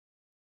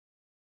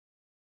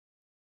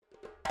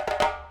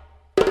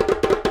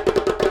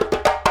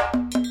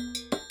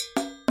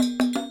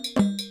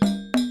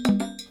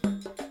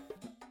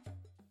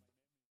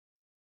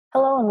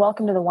Hello and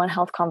welcome to the One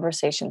Health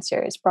Conversation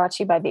series brought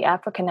to you by the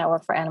African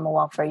Network for Animal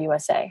Welfare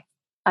USA.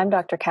 I'm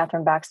Dr.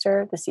 Catherine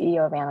Baxter, the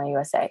CEO of Anna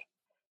USA.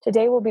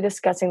 Today we'll be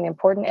discussing the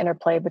important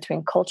interplay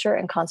between culture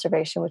and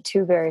conservation with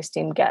two very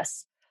esteemed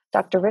guests,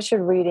 Dr.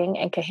 Richard Reading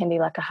and Kehinde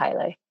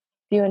Lekahile. If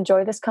you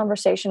enjoy this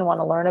conversation and want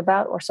to learn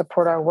about or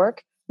support our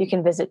work, you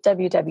can visit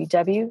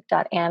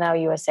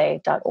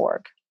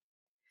www.annowusa.org.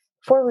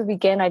 Before we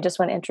begin, I just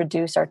want to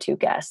introduce our two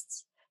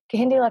guests.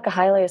 Kehinde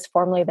Lekahile is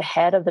formerly the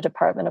head of the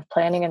Department of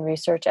Planning and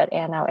Research at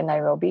ANOW in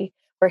Nairobi,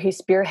 where he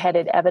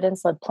spearheaded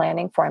evidence-led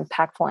planning for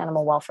impactful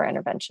animal welfare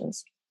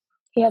interventions.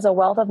 He has a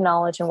wealth of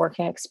knowledge and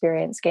working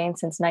experience gained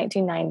since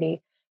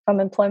 1990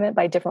 from employment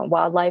by different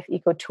wildlife,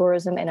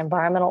 ecotourism, and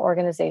environmental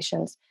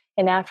organizations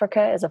in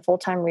Africa as a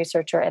full-time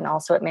researcher and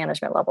also at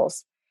management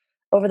levels.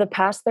 Over the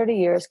past 30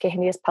 years,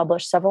 Kehinde has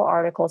published several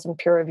articles in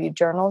peer-reviewed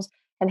journals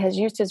and has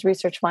used his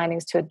research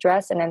findings to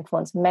address and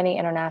influence many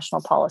international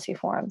policy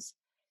forums.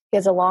 He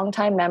is a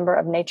longtime member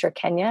of Nature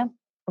Kenya,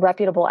 a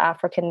reputable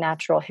African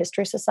natural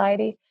history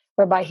society,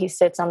 whereby he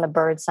sits on the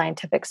Bird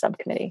Scientific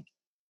Subcommittee.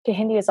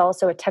 Kehinde is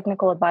also a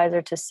technical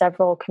advisor to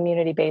several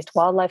community-based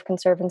wildlife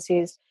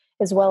conservancies,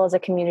 as well as a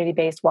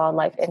community-based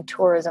wildlife and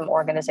tourism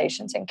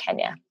organizations in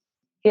Kenya.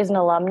 He is an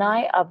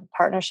alumni of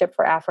Partnership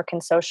for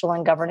African Social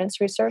and Governance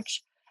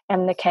Research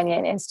and the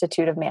Kenyan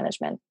Institute of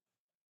Management.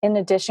 In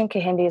addition,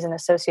 Kehinde is an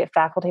associate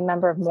faculty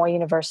member of Moi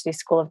University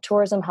School of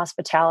Tourism,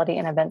 Hospitality,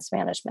 and Events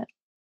Management.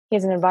 He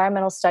is an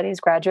environmental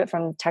studies graduate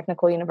from the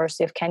Technical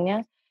University of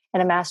Kenya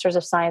and a Master's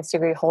of Science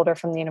degree holder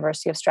from the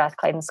University of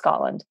Strathclyde in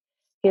Scotland.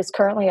 He is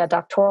currently a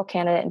doctoral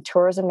candidate in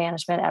tourism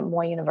management at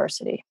Moi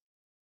University.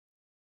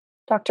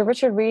 Dr.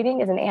 Richard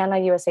Reading is an ANNA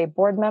USA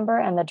board member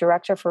and the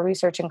Director for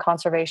Research and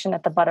Conservation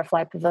at the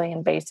Butterfly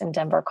Pavilion based in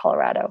Denver,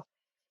 Colorado.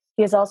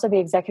 He is also the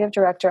Executive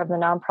Director of the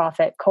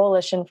nonprofit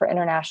Coalition for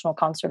International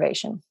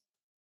Conservation.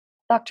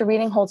 Dr.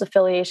 Reading holds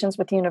affiliations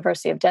with the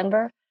University of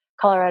Denver,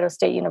 Colorado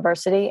State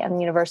University, and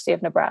the University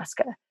of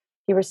Nebraska.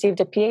 He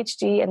received a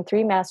PhD and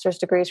 3 master's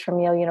degrees from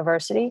Yale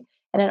University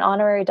and an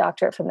honorary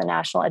doctorate from the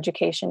National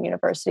Education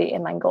University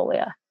in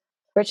Mongolia.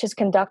 Rich has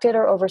conducted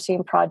or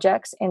overseen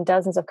projects in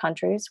dozens of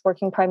countries,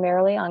 working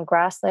primarily on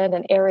grassland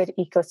and arid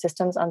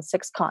ecosystems on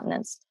 6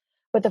 continents,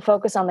 with a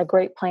focus on the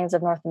Great Plains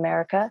of North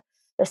America,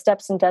 the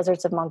steppes and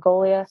deserts of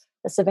Mongolia,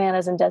 the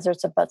savannas and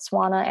deserts of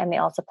Botswana, and the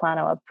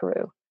Altiplano of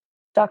Peru.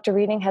 Dr.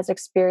 Reading has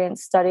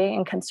experience studying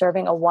and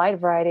conserving a wide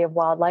variety of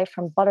wildlife,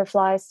 from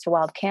butterflies to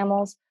wild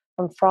camels,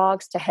 from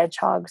frogs to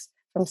hedgehogs,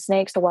 from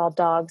snakes to wild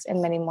dogs,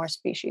 and many more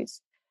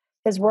species.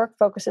 His work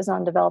focuses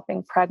on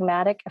developing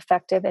pragmatic,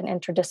 effective, and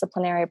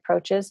interdisciplinary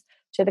approaches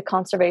to the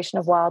conservation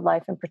of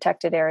wildlife in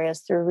protected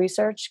areas through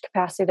research,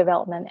 capacity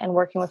development, and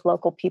working with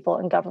local people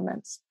and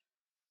governments.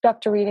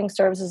 Dr. Reading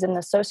serves as an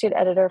associate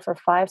editor for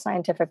 5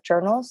 scientific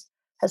journals,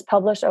 has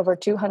published over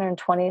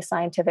 220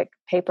 scientific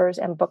papers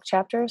and book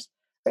chapters,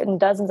 written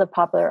dozens of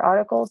popular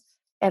articles,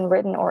 and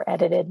written or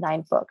edited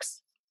 9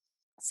 books.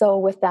 So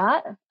with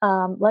that,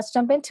 let's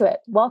jump into it.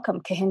 Welcome,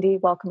 Kehinde.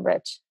 Welcome,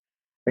 Rich.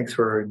 Thanks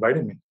for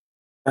inviting me.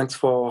 Thanks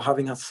for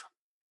having us.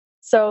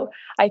 So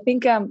I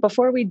think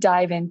before we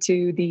dive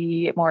into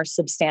the more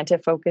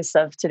substantive focus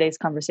of today's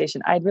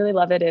conversation, I'd really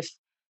love it if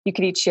you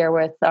could each share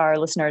with our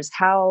listeners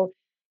how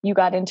you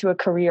got into a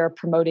career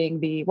promoting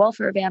the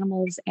welfare of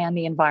animals and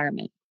the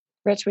environment.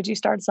 Rich, would you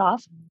start us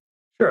off?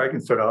 Sure, I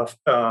can start off.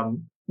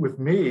 With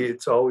me,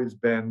 it's always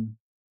been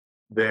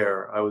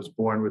there. I was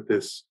born with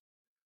this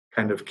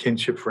kind of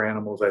kinship for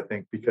animals, I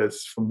think,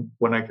 because from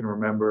when I can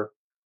remember,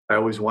 I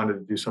always wanted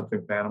to do something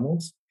with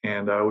animals,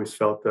 and I always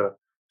felt a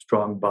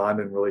strong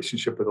bond and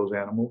relationship with those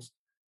animals.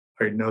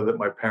 I know that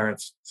my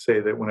parents say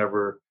that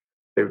whenever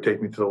they would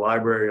take me to the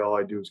library, all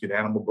I do was get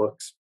animal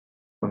books.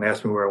 When they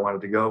asked me where I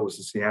wanted to go, it was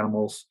to see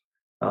animals,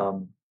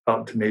 out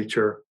into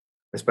nature.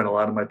 I spent a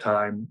lot of my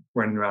time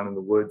running around in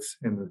the woods,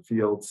 in the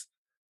fields,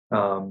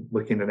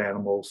 looking at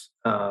animals.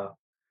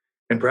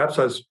 And perhaps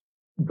I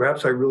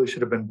really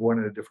should have been born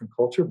in a different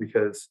culture,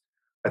 because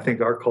I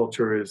think our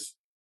culture is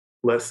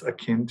less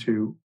akin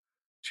to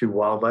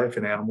wildlife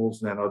and animals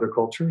than other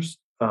cultures,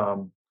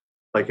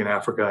 like in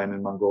Africa and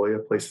in Mongolia,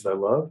 places I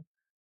love,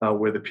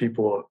 where the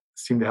people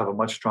seem to have a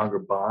much stronger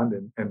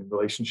bond and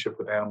relationship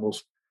with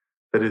animals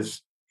that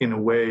is, in a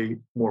way,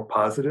 more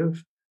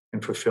positive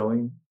and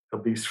fulfilling,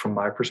 at least from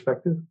my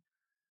perspective,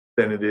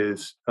 than it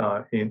is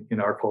in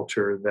our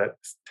culture that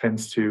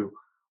tends to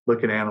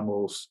look at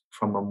animals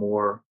from a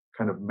more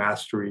kind of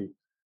mastery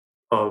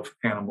of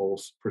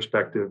animals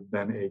perspective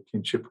than a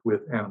kinship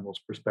with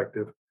animals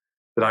perspective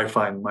that I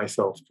find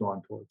myself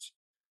drawn towards.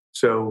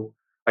 So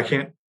I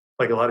can't,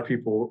 like a lot of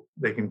people,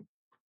 they can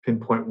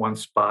pinpoint one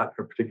spot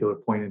or particular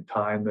point in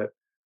time that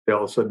they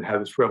all of a sudden have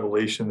this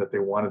revelation that they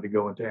wanted to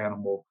go into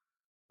animal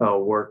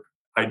work.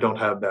 I don't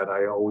have that.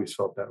 I always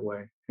felt that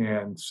way.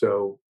 And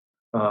so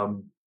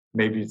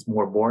maybe it's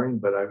more boring,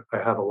 but I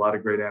have a lot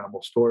of great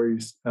animal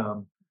stories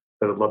that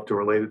I'd love to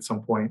relate at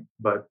some point.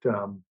 But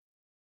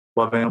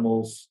love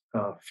animals,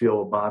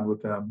 feel a bond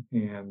with them,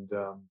 and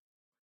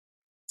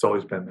it's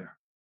always been there.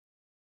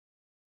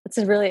 It's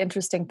a really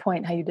interesting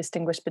point, how you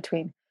distinguish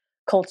between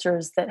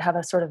cultures that have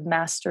a sort of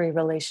mastery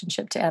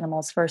relationship to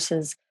animals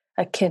versus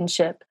a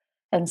kinship.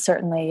 And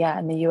certainly, yeah,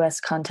 in the US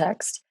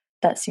context,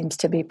 that seems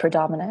to be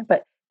predominant.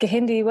 But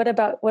Kehinde, what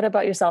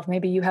about yourself?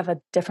 Maybe you have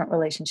a different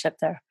relationship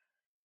there.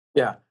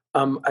 Yeah,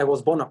 I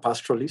was born a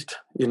pastoralist,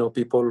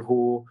 people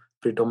who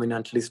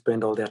predominantly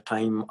spend all their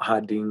time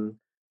herding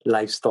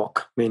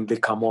livestock, mainly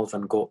camels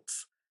and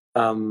goats.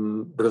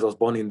 Because I was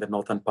born in the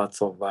northern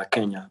parts of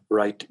Kenya,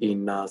 right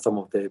in some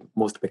of the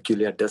most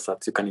peculiar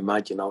deserts you can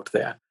imagine out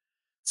there.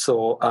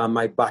 So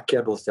my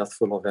backyard was just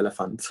full of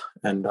elephants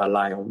and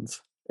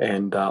lions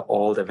and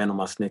all the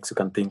venomous snakes you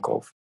can think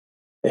of,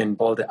 and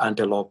all the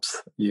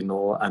antelopes,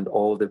 and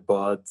all the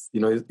birds.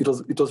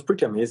 It was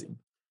pretty amazing.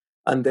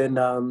 And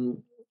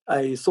then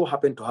I so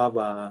happened to have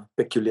a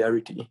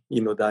peculiarity,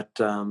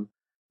 that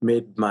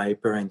made my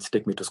parents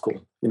take me to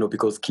school,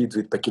 because kids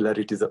with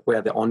peculiarities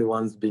were the only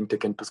ones being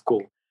taken to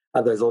school.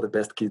 Otherwise, all the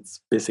best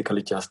kids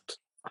basically just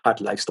had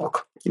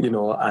livestock,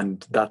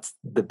 and that's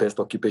the best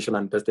occupation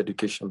and best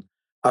education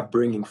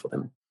upbringing for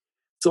them.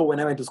 So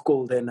when I went to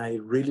school, then I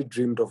really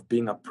dreamed of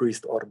being a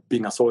priest or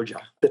being a soldier.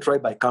 The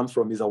tribe I come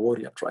from is a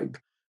warrior tribe.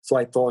 So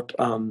I thought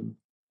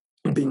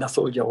being a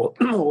soldier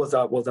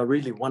was a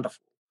really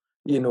wonderful,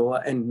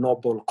 and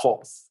noble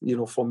cause,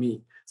 for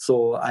me.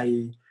 So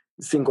I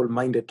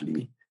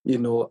single-mindedly,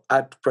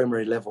 at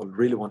primary level,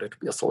 really wanted to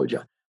be a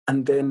soldier.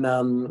 And then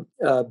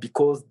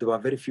because there were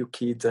very few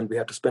kids and we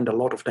had to spend a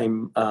lot of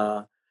time,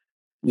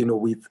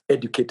 with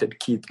educated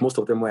kids, most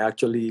of them were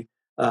actually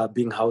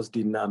being housed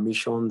in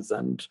missions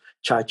and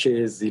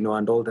churches,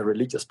 and all the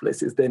religious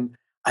places. Then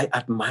I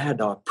admired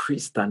our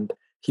priest, and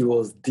he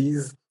was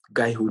this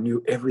guy who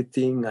knew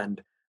everything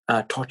and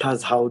taught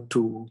us how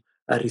to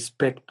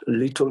respect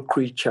little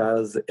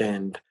creatures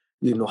and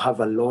have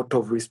a lot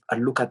of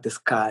look at the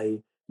sky.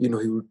 He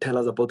would tell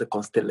us about the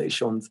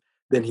constellations.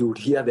 Then he would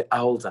hear the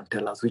owls and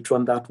tell us which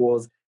one that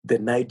was, the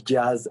night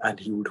jars, and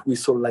he would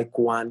whistle like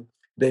one.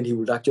 Then he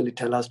would actually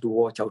tell us to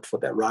watch out for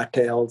the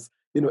rattles.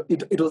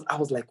 It was, I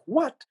was like,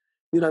 what?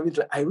 I mean,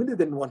 like, I really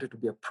didn't want to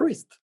be a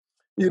priest.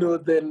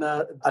 Then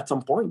at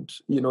some point,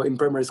 in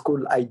primary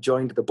school, I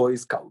joined the Boy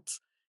Scouts,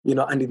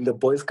 and in the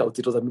Boy Scouts,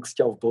 it was a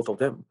mixture of both of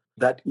them.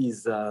 That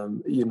is,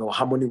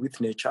 harmony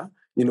with nature,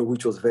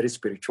 which was very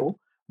spiritual,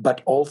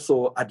 but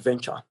also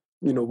adventure,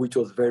 which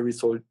was very,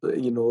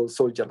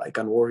 soldier-like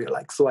and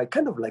warrior-like. So I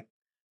kind of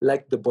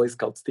like the Boy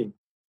Scouts thing.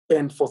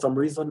 And for some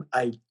reason,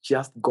 I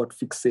just got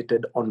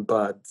fixated on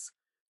birds.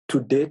 To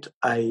date,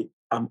 I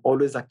am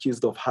always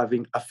accused of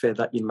having a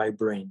feather in my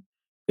brain.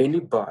 Any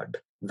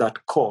bird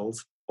that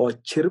calls or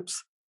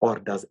chirps or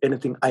does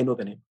anything, I know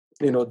the name.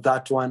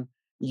 That one,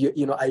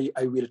 I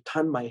will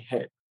turn my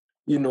head,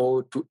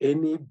 to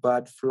any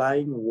bird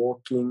flying,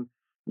 walking,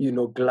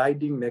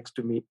 gliding next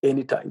to me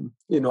anytime,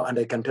 and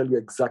I can tell you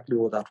exactly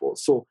what that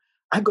was. So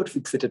I got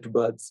fixated to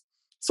birds.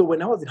 So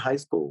when I was in high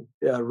school,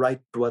 right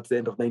towards the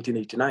end of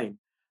 1989,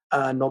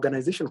 an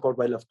organization called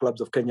Wildlife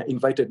Clubs of Kenya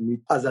invited me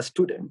as a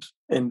student,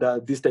 and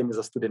this time as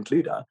a student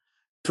leader,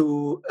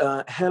 to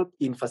help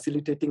in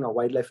facilitating a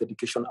wildlife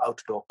education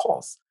outdoor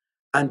course.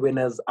 And when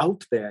I was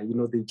out there,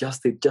 they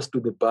just do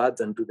the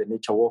birds and do the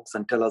nature walks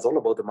and tell us all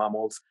about the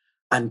mammals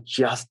and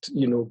just,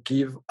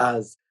 give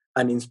us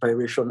an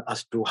inspiration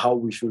as to how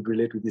we should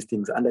relate with these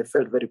things. And I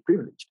felt very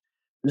privileged.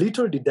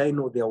 Little did I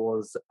know there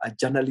was a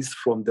journalist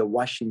from the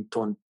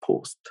Washington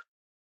Post.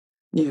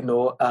 His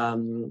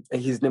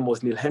name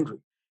was Neil Henry.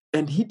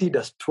 And he did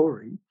a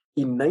story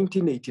in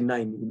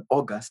 1989 in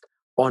August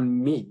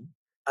on me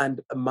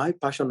and my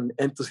passion and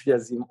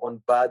enthusiasm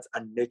on birds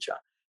and nature.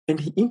 And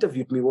he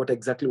interviewed me what I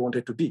exactly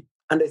wanted to be.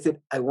 And I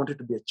said, I wanted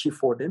to be a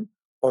chief warden,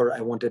 or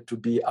I wanted to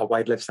be a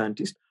wildlife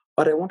scientist,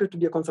 or I wanted to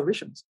be a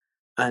conservationist.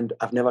 And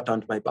I've never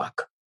turned my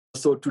back.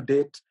 So to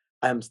date,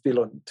 I'm still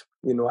on it.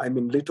 I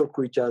mean, little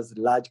creatures,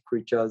 large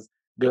creatures,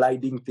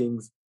 gliding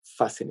things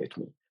fascinate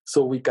me.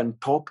 So we can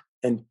talk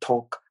and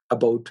talk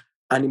about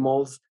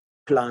animals,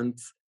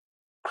 plants,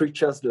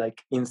 creatures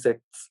like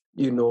insects,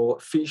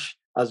 fish,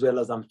 as well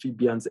as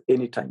amphibians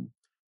anytime.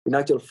 In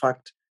actual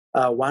fact,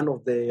 one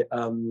of the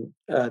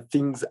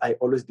things I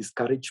always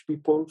discourage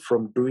people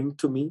from doing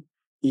to me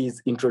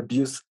is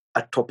introduce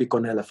a topic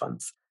on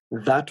elephants.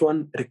 That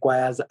one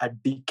requires a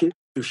decade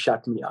to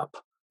shut me up.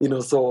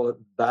 So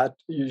that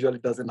usually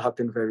doesn't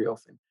happen very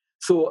often.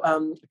 So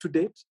to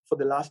date, for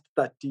the last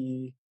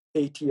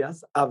 38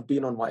 years, I've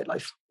been on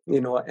wildlife,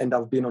 and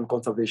I've been on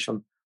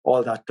conservation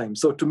all that time.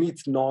 So to me,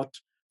 it's not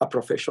a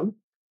profession,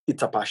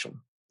 it's a passion,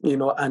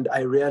 and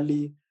I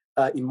rarely,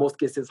 in most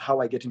cases,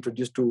 how I get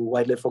introduced to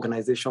wildlife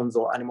organizations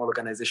or animal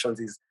organizations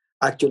is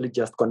actually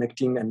just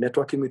connecting and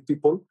networking with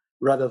people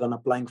rather than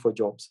applying for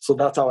jobs. So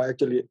that's how I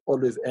actually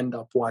always end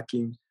up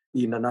working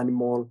in an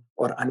animal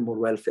or animal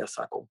welfare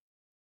circle.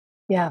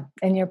 Yeah,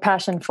 and your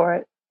passion for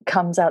it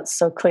comes out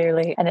so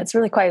clearly, and it's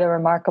really quite a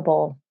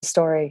remarkable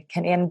story.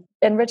 And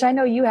Rich, I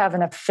know you have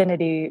an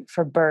affinity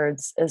for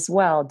birds as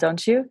well,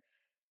 don't you?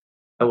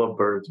 I love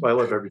birds. I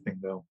love everything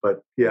though,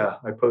 but yeah,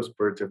 I post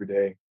birds every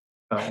day,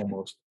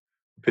 almost.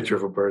 A picture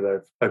of a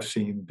bird I've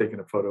seen, taken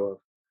a photo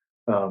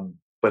of.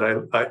 But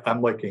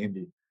I'm like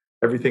Andy.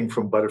 everything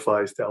from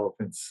butterflies to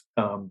elephants,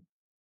 I'm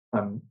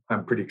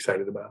pretty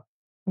excited about.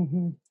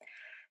 Mm-hmm.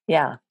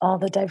 Yeah, all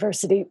the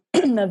diversity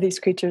of these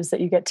creatures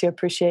that you get to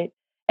appreciate.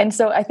 And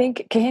so I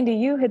think, Kehinde,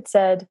 you had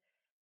said,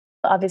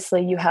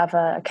 obviously, you have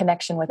a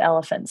connection with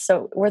elephants.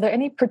 So were there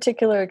any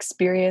particular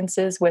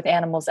experiences with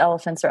animals,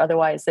 elephants or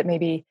otherwise, that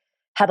maybe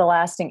had a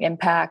lasting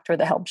impact or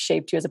that helped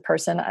shape you as a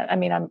person? I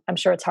mean, I'm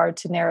sure it's hard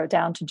to narrow it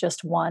down to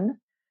just one,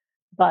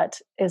 but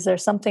is there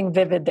something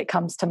vivid that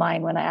comes to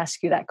mind when I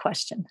ask you that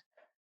question?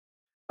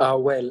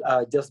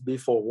 Just be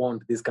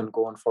forewarned, this can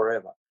go on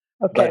forever.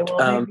 Okay, But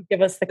well, maybe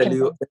give us the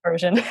condensed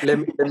version.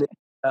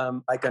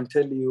 I can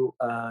tell you,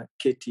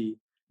 Katie,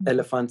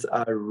 elephants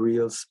are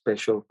real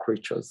special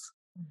creatures.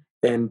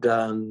 And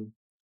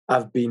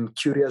I've been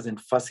curious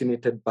and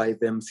fascinated by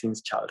them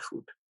since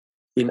childhood.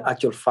 In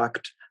actual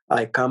fact,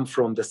 I come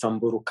from the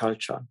Samburu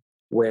culture,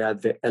 where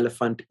the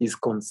elephant is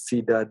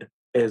considered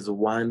as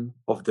one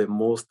of the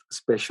most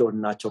special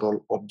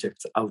natural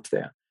objects out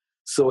there.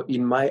 So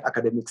in my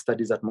academic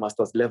studies at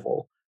master's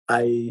level,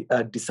 I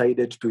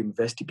decided to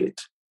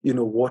investigate,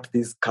 what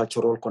this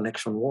cultural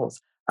connection was.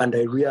 And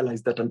I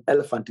realized that an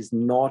elephant is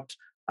not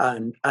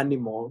an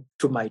animal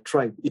to my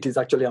tribe. It is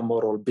actually a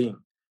moral being.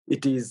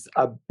 It is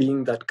a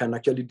being that can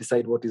actually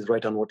decide what is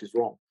right and what is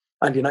wrong.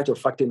 And in actual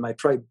fact, in my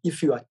tribe,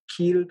 if you are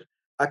killed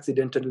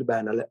accidentally by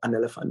an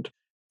elephant,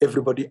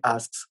 everybody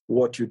asks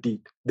what you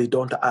did. They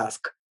don't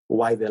ask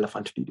why the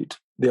elephant did it.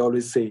 They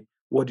always say,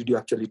 what did you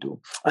actually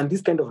do? And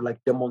this kind of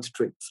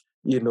demonstrates,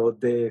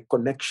 the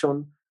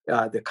connection,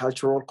 the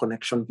cultural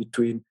connection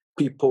between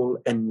people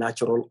and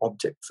natural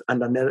objects.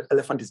 And an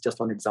elephant is just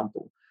one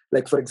example.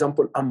 Like, for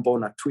example, I'm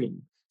born a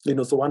twin.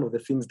 So one of the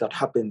things that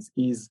happens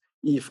is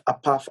if a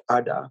puff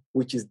adder,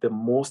 which is the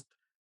most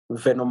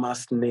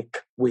venomous snake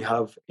we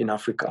have in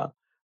Africa,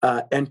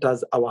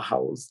 enters our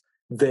house,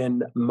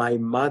 then my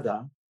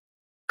mother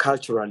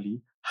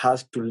culturally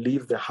has to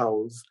leave the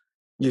house,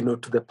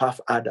 to the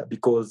puff adder,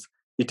 because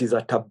it is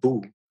a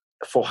taboo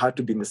for her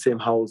to be in the same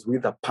house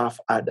with a puff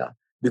adder,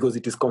 because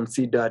it is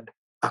considered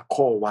a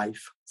core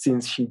wife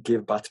since she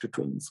gave birth to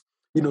twins.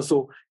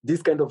 So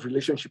this kind of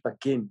relationship,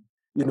 again,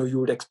 you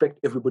would expect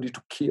everybody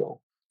to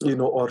kill,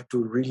 or to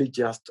really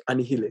just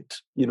annihilate,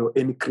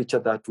 any creature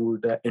that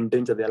would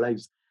endanger their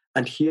lives.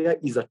 And here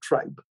is a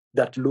tribe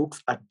that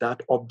looks at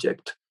that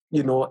object,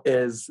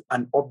 as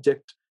an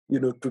object,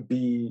 to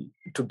be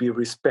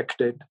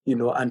respected,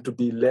 and to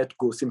be let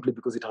go simply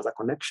because it has a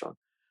connection.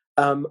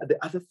 The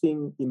other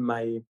thing in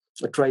my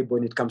tribe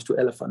when it comes to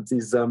elephants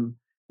is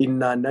in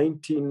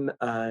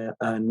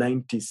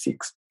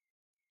 1996,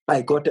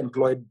 I got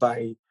employed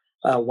by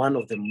one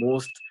of the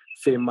most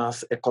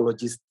famous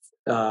ecologists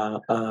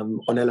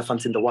on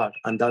elephants in the world,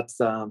 and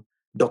that's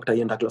Dr.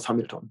 Ian Douglas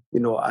Hamilton.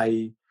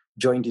 I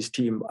joined his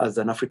team as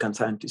an African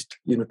scientist,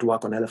 to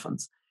work on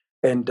elephants.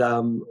 And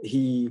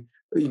he,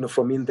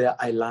 from in there,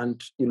 I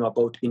learned,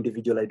 about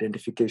individual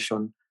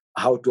identification,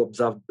 how to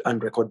observe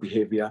and record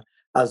behavior,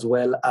 as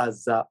well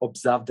as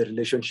observe the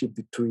relationship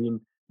between,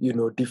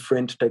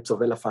 different types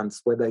of elephants,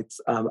 whether it's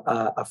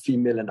a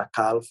female and a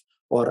calf,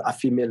 or a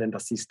female and a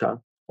sister,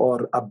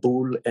 or a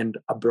bull and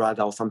a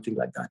brother, or something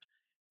like that.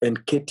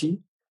 And Katie,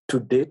 to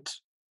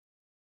date,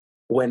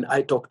 when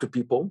I talk to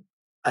people,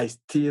 I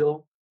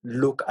still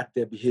look at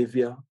their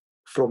behavior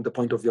from the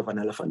point of view of an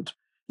elephant.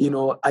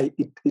 I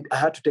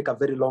had to take a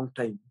very long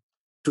time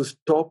to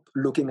stop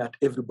looking at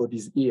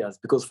everybody's ears,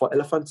 because for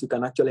elephants, you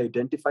can actually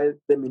identify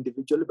them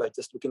individually by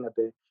just looking at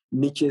the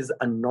niches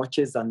and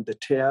notches and the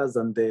tears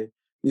and the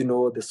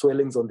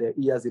swellings on their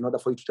ears in order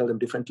for you to tell them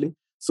differently.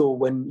 So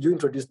when you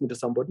introduced me to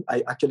somebody,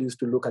 I actually used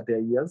to look at their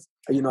ears,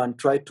 and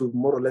try to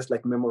more or less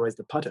memorize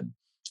the pattern,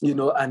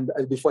 and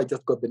before I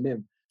just got the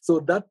name.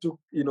 So that took,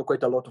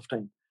 quite a lot of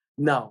time.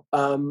 Now,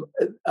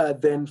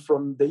 then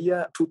from the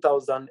year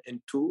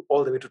 2002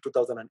 all the way to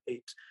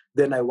 2008,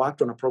 then I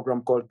worked on a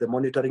program called the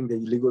Monitoring the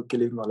Illegal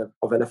Killing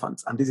of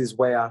Elephants. And this is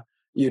where,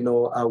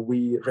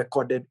 we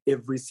recorded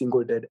every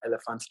single dead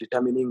elephant,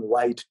 determining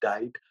why it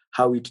died,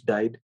 how it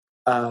died,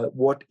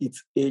 what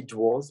its age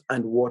was,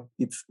 and what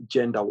its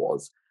gender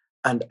was.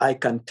 And I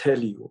can tell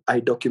you,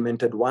 I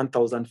documented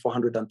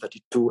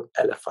 1,432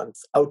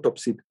 elephants,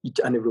 autopsied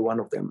each and every one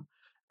of them.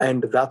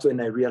 And that's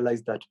when I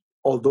realized that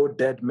although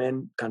dead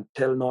men can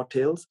tell no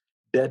tales,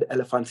 dead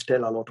elephants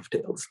tell a lot of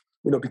tales,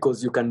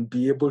 because you can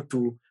be able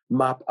to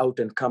map out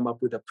and come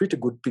up with a pretty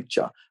good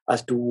picture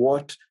as to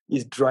what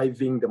is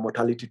driving the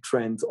mortality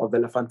trends of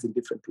elephants in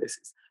different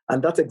places.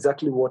 And that's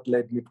exactly what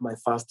led me to my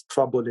first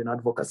trouble in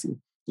advocacy.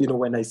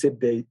 When I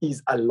said there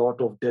is a lot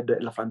of dead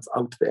elephants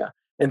out there.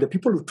 And the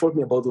people who told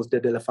me about those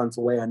dead elephants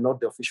were not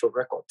the official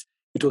record.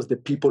 It was the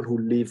people who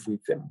live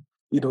with them,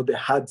 the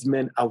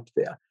herdsmen out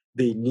there.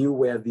 They knew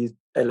where these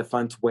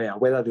elephants were,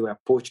 whether they were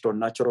poached or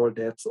natural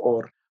deaths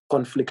or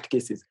conflict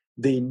cases.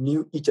 They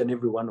knew each and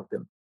every one of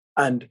them.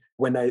 And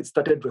when I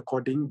started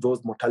recording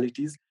those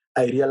mortalities,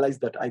 I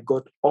realized that I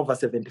got over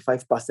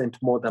 75%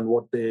 more than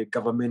what the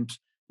government,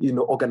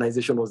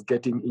 organization was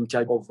getting in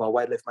charge of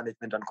wildlife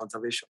management and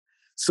conservation.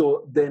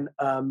 So then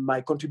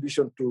my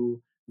contribution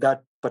to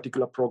that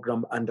particular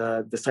program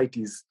under the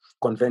CITES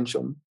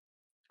convention,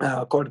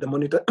 called the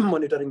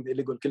Monitoring the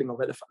Illegal Killing of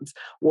Elephants,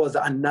 was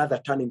another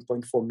turning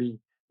point for me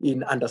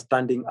in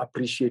understanding,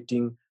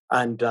 appreciating,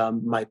 and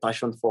my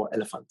passion for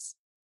elephants.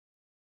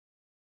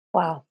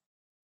 Wow.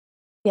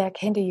 Yeah,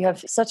 Kehinde, you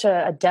have such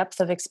a depth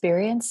of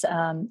experience,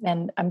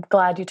 and I'm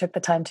glad you took the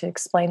time to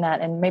explain that.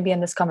 And maybe in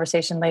this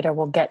conversation later,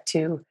 we'll get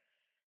to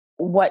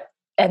what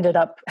ended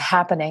up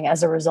happening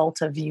as a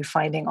result of you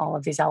finding all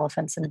of these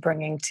elephants and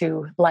bringing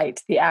to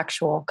light the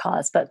actual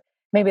cause. But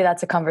maybe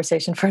that's a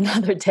conversation for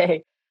another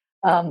day.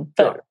 But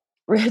Sure.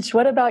 Rich,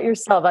 what about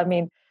yourself? I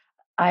mean,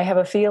 I have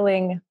a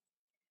feeling,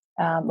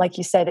 like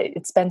you said,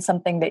 it's been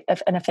something that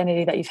an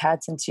affinity that you've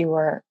had since you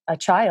were a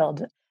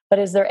child. But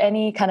is there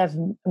any kind of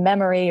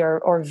memory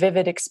or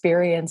vivid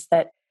experience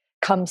that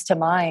comes to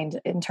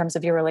mind in terms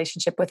of your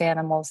relationship with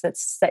animals that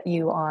set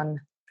you on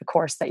the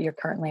course that you're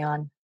currently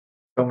on?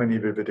 So many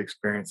vivid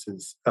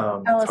experiences.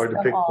 Tell It's us hard to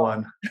them pick all.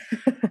 one.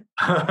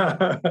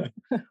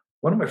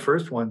 One of my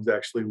first ones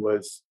actually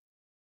was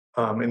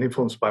and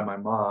influenced by my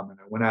mom. And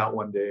I went out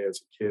one day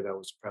as a kid. I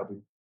was probably,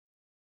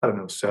 I don't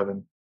know,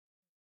 7.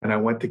 And I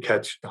went to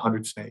catch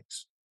 100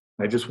 snakes.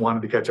 And I just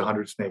wanted to catch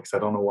 100 snakes. I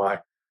don't know why.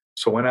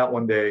 So I went out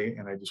one day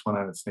and I just went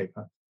on a snake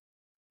hunt.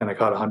 And I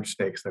caught 100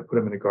 snakes and I put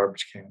them in a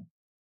garbage can.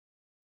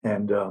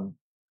 And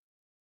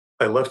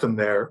I left them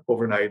there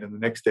overnight. And the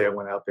next day I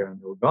went out there and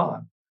they were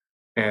gone.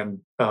 And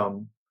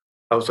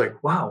I was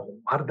like, wow,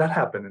 how did that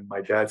happen? And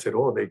my dad said,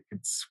 oh, they can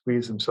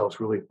squeeze themselves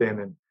really thin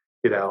and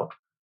get out,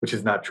 which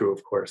is not true,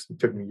 of course. It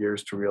took me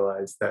years to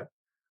realize that,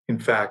 in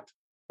fact,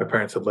 my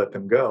parents had let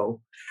them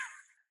go.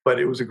 But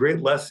it was a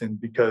great lesson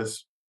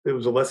because it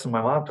was a lesson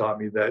my mom taught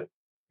me that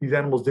these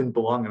animals didn't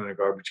belong in a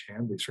garbage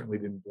can. They certainly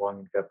didn't belong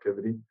in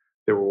captivity.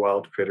 They were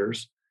wild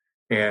critters.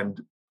 And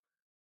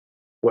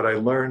what I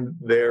learned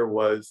there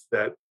was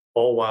that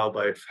all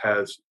wildlife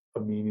has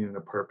a meaning and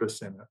a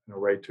purpose and a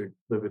right to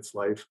live its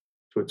life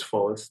to its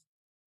fullest.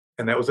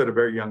 And that was at a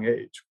very young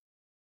age.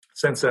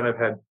 Since then, I've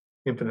had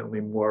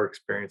infinitely more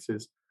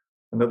experiences.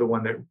 Another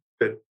one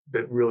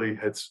that really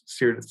has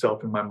seared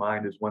itself in my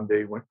mind is one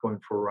day going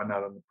for a run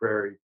out on the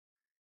prairie,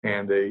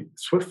 and a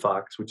swift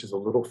fox, which is a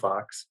little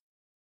fox,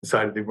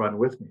 decided to run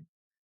with me.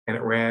 And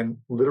it ran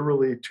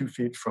literally 2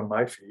 feet from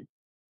my feet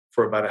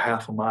for about a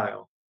half a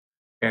mile.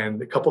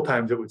 And a couple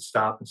times it would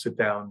stop and sit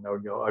down, and I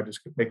would go, I'd just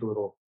make a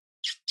little,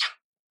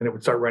 and it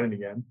would start running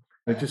again.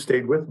 And it just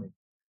stayed with me.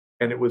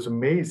 And it was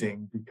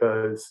amazing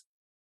because,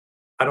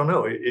 I don't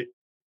know, it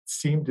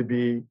seemed to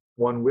be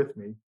one with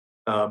me,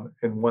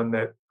 and one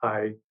that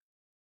I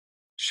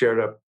shared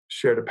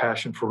a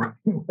passion for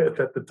running with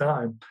at the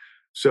time.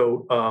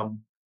 So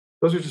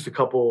those are just a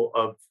couple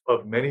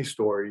of many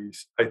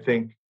stories. I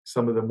think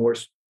some of the more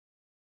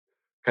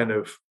kind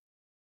of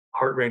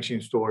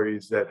heart-wrenching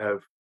stories that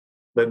have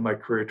led my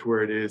career to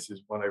where it is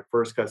when I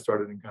first got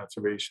started in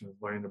conservation and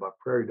learning about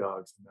prairie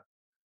dogs and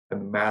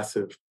the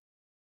massive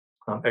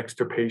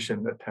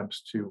extirpation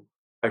attempts to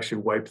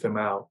actually wipe them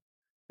out,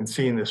 and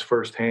seeing this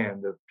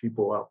firsthand of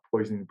people out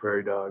poisoning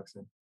prairie dogs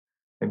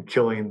and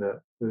killing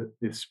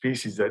the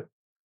species that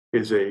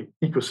is a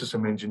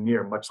ecosystem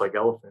engineer, much like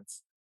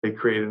elephants. They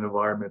create an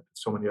environment that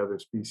so many other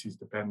species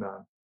depend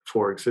on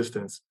for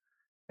existence.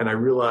 And I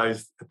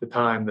realized at the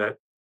time that,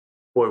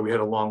 boy, we had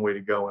a long way to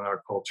go in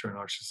our culture and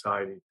our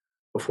society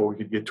before we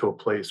could get to a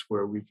place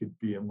where we could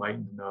be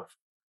enlightened enough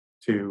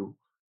to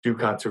do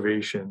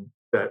conservation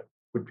that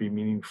would be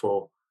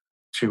meaningful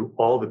to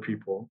all the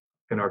people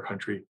in our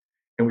country.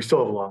 And we still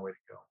have a long way to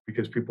go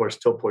because people are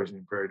still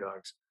poisoning prairie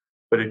dogs.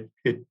 But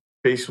it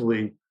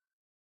basically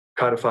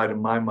codified in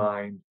my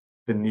mind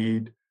the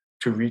need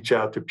to reach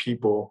out to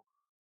people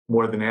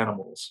more than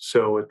animals.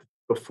 So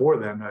before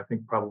then, I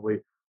think probably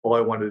all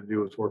I wanted to do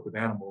was work with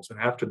animals. And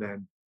after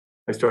then,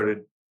 I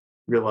started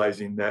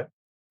realizing that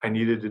I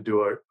needed to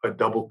do a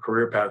double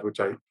career path, which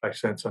I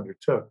since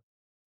undertook,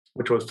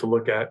 which was to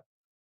look at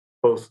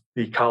both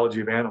the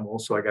ecology of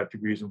animals. So I got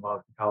degrees in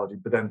wildlife ecology,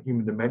 but then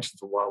human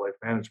dimensions of wildlife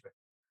management.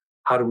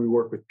 How do we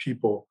work with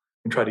people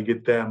and try to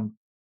get them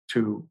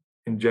to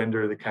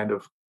engender the kind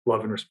of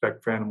love and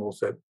respect for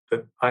animals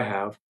that I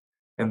have,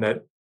 and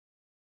that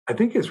I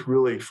think is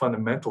really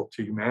fundamental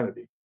to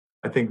humanity.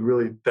 I think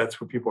really that's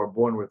what people are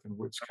born with and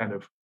what's kind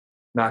of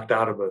knocked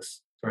out of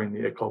us during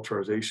the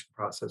acculturation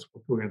process.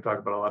 We're going to talk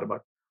about a lot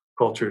about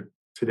culture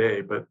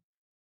today, but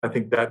I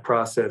think that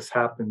process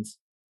happens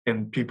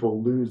and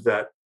people lose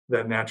that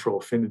natural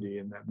affinity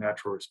and that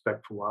natural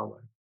respect for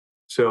wildlife.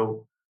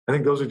 So I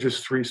think those are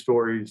just 3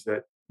 stories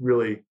that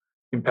really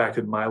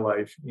impacted my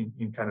life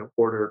in kind of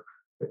order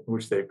in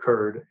which they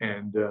occurred,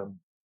 and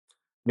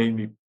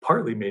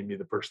partly made me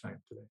the person I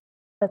am today.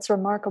 That's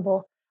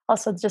remarkable.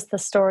 Also, just the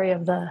story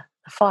of the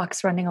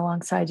fox running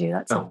alongside you.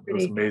 That's a It was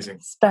pretty amazing,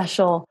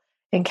 special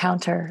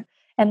encounter.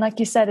 And like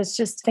you said, it's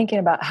just thinking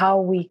about how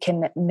we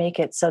can make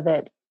it so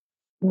that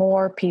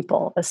more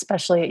people,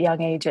 especially at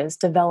young ages,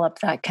 develop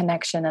that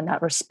connection and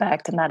that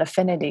respect and that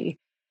affinity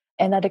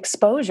and that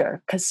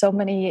exposure, because so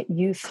many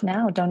youth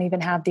now don't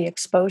even have the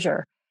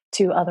exposure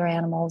to other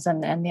animals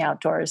and the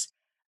outdoors.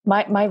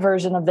 My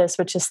version of this,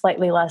 which is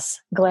slightly less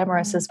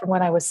glamorous, is from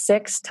when I was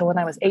 6 to when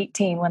I was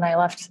 18. When I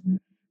left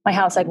my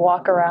house, I'd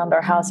walk around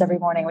our house every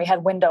morning. We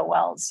had window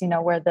wells,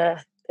 where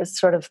the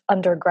sort of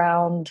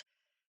underground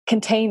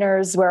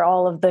containers where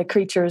all of the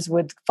creatures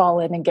would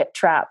fall in and get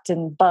trapped,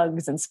 and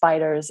bugs and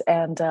spiders.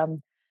 And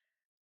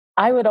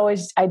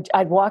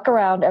I'd walk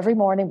around every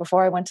morning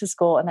before I went to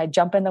school, and I'd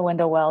jump in the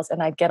window wells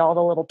and I'd get all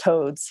the little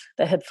toads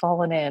that had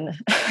fallen in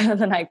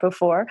the night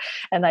before,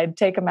 and I'd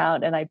take them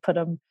out and I'd put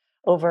them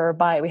over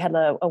by, we had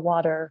a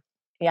water.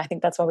 Yeah, I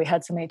think that's why we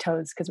had so many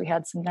toads, because we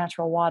had some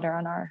natural water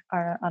on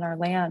our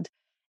land.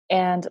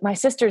 And my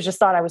sisters just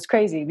thought I was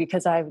crazy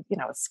because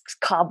it's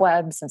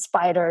cobwebs and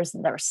spiders,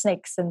 and there were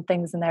snakes and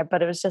things in there,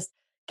 but it was just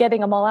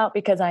getting them all out,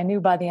 because I knew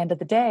by the end of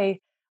the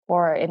day,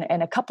 or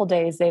in a couple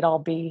days, they'd all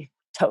be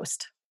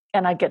toast.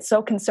 And I'd get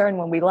so concerned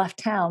when we left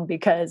town,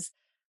 because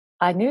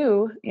I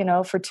knew,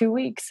 for 2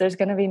 weeks, there's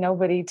going to be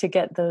nobody to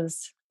get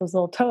those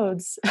little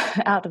toads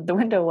out of the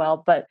window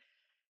well. But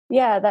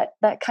yeah,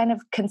 that kind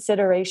of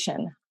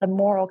consideration, the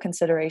moral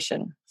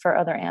consideration for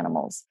other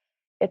animals,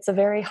 it's a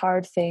very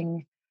hard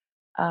thing.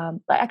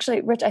 Actually,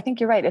 Rich, I think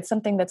you're right. It's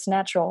something that's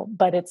natural,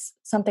 but it's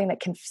something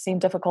that can seem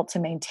difficult to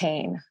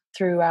maintain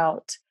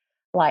throughout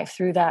life,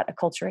 through that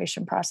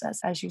acculturation process,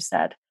 as you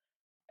said.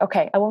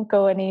 Okay, I won't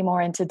go any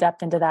more into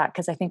depth into that,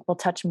 because I think we'll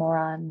touch more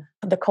on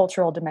the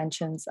cultural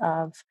dimensions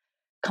of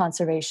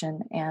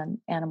conservation and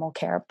animal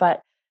care.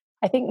 But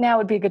I think now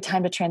would be a good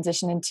time to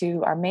transition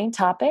into our main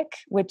topic,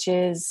 which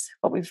is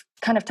what we've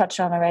kind of touched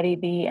on already,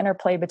 the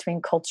interplay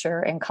between culture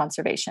and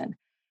conservation.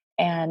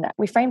 And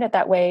we framed it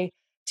that way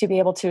to be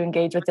able to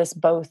engage with this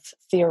both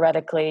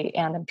theoretically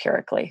and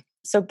empirically.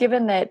 So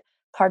given that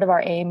part of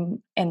our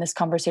aim in this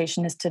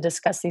conversation is to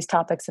discuss these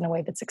topics in a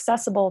way that's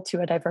accessible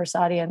to a diverse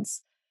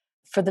audience,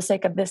 for the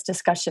sake of this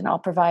discussion, I'll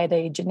provide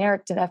a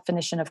generic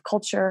definition of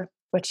culture,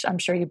 which I'm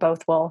sure you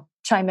both will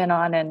chime in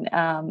on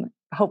and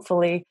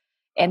hopefully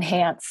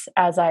enhance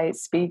as I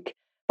speak.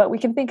 But we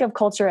can think of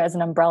culture as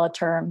an umbrella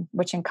term,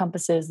 which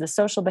encompasses the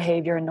social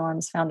behavior and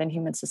norms found in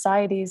human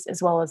societies,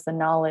 as well as the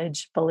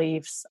knowledge,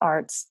 beliefs,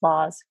 arts,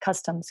 laws,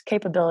 customs,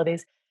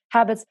 capabilities,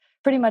 habits,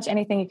 pretty much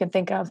anything you can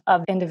think of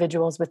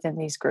individuals within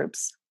these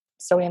groups.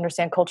 So we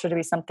understand culture to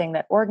be something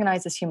that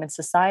organizes human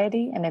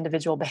society and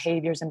individual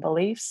behaviors and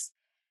beliefs.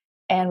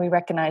 And we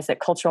recognize that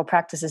cultural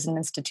practices and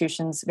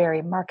institutions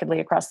vary markedly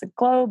across the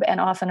globe and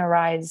often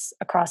arise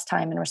across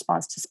time in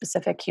response to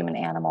specific human,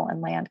 animal,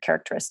 and land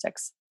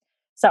characteristics.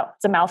 So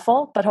it's a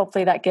mouthful, but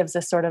hopefully that gives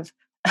a sort of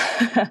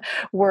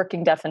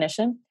working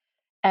definition.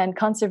 And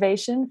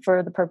conservation,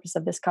 for the purpose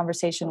of this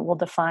conversation, we'll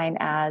define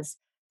as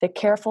the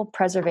careful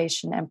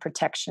preservation and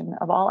protection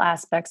of all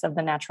aspects of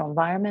the natural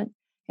environment,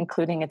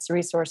 including its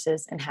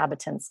resources,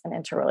 inhabitants, and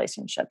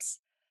interrelationships.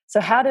 So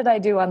how did I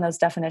do on those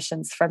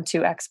definitions from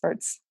two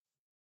experts?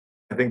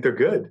 I think they're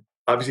good.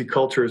 Obviously,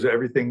 culture is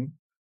everything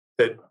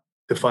that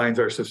defines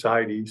our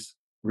societies,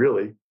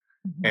 really,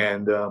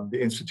 and the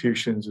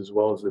institutions as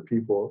well as the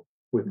people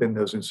within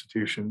those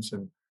institutions.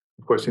 And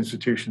of course,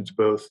 institutions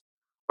both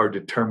are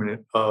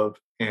determinant of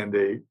and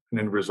an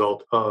end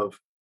result of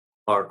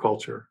our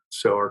culture.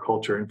 So our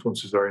culture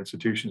influences our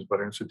institutions, but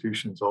our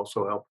institutions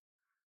also help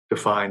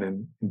define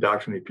and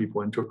indoctrinate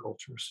people into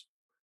cultures.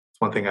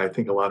 It's one thing I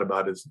think a lot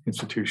about is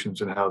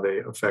institutions and how they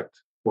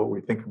affect what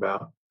we think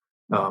about.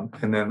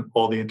 And then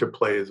all the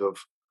interplays of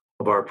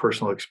our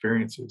personal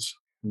experiences,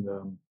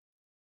 and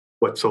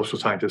what social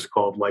scientists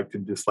called liked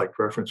and disliked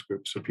reference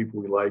groups, so people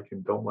we like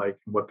and don't like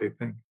and what they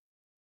think.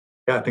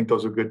 Yeah, I think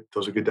those are good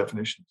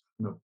definitions.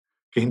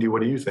 Kehinde,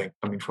 what do you think?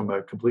 I mean, from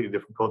a completely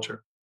different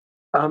culture.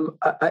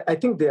 I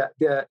think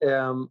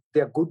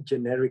they're good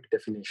generic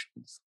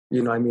definitions.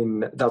 I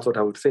mean, that's what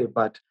I would say.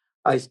 But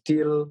I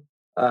still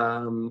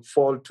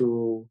fall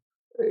to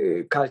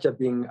culture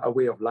being a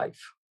way of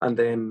life, and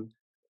then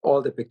all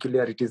the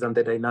peculiarities and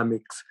the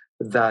dynamics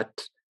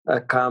that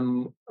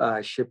come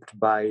shaped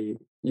by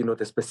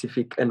the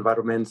specific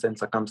environments and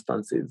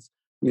circumstances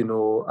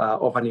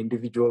of an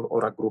individual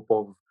or a group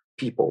of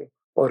people,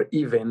 or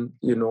even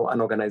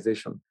an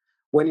organization.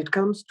 When it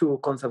comes to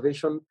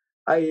conservation,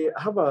 I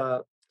have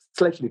a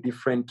slightly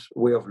different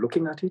way of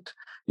looking at it,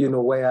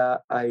 where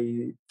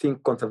I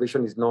think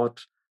conservation is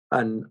not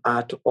an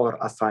art or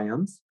a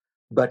science,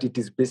 but it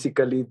is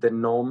basically the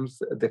norms,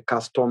 the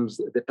customs,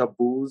 the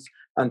taboos,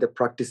 and the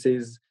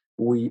practices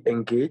we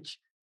engage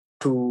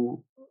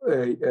to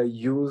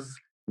use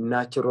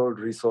natural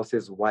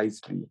resources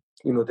wisely,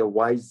 the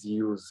wise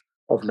use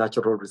of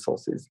natural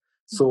resources.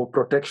 So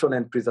protection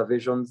and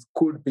preservation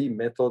could be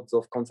methods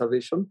of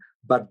conservation,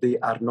 but they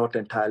are not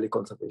entirely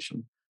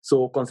conservation.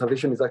 So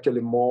conservation is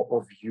actually more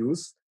of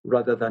use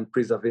rather than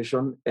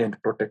preservation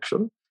and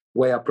protection,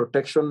 where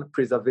protection,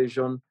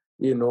 preservation,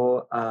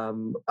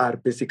 are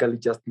basically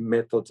just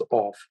methods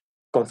of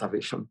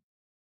conservation.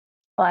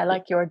 Well, I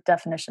like your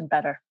definition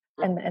better.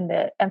 And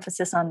the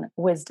emphasis on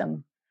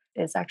wisdom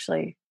is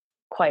actually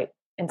quite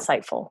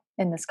insightful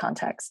in this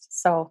context.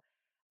 So,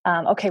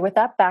 okay, with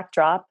that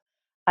backdrop,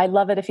 I'd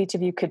love it if each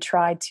of you could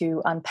try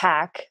to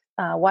unpack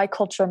why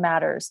culture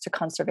matters to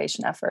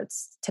conservation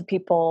efforts, to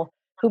people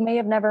who may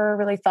have never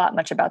really thought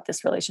much about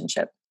this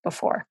relationship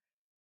before.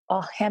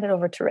 I'll hand it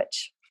over to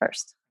Rich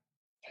first.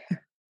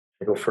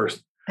 I go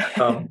first.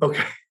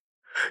 Okay.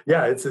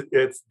 Yeah,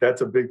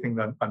 that's a big thing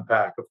to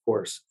unpack, of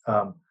course.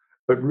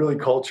 But really,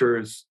 culture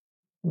is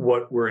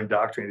what we're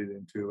indoctrinated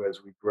into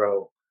as we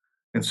grow.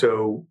 And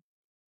so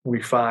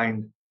we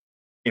find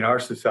in our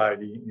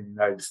society, in the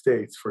United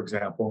States, for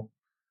example,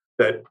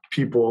 that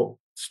people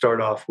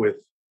start off with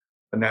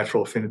a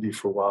natural affinity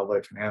for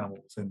wildlife and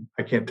animals. And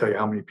I can't tell you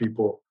how many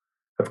people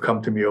have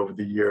come to me over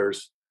the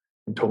years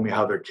and told me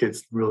how their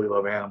kids really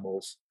love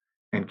animals.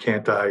 And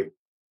can't I,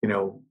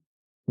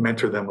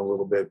 mentor them a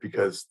little bit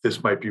because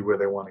this might be where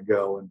they want to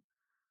go. And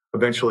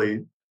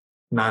eventually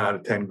 9 out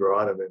of 10 grow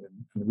out of it.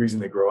 And the reason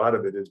they grow out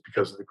of it is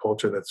because of the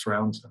culture that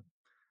surrounds them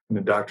and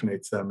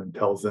indoctrinates them and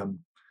tells them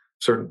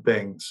certain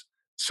things.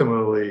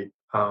 Similarly,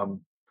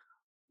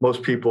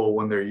 most people,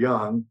 when they're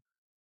young,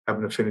 have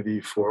an affinity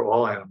for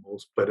all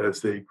animals, but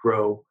as they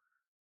grow,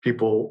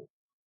 people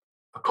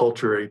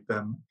acculturate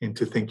them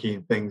into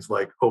thinking things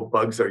like, oh,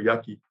 bugs are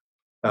yucky.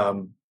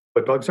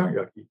 But bugs aren't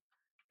yucky.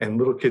 And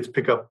little kids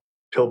pick up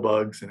pill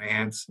bugs and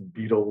ants and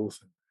beetles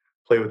and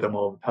play with them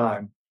all the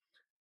time.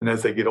 And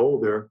as they get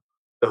older,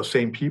 those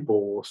same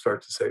people will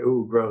start to say,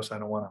 "Oh, gross! I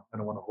don't want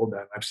to hold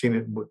that." I've seen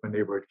it with my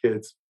neighborhood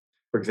kids,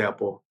 for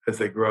example. As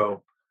they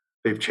grow,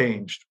 they've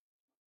changed.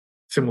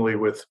 Similarly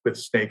with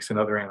snakes and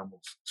other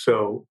animals.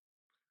 So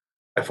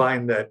I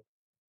find that,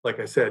 like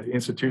I said,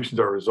 institutions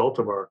are a result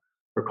of our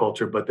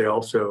culture, but they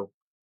also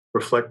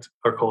reflect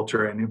our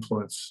culture and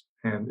influence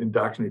and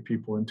indoctrinate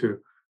people into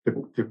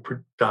the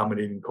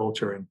predominating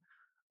culture. And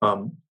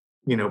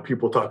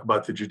people talk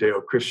about the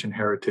Judeo-Christian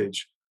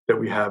heritage that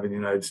we have in the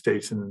United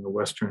States and in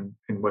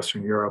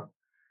Western Europe,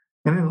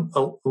 and in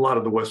a lot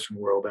of the Western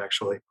world,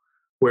 actually,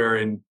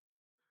 wherein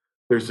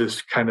there's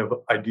this kind of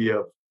idea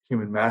of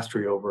human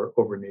mastery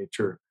over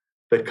nature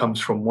that comes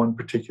from one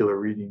particular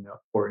reading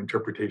or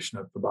interpretation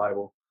of the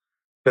Bible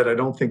that I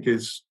don't think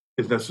is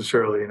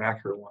necessarily an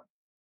accurate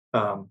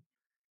one,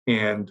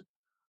 and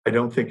I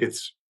don't think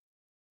it's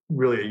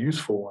really a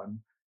useful one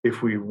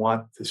if we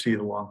want to see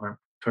the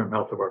long-term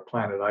health of our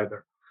planet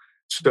either.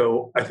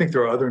 So I think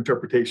there are other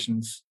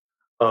interpretations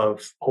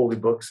of holy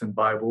books and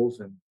Bibles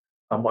and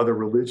other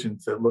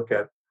religions that look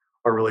at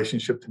our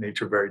relationship to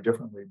nature very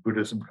differently.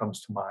 Buddhism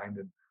comes to mind,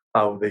 and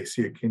how they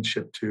see a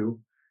kinship to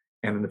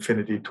and an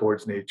affinity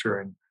towards nature,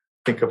 and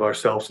think of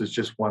ourselves as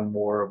just one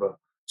more of a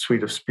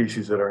suite of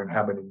species that are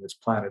inhabiting this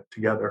planet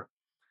together,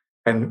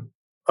 and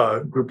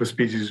a group of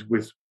species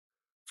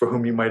for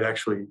whom you might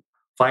actually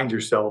find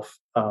yourself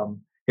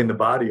in the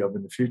body of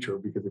in the future,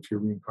 because if you're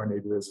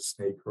reincarnated as a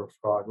snake or a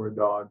frog or a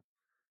dog,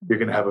 you're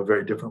going to have a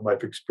very different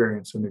life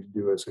experience than if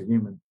you do as a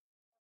human.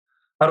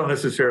 I don't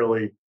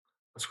necessarily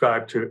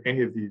ascribe to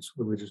any of these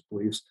religious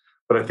beliefs,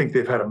 but I think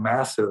they've had a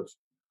massive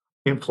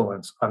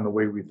influence on the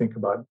way we think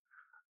about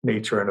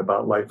nature and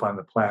about life on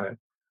the planet.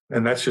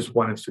 And that's just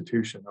one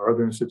institution. Our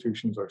other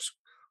institutions, our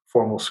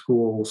formal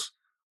schools,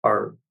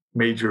 our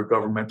major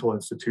governmental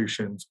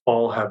institutions,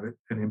 all have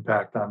an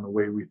impact on the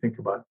way we think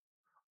about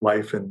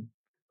life and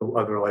the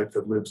other life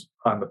that lives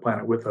on the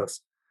planet with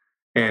us.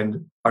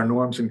 And our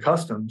norms and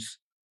customs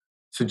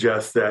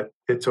suggest that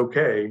it's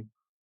okay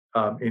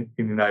in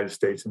the United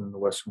States and in the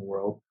Western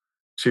world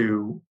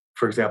to,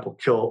 for example,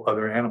 kill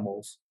other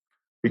animals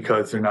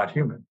because they're not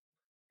human,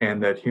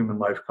 and that human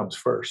life comes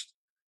first,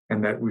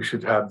 and that we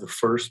should have the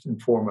first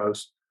and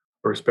foremost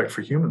respect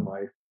for human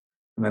life,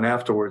 and then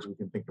afterwards we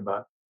can think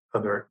about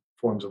other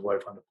forms of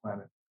life on the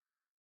planet.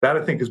 That,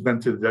 I think, has been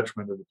to the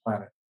detriment of the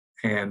planet,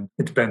 and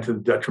it's been to the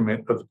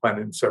detriment of the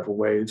planet in several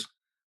ways,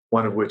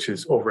 one of which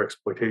is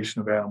overexploitation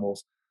of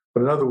animals,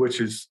 but another which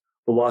is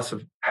the loss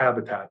of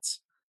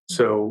habitats.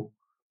 So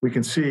we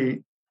can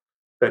see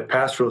that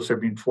pastoralists are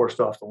being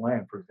forced off the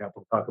land, for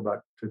example,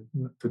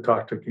 to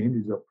talk to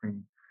Kehindi's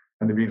upbringing,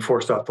 and they're being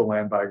forced off the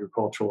land by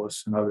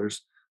agriculturalists and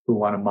others who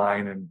want to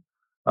mine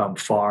and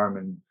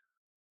farm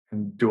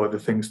and do other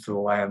things to the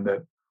land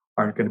that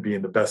aren't going to be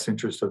in the best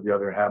interest of the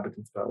other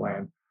inhabitants of that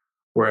land.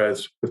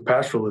 Whereas with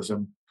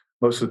pastoralism,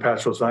 most of the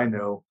pastoralists I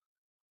know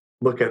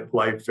look at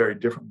life very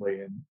differently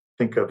and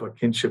think of a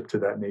kinship to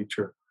that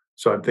nature.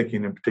 So I'm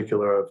thinking in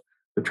particular of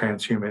the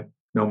transhuman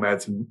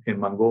nomads in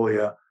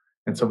Mongolia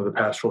and some of the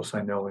pastoralists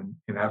I know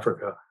in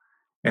Africa.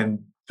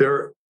 And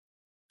their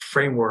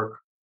framework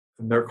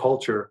and their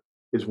culture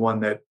is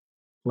one that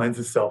lends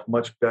itself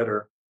much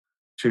better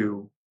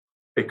to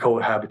a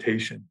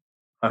cohabitation,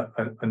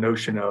 a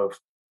notion of,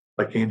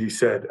 like Andy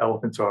said,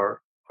 elephants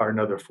are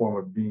another form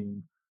of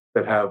being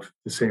that have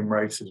the same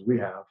rights as we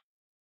have,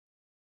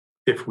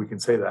 if we can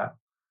say that.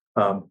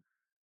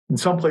 In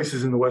some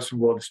places in the Western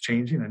world, it's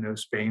changing. I know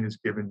Spain has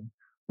given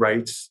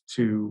rights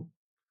to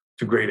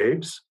great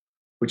apes,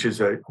 which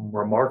is a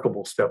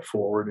remarkable step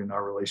forward in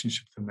our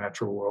relationship to the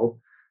natural world,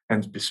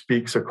 and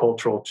bespeaks a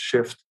cultural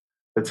shift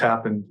that's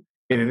happened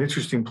in an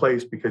interesting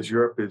place, because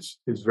Europe is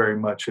very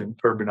much an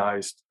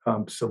urbanized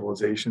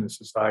civilization and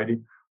society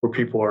where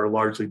people are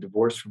largely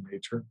divorced from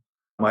nature.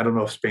 I don't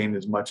know if Spain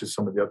as much as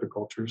some of the other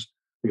cultures,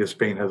 because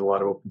Spain has a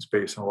lot of open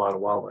space and a lot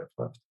of wildlife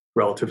left.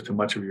 relative to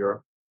much of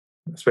Europe,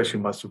 especially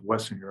much of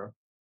Western Europe.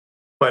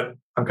 But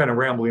I'm kind of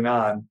rambling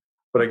on.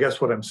 But I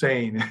guess what I'm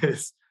saying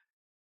is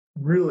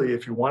really,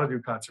 if you want to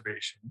do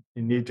conservation,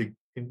 you need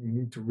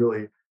to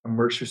really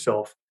immerse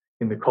yourself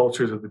in the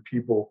cultures of the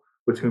people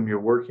with whom you're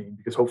working,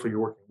 because hopefully you're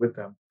working with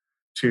them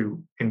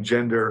to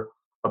engender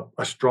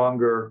a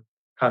stronger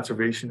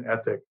conservation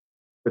ethic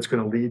that's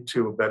going to lead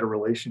to a better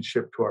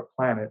relationship to our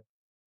planet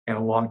and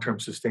a long-term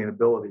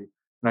sustainability.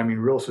 And I mean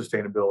real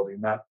sustainability,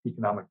 not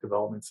economic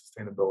development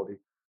sustainability,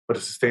 but a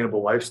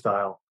sustainable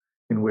lifestyle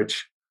in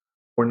which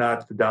we're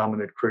not the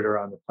dominant critter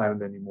on the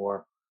planet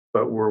anymore,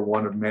 but we're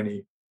one of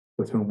many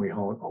with whom we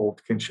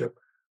hold kinship.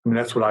 I mean,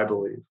 that's what I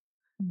believe.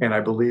 And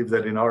I believe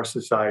that in our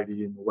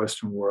society, in the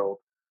Western world,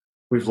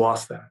 we've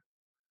lost that.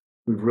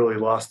 We've really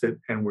lost it,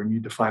 and we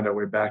need to find our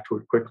way back to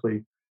it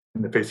quickly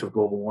in the face of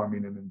global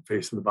warming and in the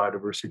face of the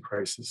biodiversity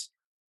crisis.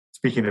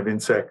 Speaking of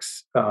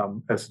insects,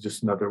 as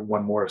just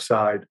one more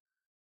aside,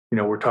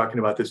 we're talking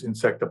about this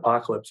insect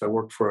apocalypse. I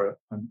work for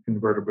an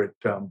invertebrate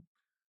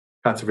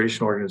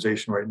conservation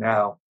organization right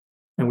now,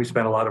 and we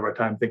spend a lot of our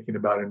time thinking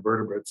about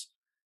invertebrates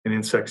and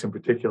insects in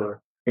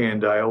particular.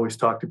 And I always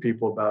talk to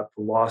people about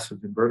the loss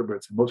of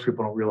invertebrates, and most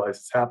people don't realize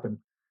it's happened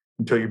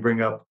until you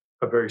bring up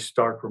a very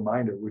stark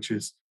reminder, which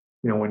is,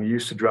 when you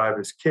used to drive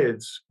as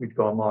kids, we'd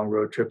go on long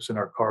road trips and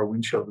our car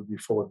windshield would be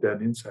full of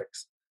dead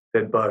insects,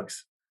 dead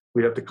bugs.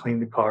 We'd have to clean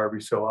the car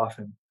every so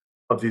often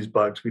of these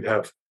bugs. We'd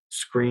have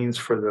screens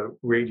for the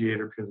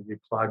radiator because it'd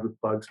get clogged with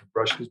bugs and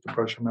brushes to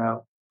brush them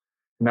out.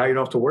 Now you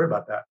don't have to worry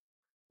about that.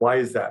 Why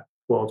is that?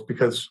 Well, it's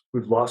because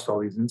we've lost all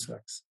these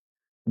insects.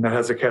 And that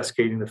has a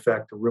cascading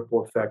effect, a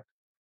ripple effect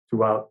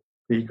throughout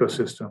the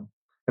ecosystem.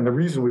 And the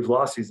reason we've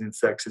lost these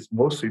insects is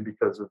mostly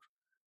because of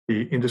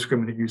the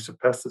indiscriminate use of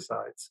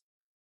pesticides.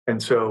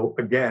 And so,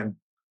 again,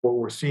 what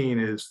we're seeing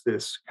is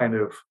this kind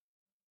of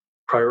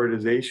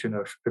prioritization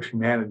of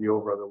humanity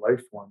over other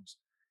life forms,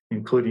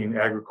 including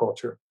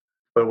agriculture.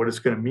 But what it's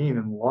going to mean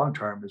in the long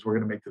term is we're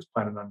going to make this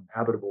planet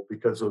uninhabitable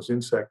because those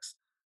insects,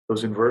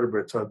 those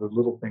invertebrates are the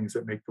little things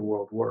that make the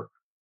world work.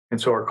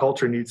 And so our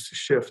culture needs to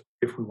shift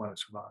if we want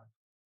to survive.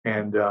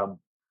 And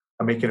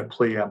I'm making a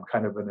plea. I'm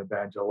kind of an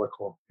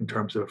evangelical in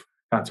terms of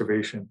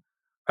conservation.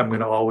 I'm going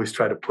to always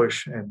try to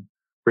push and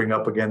bring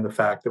up again the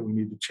fact that we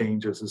need to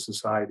change as a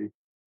society.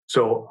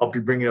 So I'll be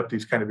bringing up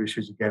these kind of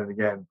issues again and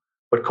again.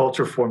 But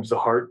culture forms the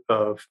heart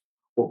of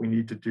what we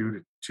need to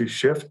do to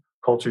shift.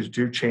 Cultures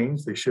do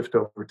change. They shift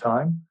over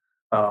time.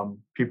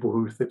 People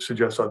who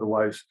suggest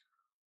otherwise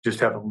just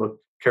haven't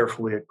looked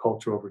carefully at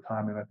culture over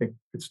time. And I think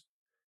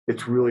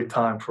it's really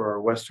time for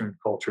our Western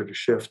culture to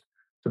shift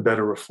to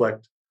better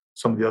reflect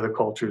some of the other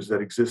cultures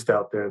that exist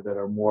out there that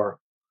are more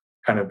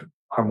kind of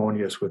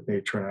harmonious with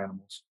nature and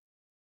animals.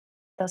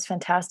 That's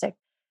fantastic.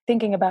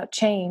 Thinking about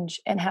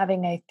change and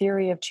having a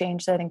theory of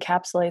change that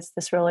encapsulates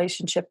this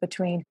relationship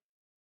between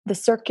the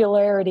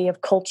circularity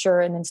of culture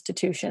and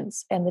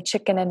institutions and the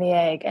chicken and the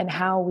egg, and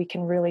how we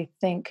can really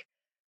think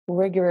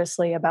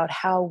rigorously about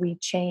how we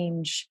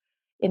change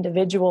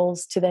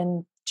individuals to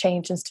then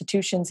change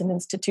institutions and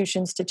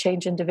institutions to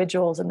change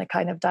individuals, and the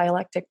kind of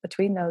dialectic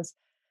between those.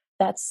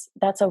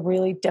 That's a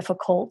really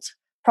difficult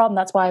problem.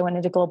 That's why I went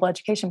into global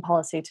education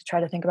policy, to try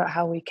to think about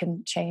how we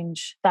can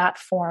change that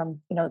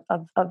form,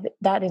 of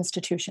that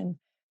institution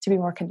to be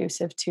more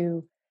conducive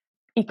to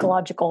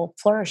ecological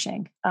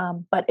flourishing.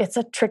 But it's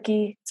a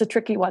tricky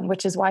one,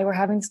 which is why we're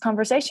having this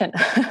conversation,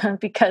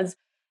 because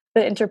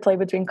the interplay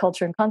between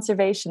culture and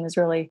conservation is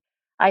really,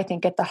 I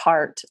think, at the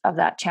heart of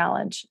that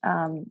challenge.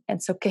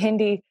 And so,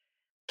 Kehinde,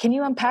 can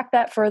you unpack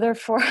that further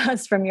for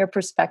us from your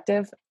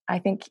perspective? I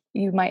think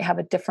you might have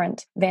a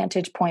different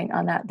vantage point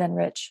on that than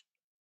Rich.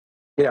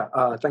 Yeah,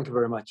 thank you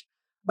very much.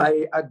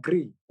 I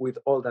agree with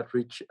all that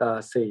Rich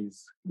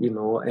says,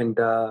 and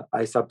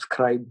I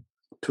subscribe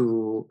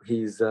to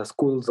his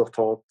schools of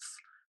thoughts,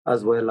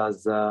 as well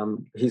as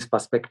his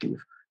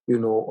perspective,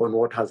 on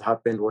what has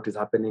happened, what is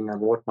happening, and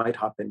what might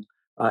happen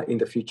in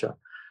the future.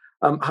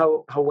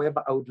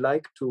 However, I would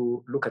like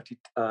to look at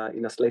it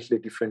in a slightly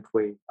different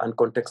way and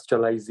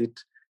contextualize it,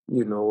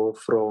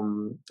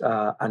 from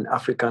an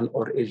African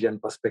or Asian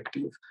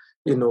perspective,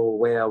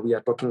 where we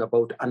are talking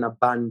about an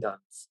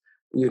abundance,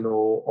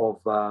 of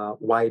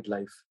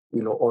wildlife,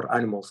 or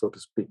animals, so to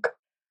speak.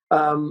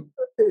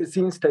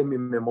 Since time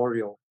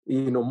immemorial,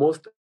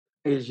 most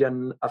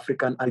Asian,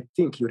 African, I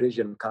think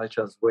Eurasian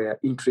cultures were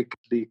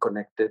intricately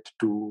connected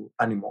to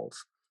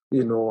animals.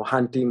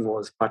 Hunting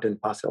was part and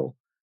parcel,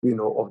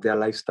 of their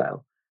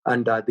lifestyle.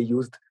 And they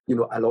used,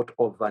 a lot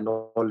of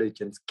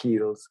knowledge and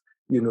skills,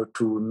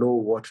 to know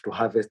what to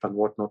harvest and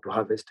what not to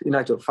harvest. In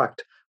actual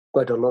fact,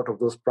 quite a lot of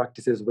those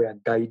practices were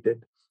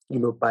guided,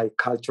 by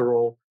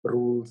cultural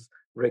rules,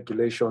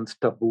 regulations,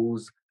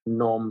 taboos,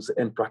 norms,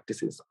 and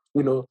practices.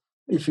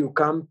 If you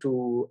come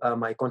to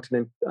my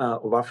continent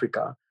of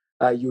Africa,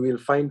 you will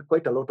find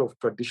quite a lot of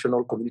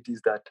traditional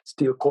communities that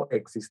still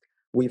coexist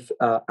with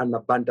an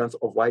abundance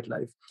of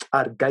wildlife,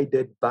 are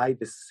guided by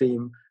the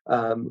same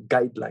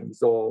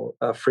guidelines or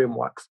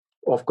frameworks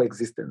of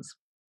coexistence.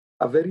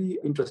 A very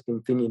interesting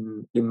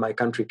thing in my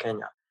country,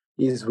 Kenya,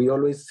 is we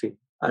always say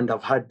and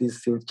I've had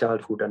this since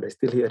childhood, and I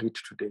still hear it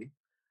today,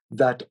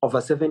 that over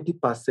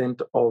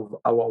 70% of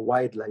our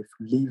wildlife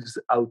lives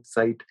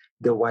outside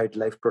the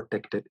wildlife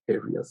protected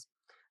areas.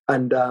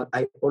 And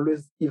I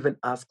always even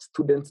ask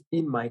students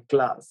in my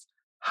class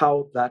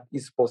how that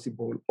is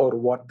possible or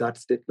what that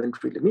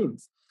statement really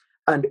means.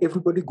 And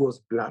everybody goes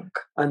blank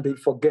and they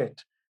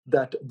forget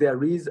that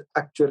there is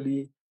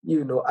actually,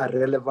 a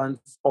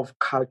relevance of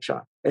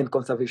culture and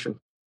conservation,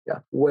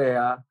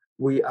 where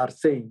we are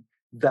saying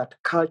that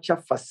culture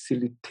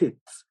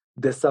facilitates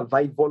the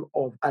survival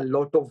of a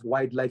lot of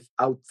wildlife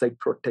outside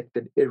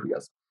protected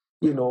areas,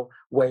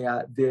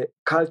 where the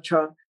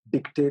culture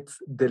dictates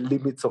the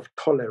limits of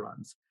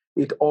tolerance.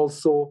 It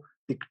also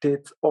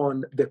dictates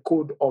on the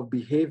code of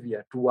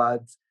behavior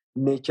towards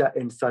nature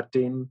and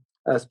certain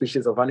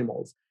species of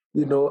animals.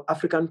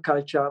 African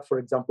culture, for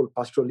example,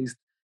 pastoralists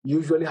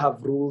usually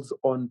have rules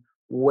on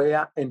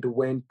where and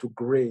when to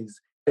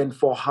graze and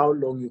for how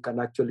long you can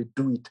actually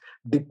do it,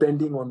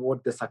 depending on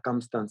what the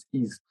circumstance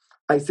is.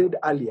 I said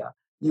earlier,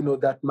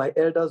 that my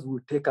elders will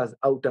take us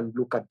out and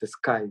look at the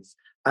skies,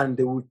 and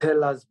they will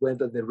tell us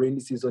whether the rainy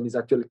season is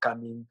actually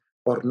coming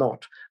or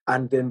not.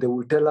 And then they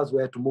will tell us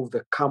where to move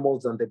the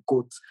camels and the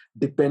goats,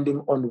 depending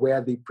on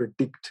where they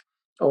predict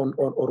or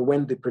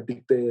when they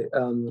predict the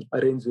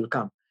rains will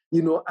come.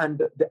 And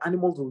the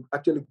animals will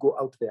actually go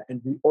out there.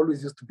 And we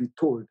always used to be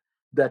told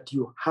that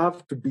you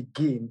have to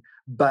begin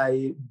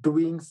by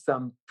doing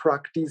some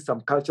practice,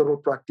 some cultural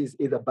practice,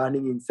 either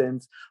burning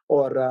incense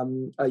or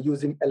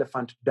using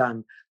elephant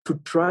dung to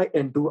try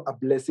and do a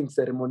blessing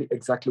ceremony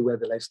exactly where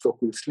the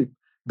livestock will sleep.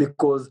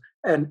 Because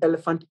an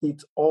elephant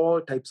eats all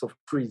types of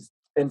trees,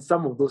 and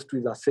some of those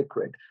trees are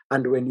sacred.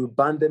 And when you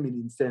burn them in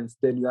incense,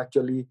 then you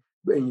actually,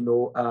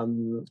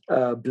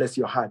 bless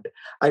your heart.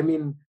 I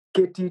mean,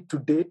 Katie, to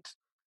date,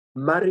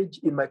 marriage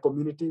in my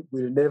community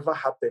will never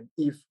happen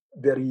if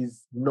there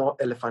is no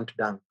elephant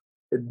dung.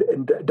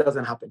 It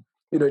doesn't happen.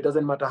 It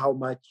doesn't matter how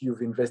much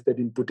you've invested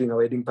in putting a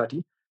wedding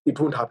party, it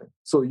won't happen.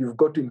 So you've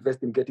got to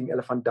invest in getting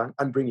elephant dung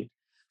and bring it.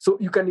 So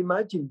you can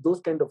imagine those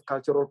kind of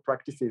cultural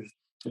practices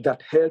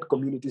that held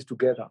communities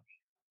together.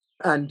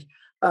 And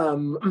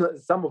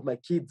some of my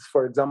kids,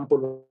 for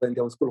example, when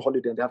they're on school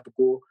holiday and they have to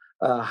go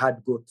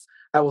herd goats,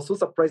 I was so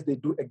surprised they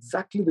do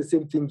exactly the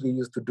same things we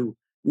used to do.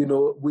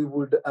 We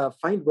would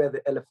find where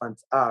the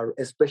elephants are,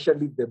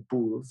 especially the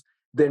bulls,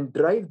 then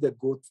drive the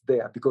goats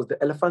there, because the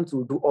elephants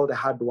will do all the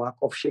hard work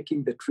of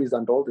shaking the trees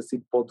and all the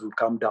seed pods will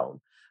come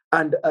down.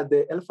 And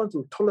the elephants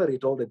will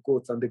tolerate all the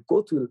goats, and the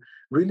goats will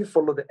really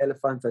follow the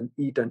elephants and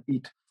eat and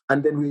eat.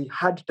 And then we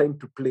had time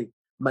to play.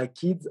 My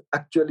kids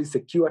actually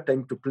secure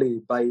time to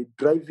play by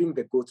driving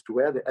the goats to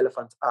where the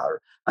elephants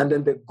are. And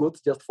then the goats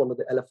just follow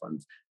the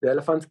elephants. The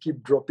elephants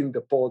keep dropping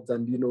the pods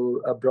and,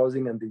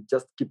 browsing, and they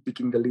just keep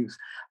picking the leaves.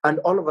 And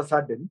all of a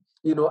sudden,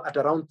 at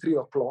around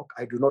 3:00,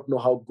 I do not know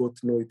how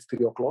goats know it's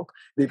 3:00.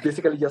 They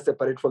basically just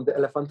separate from the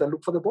elephant and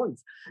look for the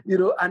boys,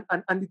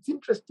 and it's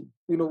interesting,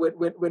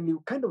 when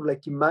you kind of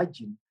like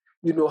imagine,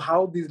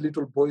 how these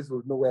little boys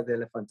will know where the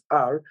elephants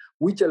are,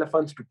 which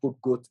elephants to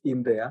put goats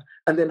in there,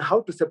 and then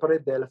how to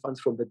separate the elephants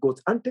from the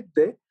goats and take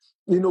the,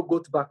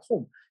 goats back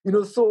home.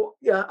 So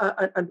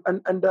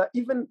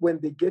even when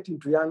they get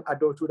into young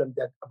adulthood and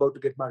they're about to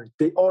get married,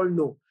 they all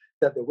know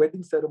that the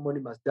wedding ceremony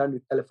must be done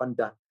with elephant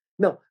dung.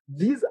 Now,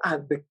 these are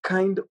the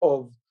kind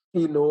of,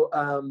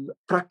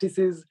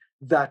 practices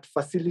that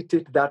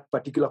facilitate that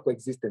particular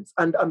coexistence.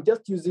 And I'm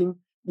just using,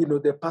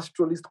 the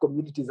pastoralist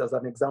communities as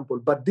an example,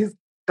 but this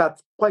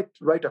cuts quite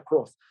right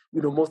across,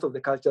 most of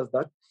the cultures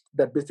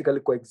that basically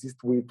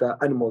coexist with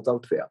animals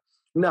out there.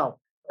 Now,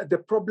 the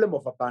problem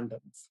of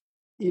abundance.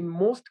 In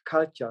most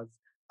cultures,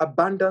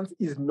 abundance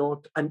is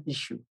not an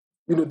issue.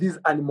 This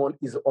animal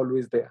is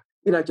always there.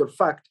 In actual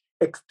fact,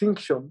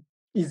 extinction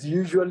is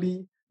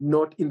usually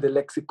not in the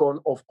lexicon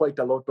of quite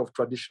a lot of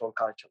traditional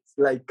cultures.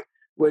 Like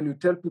when you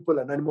tell people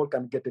an animal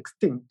can get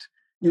extinct,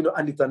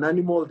 and it's an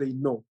animal they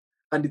know,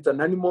 and it's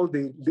an animal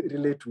they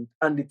relate with,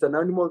 and it's an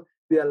animal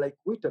they are like,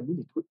 wait a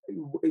minute,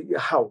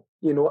 how?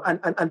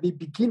 And they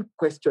begin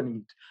questioning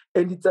it.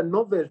 And it's a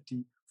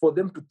novelty for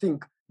them to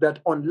think that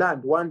on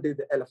land, one day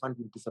the elephant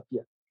will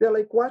disappear. They're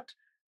like, what?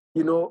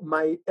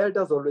 My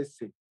elders always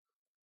say,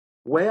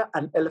 where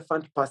an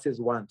elephant passes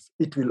once,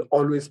 it will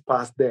always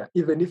pass there,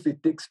 even if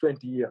it takes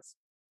 20 years.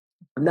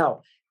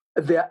 Now,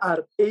 there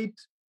are 8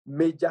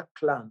 major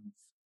clans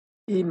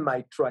in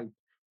my tribe.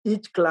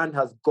 Each clan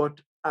has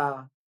got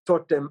a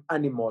totem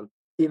animal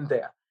in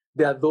there.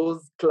 There are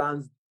those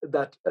clans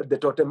that the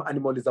totem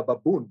animal is a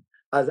baboon,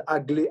 as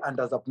ugly and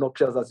as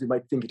obnoxious as you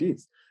might think it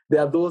is.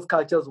 There are those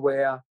cultures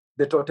where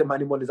the totem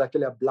animal is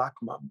actually a black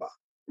mamba.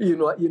 And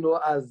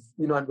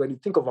when you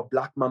think of a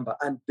black mamba,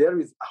 and there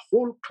is a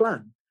whole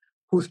clan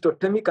whose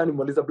totemic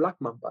animal is a black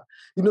mamba.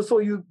 So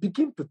you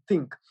begin to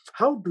think,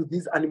 how do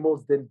these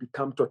animals then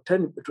become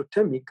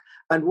totemic,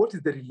 and what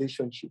is the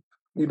relationship,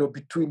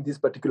 between these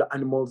particular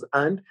animals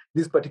and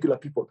these particular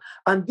people?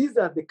 And these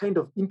are the kind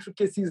of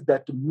intricacies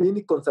that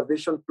many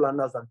conservation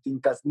planners and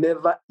thinkers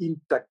never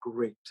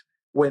integrate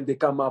when they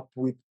come up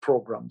with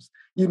programs.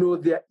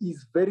 There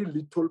is very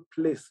little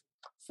place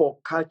for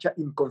culture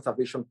in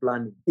conservation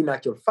planning. In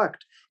actual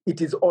fact,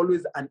 it is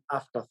always an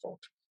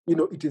afterthought.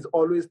 It is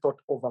always thought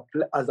of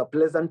as a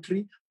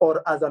pleasantry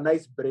or as an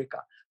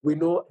icebreaker. We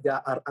know there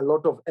are a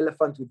lot of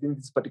elephants within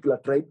this particular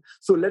tribe,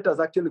 so let us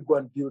actually go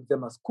and build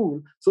them a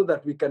school so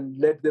that we can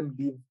let them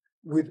live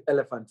with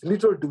elephants.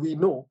 Little do we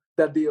know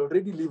that they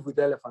already live with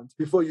elephants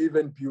before you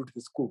even build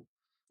the school.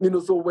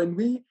 So when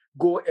we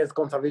go as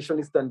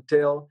conservationists and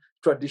tell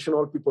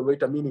traditional people,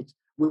 wait a minute,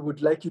 we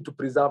would like you to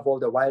preserve all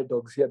the wild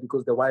dogs here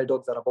because the wild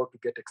dogs are about to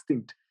get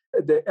extinct.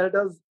 The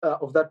elders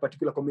of that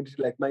particular community,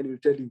 like mine, will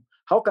tell you,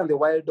 how can the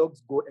wild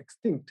dogs go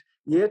extinct?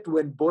 Yet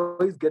when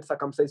boys get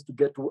circumcised to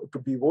get to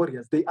be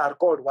warriors, they are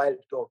called wild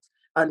dogs.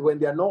 And when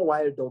there are no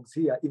wild dogs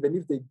here, even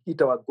if they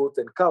eat our goats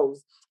and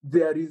cows,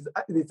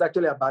 it's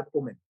actually a bad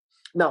omen.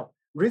 Now,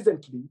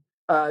 recently,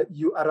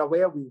 you are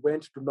aware we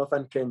went to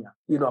northern Kenya,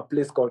 a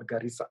place called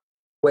Garissa,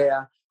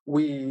 where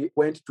we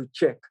went to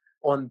check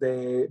on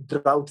the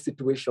drought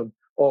situation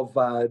of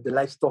the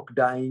livestock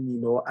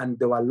dying, and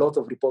there were lots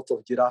of reports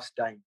of giraffes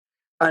dying.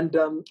 And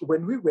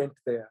when we went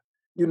there,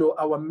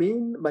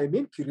 my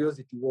main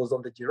curiosity was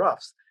on the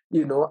giraffes,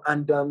 and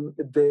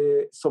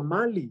the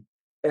Somali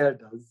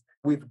elders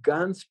with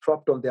guns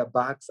strapped on their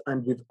backs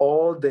and with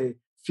all the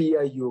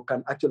fear you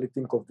can actually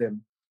think of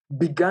them,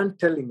 began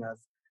telling us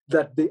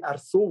that they are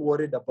so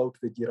worried about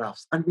the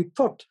giraffes. And we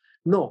thought,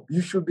 no,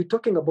 you should be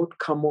talking about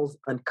camels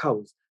and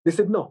cows. They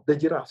said, no, the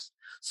giraffes.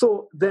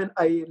 So then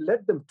I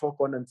let them talk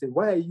on and say,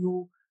 why are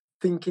you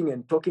thinking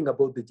and talking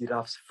about the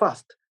giraffes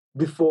first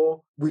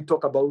before we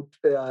talk about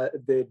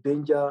the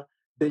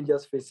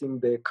dangers facing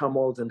the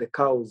camels and the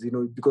cows,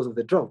 because of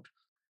the drought?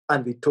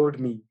 And they told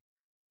me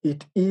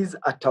it is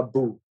a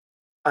taboo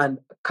and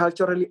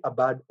culturally a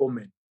bad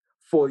omen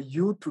for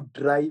you to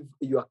drive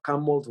your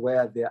camels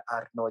where there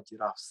are no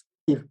giraffes.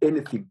 If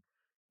anything,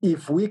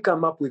 if we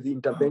come up with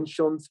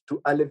interventions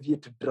to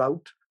alleviate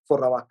drought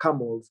for our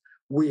camels,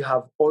 we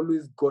have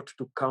always got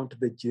to count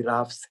the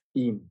giraffes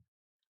in.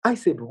 I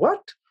said,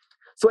 what?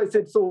 So I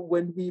said, so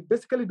when we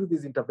basically do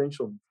these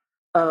interventions,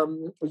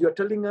 you're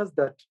telling us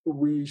that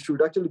we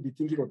should actually be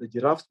thinking of the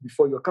giraffes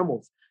before your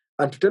camels.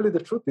 And to tell you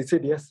the truth, they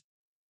said yes.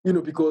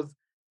 Because,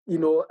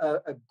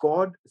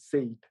 God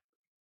said,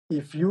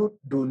 if you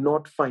do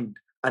not find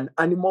an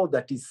animal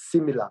that is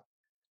similar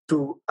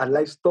to a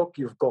livestock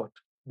you've got,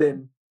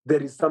 then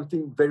there is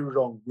something very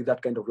wrong with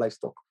that kind of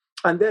livestock.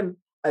 And then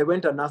I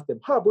went and asked them,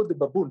 how about the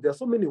baboon? There are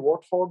so many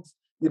warthogs,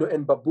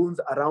 and baboons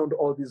around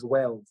all these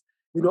wells.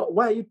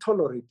 Why are you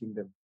tolerating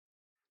them?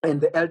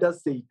 And the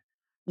elders said,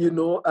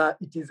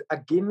 it is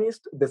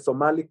against the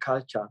Somali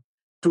culture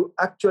to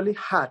actually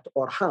hurt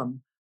or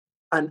harm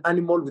an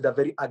animal with a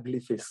very ugly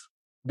face,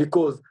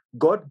 because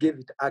God gave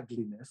it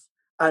ugliness.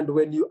 And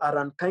when you are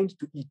unkind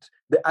to it,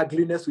 the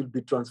ugliness will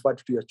be transferred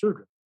to your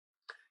children.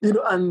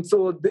 And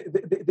so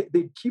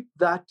they keep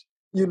that,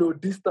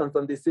 distance,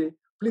 and they say,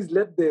 please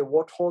let the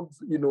warthogs,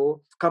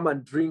 come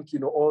and drink,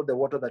 all the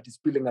water that is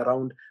spilling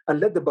around, and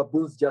let the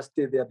baboons just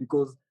stay there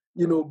because,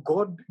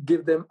 God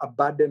gave them a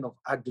burden of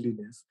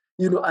ugliness,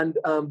 and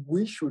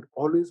we should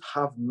always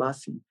have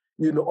mercy,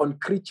 on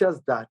creatures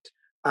that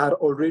are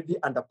already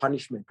under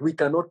punishment. We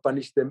cannot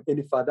punish them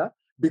any further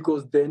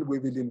because then we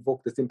will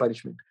invoke the same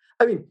punishment.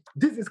 I mean,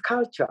 this is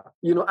culture,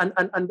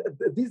 and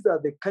these are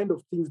the kind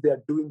of things they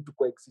are doing to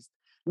coexist.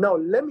 Now,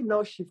 let me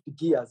now shift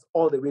gears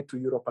all the way to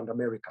Europe and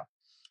America,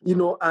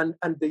 and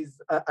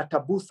there's a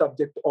taboo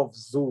subject of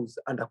zoos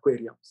and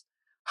aquariums.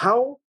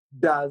 How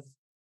does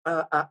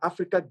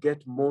Africa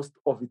get most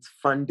of its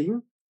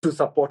funding to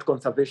support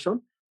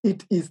conservation?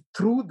 It is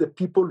through the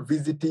people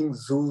visiting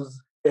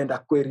zoos and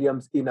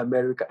aquariums in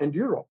America and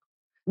Europe.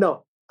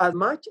 Now, as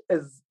much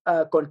as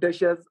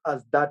contentious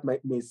as that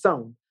may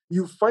sound,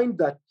 you find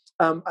that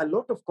a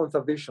lot of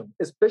conservation,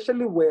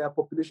 especially where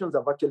populations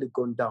have actually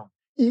gone down,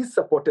 is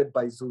supported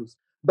by zoos.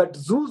 But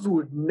zoos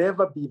would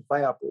never be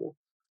viable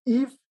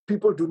if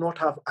people do not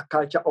have a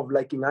culture of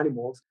liking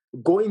animals,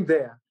 going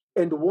there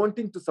and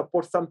wanting to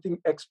support something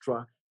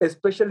extra,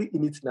 especially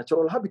in its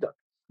natural habitat.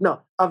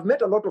 Now, I've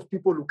met a lot of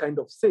people who kind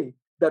of say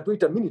that,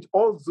 wait a minute,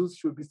 all zoos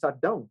should be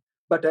shut down.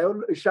 But I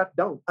always shut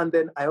down. And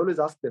then I always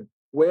ask them,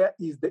 where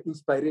is the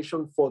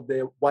inspiration for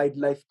the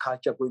wildlife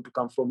culture going to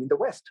come from in the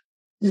West?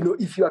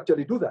 If you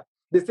actually do that.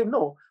 They say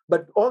no,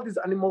 but all these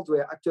animals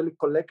were actually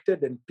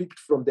collected and picked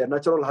from their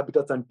natural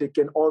habitats and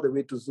taken all the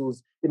way to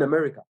zoos in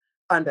America.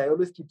 And I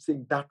always keep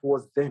saying that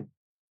was then.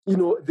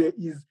 There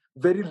is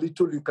very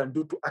little you can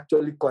do to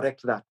actually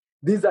correct that.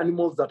 These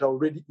animals that are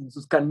already in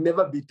zoos can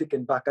never be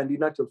taken back. And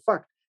in actual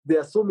fact, there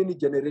are so many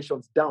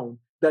generations down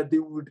that they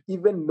would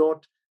even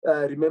not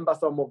remember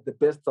some of the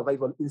best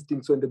survival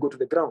instincts when they go to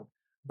the ground.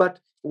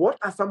 But what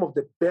are some of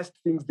the best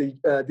things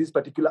these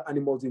particular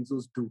animals in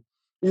zoos do?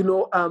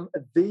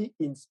 They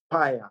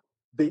inspire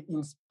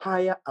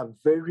a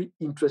very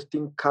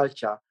interesting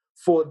culture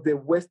for the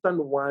Western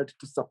world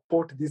to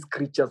support these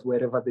creatures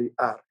wherever they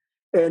are.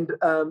 And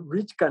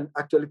Rich can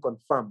actually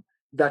confirm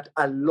that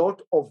a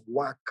lot of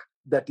work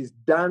that is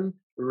done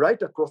right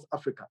across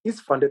Africa is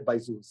funded by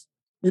zoos.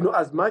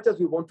 As much as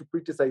we want to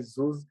criticize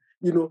zoos,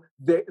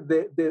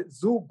 the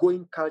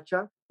zoo-going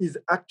culture is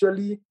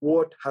actually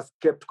what has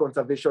kept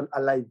conservation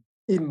alive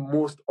in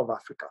most of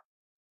Africa.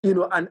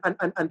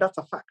 And that's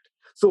a fact.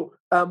 So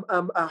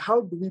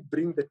how do we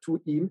bring the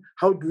two in?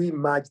 How do we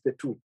merge the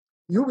two?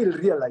 You will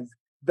realize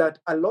that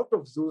a lot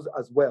of zoos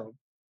as well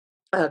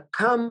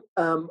come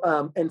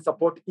and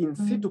support in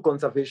situ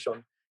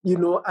conservation,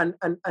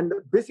 and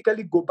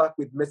basically go back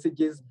with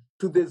messages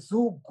to the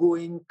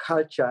zoo-going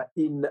culture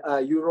in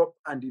Europe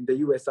and in the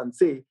US and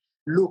say,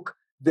 look,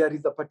 there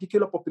is a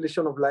particular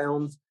population of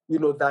lions,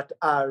 that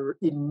are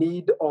in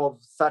need of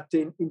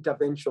certain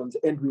interventions,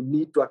 and we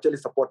need to actually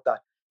support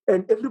that.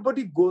 And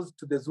everybody goes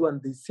to the zoo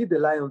and they see the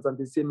lions and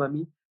they say,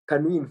 Mommy,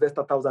 can we invest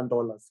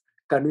 $1,000?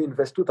 Can we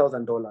invest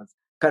 $2,000?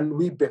 Can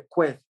we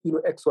bequeath,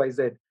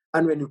 XYZ?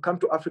 And when you come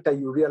to Africa,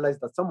 you realize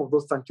that some of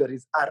those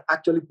sanctuaries are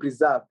actually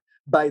preserved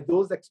by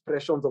those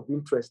expressions of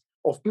interest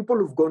of people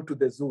who've gone to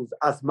the zoos.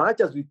 As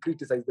much as we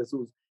criticize the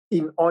zoos,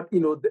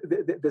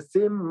 the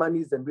same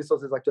monies and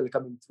resources actually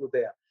coming through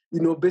there,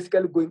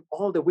 basically going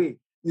all the way,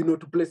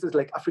 to places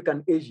like Africa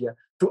and Asia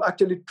to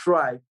actually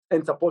try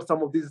and support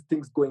some of these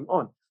things going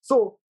on.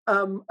 So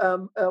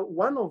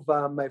one of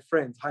my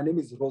friends, her name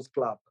is Rose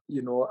Club,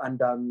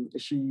 and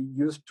she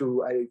used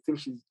to, I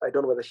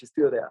don't know whether she's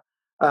still there.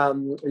 I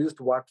used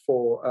to work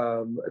for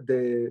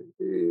the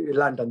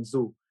London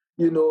Zoo.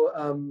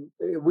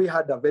 We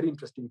had a very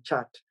interesting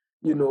chat,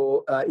 in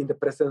the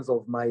presence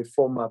of my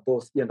former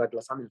boss, Ian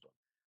Douglas Hamilton.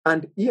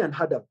 And Ian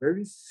had a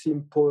very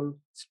simple,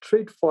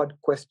 straightforward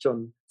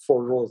question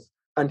for Rose.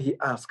 And he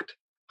asked,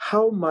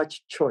 how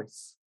much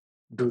choice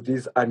do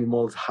these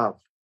animals have?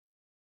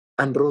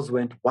 And Rose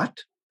went,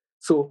 what?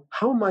 So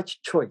how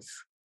much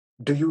choice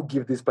do you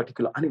give these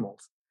particular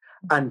animals?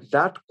 And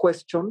that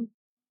question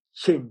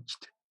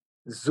changed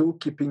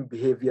zookeeping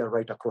behavior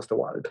right across the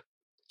world.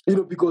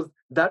 Because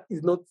that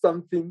is not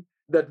something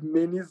that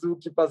many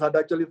zookeepers had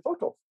actually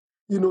thought of,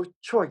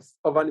 choice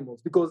of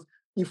animals. Because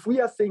if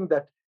we are saying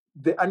that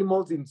the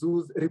animals in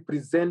zoos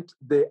represent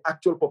the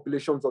actual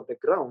populations on the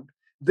ground,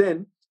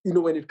 then,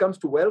 when it comes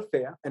to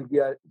welfare, and we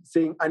are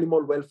saying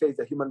animal welfare is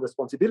a human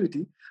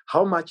responsibility,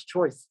 how much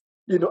choice,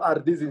 are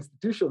these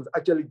institutions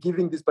actually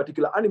giving these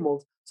particular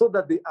animals so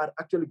that they are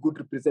actually good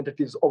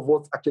representatives of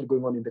what's actually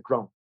going on in the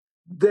ground?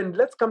 Then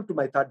let's come to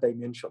my third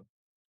dimension.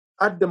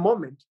 At the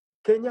moment,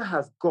 Kenya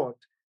has got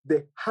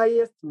the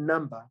highest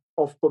number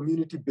of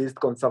community-based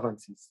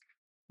conservancies.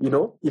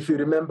 If you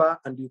remember,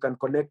 and you can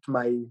connect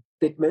my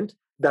statement,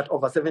 that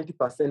over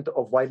 70%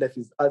 of wildlife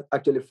is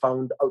actually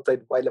found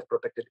outside wildlife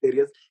protected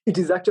areas, it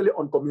is actually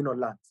on communal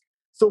lands.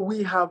 So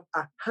we have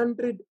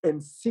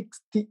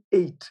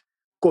 168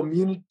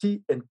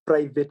 community and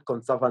private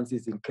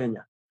conservancies in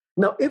Kenya.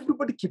 Now,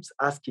 everybody keeps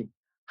asking,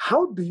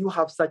 how do you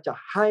have such a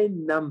high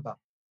number,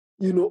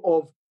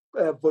 of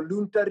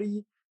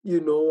voluntary,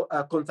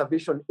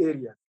 conservation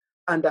areas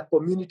and a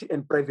community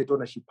and private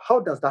ownership? How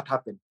does that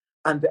happen?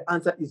 And the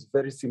answer is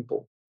very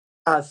simple.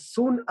 As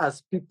soon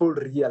as people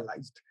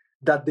realized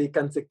that they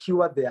can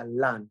secure their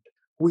land,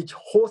 which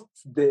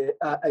hosts the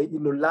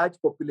large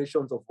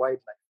populations of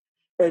wildlife,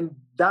 and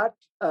that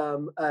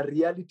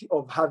reality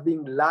of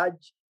having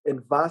large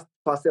and vast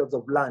parcels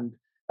of land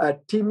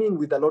teeming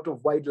with a lot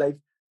of wildlife,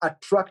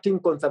 attracting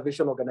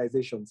conservation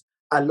organizations,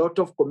 a lot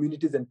of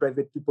communities and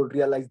private people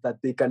realize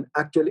that they can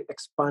actually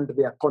expand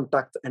their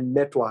contacts and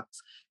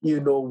networks,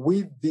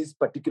 with these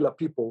particular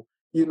people,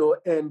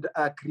 and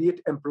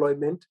create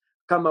employment,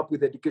 come up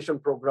with education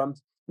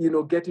programs,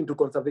 get into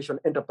conservation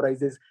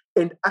enterprises,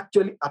 and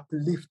actually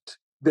uplift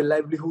the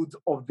livelihoods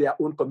of their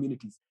own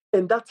communities.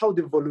 And that's how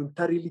they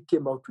voluntarily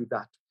came out with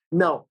that.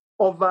 Now,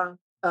 over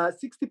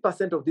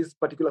 60% of these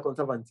particular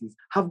conservancies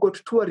have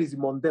got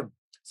tourism on them.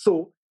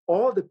 So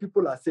all the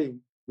people are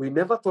saying, we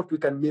never thought we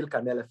can milk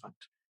an elephant.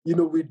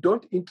 We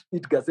don't eat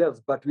gazelles,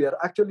 but we are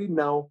actually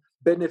now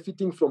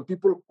benefiting from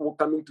people who are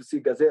coming to see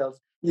gazelles,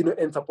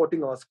 and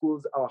supporting our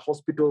schools, our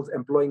hospitals,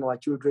 employing our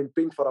children,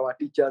 paying for our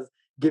teachers,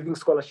 giving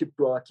scholarship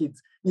to our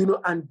kids,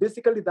 and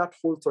basically that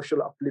whole social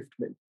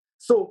upliftment.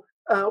 So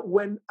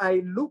when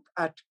I look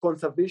at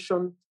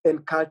conservation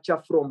and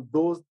culture from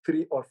those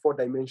 3 or 4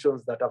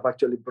 dimensions that I've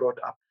actually brought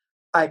up,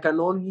 I can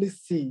only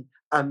see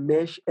a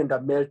mesh and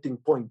a melting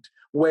point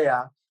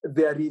where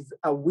there is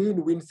a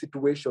win-win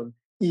situation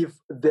if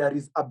there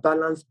is a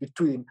balance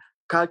between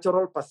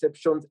cultural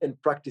perceptions and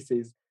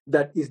practices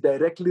that is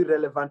directly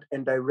relevant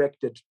and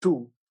directed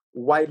to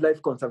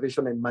wildlife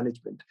conservation and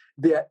management.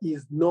 There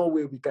is no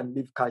way we can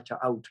leave culture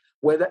out,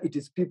 whether it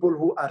is people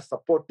who are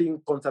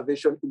supporting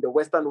conservation in the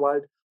Western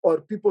world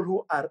or people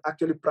who are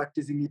actually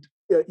practicing it,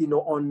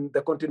 on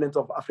the continents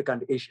of Africa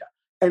and Asia.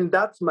 And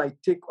that's my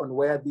take on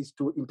where these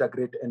two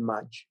integrate and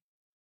merge.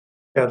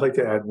 Yeah, I'd like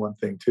to add one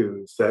thing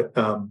too, is that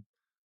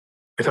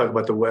I talk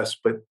about the West,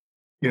 but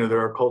there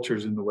are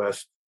cultures in the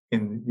West,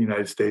 in the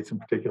United States in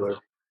particular,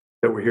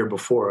 that were here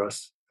before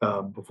us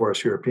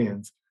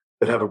Europeans,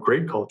 that have a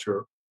great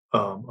culture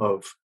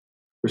of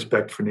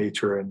respect for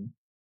nature and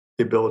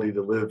the ability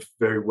to live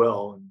very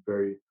well and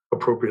very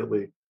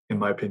appropriately, in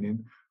my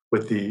opinion,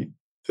 with the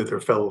they're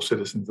fellow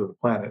citizens of the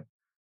planet.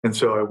 And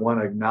so I want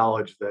to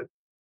acknowledge that,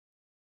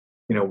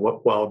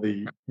 while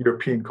the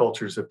European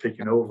cultures have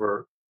taken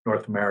over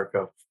North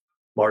America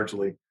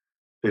largely,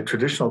 the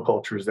traditional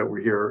cultures that were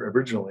here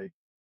originally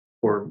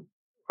are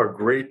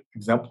great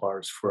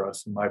exemplars for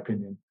us, in my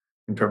opinion,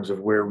 in terms of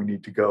where we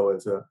need to go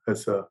as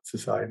a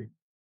society.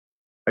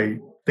 I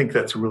think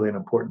that's really an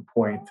important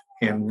point,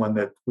 and one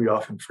that we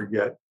often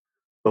forget,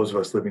 those of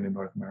us living in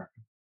North America.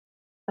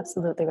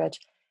 Absolutely, Rich.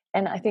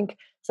 And I think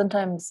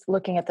sometimes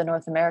looking at the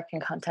North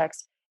American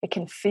context, it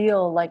can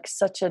feel like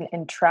such an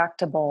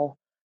intractable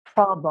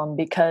problem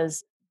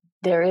because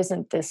there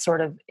isn't this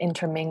sort of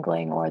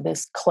intermingling or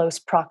this close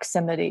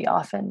proximity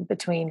often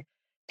between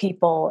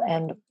people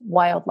and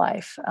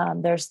wildlife.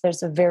 There's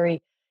a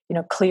very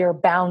clear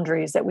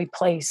boundaries that we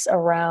place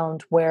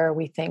around where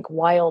we think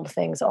wild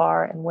things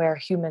are and where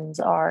humans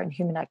are and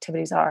human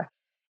activities are.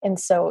 And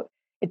so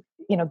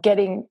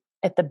getting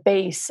at the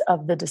base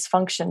of the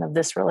dysfunction of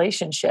this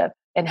relationship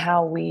and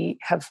how we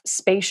have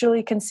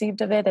spatially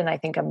conceived of it, and I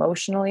think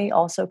emotionally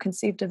also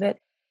conceived of it,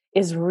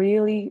 is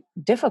really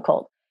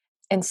difficult.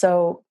 And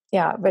so,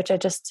 yeah, Rich,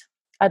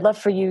 I'd love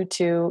for you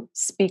to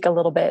speak a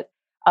little bit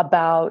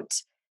about,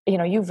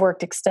 you've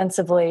worked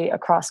extensively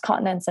across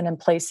continents and in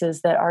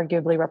places that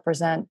arguably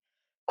represent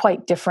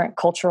quite different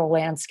cultural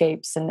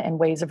landscapes and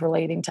ways of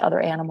relating to other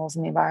animals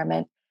in the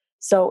environment.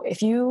 So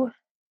if you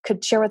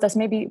could share with us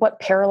maybe what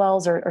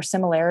parallels or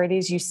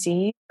similarities you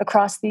see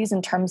across these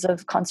in terms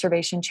of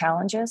conservation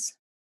challenges?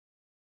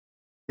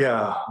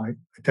 Yeah, I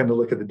tend to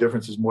look at the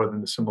differences more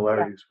than the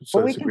similarities. Yeah. So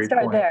Well, we that's a can great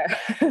start point.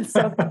 there.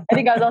 So I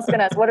think I was also going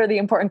to ask, what are the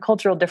important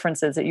cultural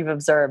differences that you've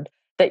observed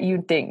that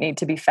you think need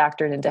to be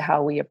factored into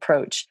how we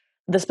approach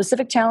the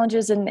specific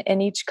challenges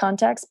in each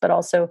context, but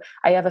also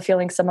I have a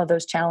feeling some of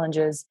those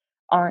challenges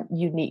aren't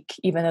unique,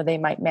 even though they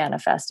might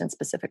manifest in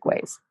specific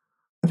ways.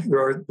 I think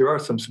there are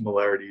some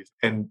similarities.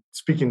 And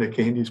speaking to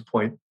Kehindi's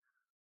point,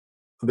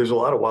 there's a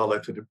lot of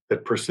wildlife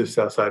that persists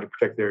outside of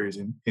protected areas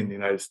in the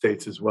United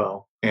States as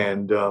well,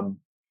 and a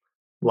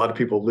lot of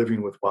people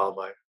living with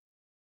wildlife.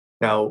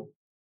 Now,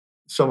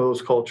 some of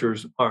those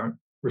cultures aren't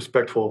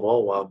respectful of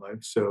all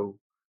wildlife, so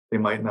they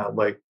might not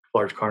like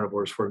large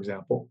carnivores, for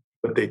example,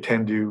 but they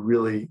tend to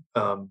really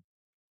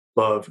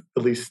love,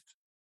 at least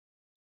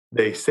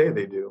they say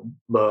they do,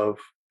 love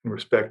and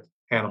respect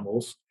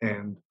animals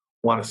and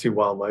want to see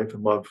wildlife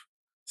and love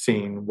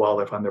seeing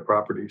wildlife on their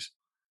properties.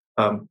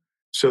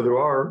 So there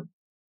are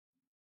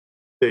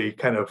the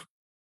kind of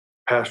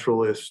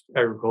pastoralist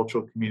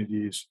agricultural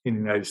communities in the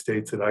United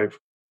States that I've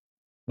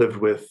lived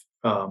with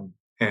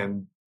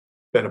and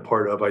been a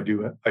part of. I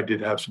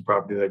did have some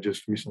property that I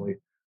just recently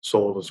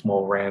sold, a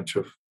small ranch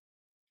of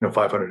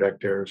 500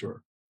 hectares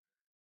or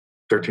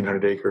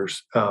 1,300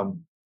 acres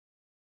down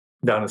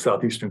in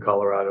southeastern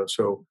Colorado.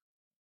 So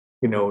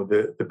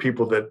the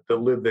people that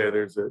live there,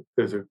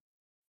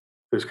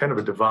 there's kind of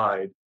a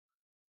divide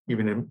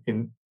even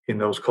in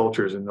those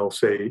cultures, and they'll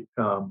say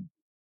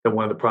that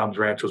one of the problems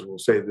ranchers will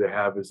say that they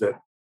have is that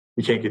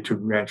you can't get two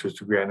ranchers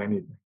to agree on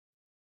anything.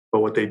 But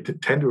what they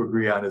tend to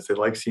agree on is they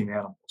like seeing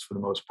animals for the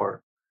most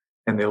part,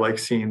 and they like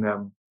seeing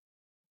them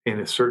in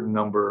a certain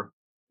number,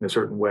 in a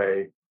certain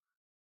way.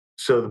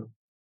 So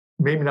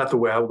maybe not the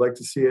way I would like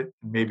to see it,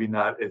 maybe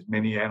not as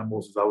many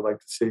animals as I would like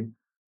to see,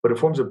 but it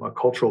forms a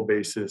cultural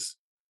basis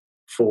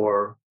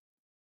for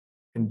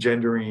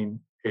engendering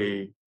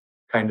a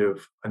kind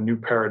of a new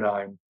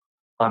paradigm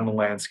on the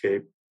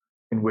landscape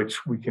in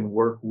which we can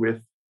work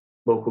with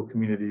local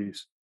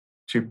communities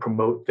to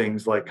promote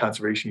things like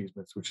conservation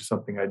easements, which is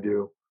something I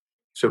do.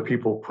 So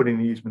people putting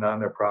an easement on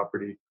their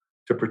property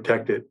to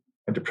protect it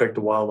and to protect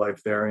the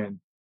wildlife therein,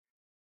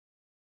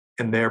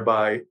 and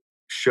thereby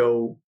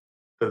show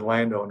the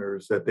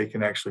landowners that they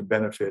can actually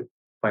benefit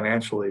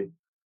financially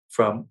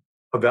from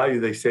a value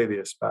they say they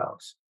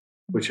espouse,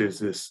 which is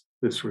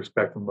this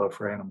respect and love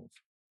for animals.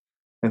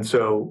 And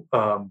so,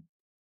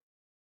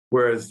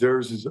 whereas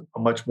theirs is a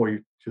much more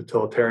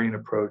utilitarian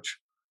approach,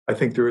 I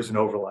think there is an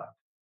overlap.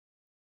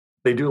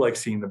 They do like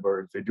seeing the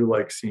birds. They do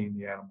like seeing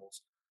the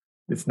animals.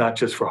 It's not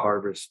just for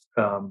harvest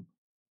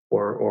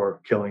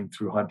or killing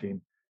through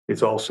hunting.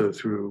 It's also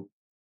through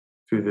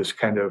this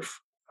kind of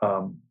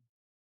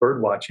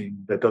bird watching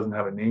that doesn't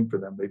have a name for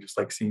them. They just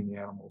like seeing the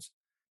animals,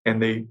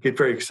 and they get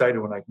very excited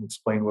when I can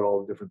explain what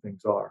all the different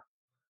things are,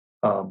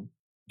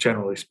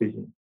 generally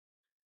speaking.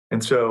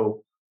 And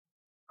so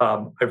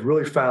I've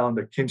really found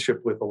a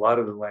kinship with a lot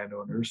of the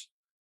landowners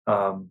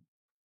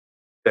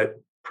that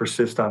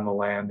persist on the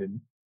land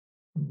in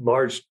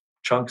large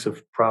chunks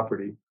of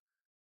property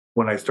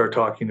when I start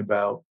talking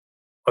about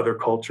other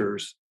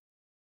cultures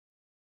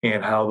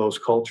and how those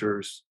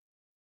cultures,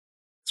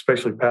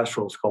 especially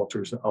pastoralist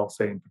cultures, I'll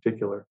say in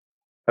particular,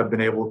 have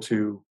been able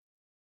to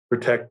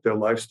protect their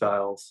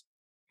lifestyles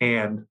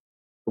and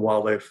the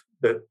wildlife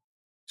that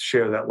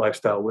share that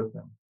lifestyle with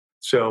them.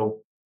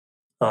 So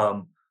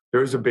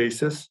there is a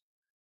basis.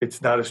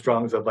 It's not as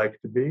strong as I'd like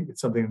it to be. It's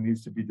something that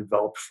needs to be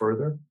developed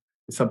further.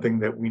 It's something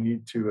that we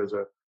need to, as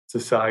a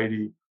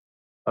society,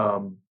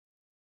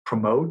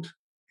 promote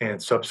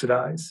and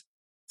subsidize.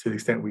 to the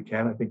extent we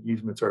can. I think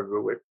easements are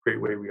a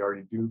great way. We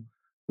already do.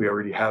 We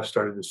already have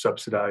started to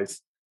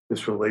subsidize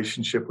this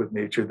relationship with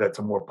nature. That's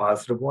a more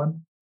positive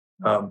one.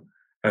 And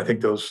I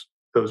think those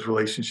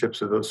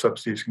relationships or those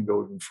subsidies can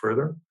go even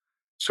further.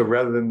 So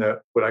rather than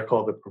what I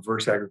call the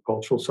perverse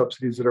agricultural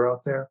subsidies that are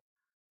out there,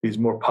 these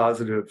more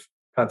positive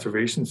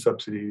conservation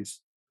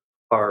subsidies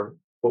are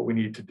what we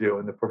need to do.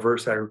 And the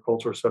perverse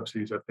agricultural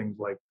subsidies are things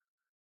like,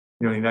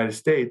 in the United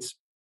States,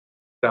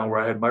 down where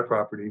I had my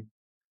property,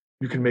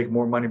 you can make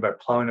more money by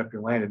plowing up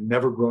your land and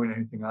never growing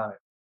anything on it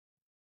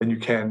than you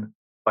can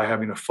by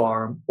having a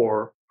farm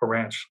or a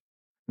ranch.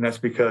 And that's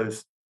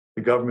because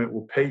the government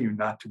will pay you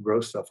not to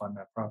grow stuff on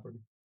that property.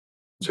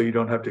 So you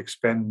don't have to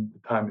expend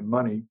the time and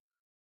money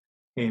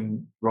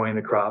in growing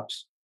the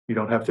crops. You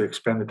don't have to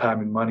expend the time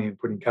and money in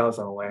putting cows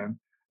on the land,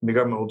 and the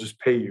government will just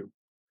pay you.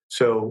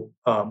 So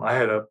I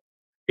had a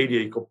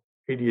 80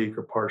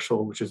 acre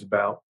parcel, which is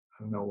about,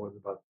 I don't know, what,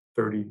 about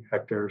 30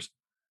 hectares,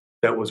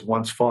 that was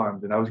once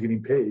farmed, and I was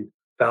getting paid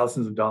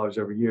thousands of dollars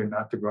every year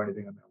not to grow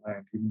anything on that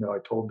land, even though I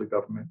told the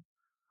government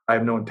I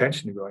have no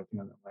intention to grow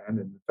anything on that land.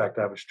 And in fact,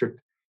 I have a strict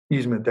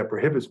easement that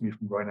prohibits me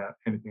from growing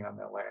anything on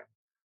that land.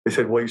 They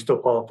said, well, you still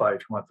qualify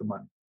if you want the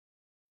money.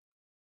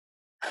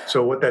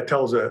 So what that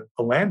tells a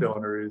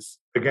landowner is,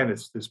 again,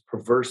 it's this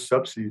perverse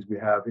subsidies we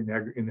have in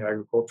the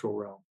agricultural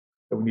realm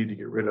that we need to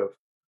get rid of,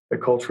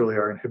 that culturally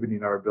are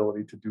inhibiting our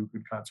ability to do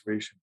good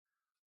conservation.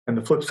 And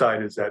the flip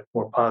side is that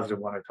more positive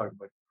one I talked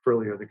about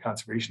earlier, the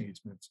conservation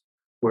easements,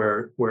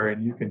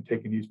 wherein you can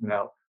take an easement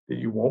out that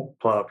you won't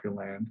plow up your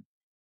land,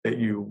 that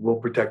you will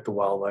protect the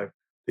wildlife,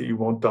 that you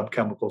won't dump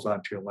chemicals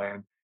onto your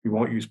land, you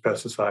won't use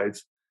pesticides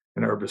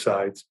and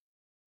herbicides,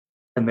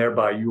 and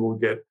thereby you will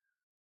get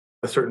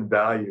a certain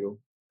value.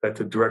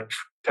 That's a direct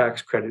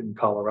tax credit in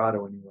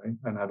Colorado anyway,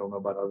 and I don't know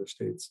about other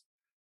states,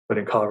 but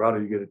in Colorado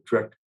you get a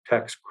direct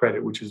tax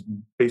credit, which is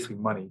basically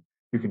money.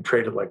 You can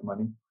trade it like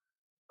money.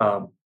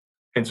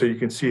 And so you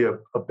can see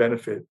a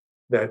benefit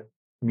that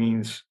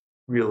means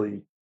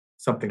really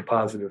something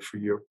positive for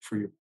your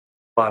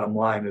bottom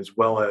line, as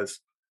well as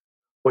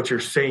what you're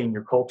saying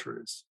your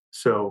culture is.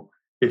 So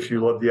if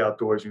you love the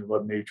outdoors, you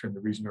love nature, and the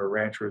reason you're a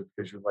rancher is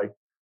because you like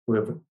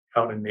live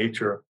out in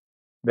nature,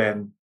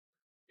 then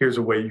here's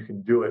a way you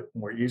can do it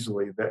more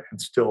easily that can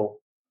still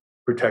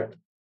protect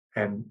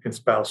and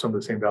espouse some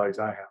of the same values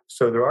I have.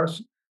 So there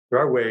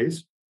are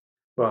ways.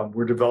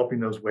 We're developing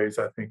those ways,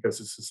 I think, as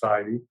a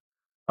society.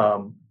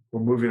 We're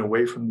moving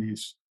away from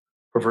these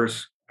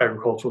perverse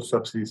agricultural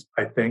subsidies,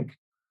 I think.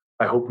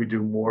 I hope we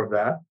do more of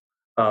that.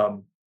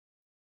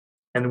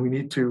 And we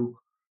need to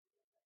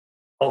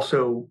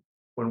also,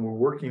 when we're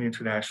working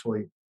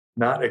internationally,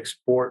 not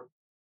export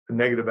the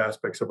negative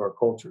aspects of our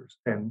cultures.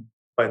 And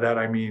by that,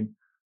 I mean,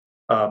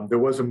 there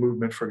was a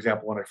movement, for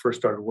example, when I first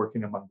started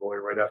working in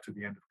Mongolia right after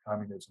the end of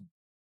communism,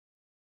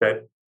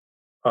 that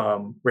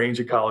range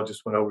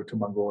ecologists went over to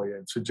Mongolia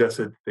and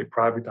suggested they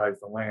privatize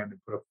the land and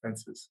put up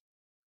fences.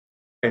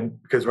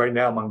 And because right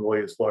now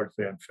Mongolia is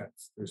largely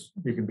unfenced,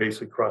 you can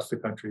basically cross the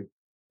country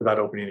without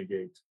opening a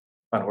gate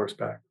on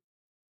horseback.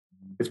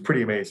 It's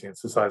pretty amazing.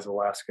 It's the size of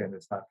Alaska and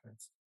it's not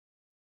fenced.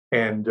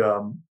 And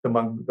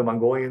the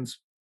Mongolians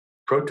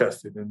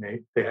protested, and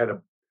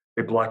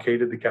they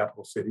blockaded the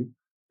capital city.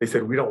 They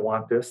said, "We don't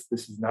want this.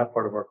 This is not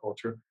part of our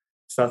culture.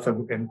 It's not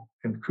something."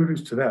 And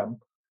kudos to them.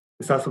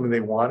 It's not something they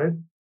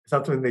wanted. It's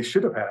not something they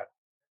should have had.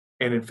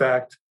 And in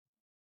fact,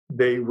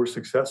 they were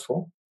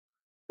successful.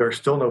 There are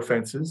still no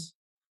fences,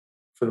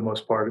 for the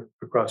most part,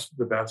 across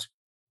the vast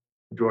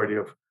majority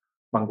of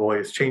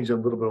Mongolia. It's changed a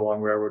little bit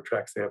along railroad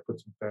tracks. They have put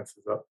some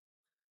fences up.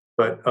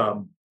 But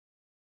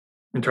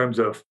in terms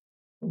of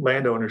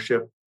land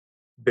ownership,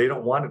 they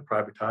don't want it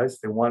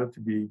privatized. They want it to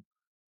be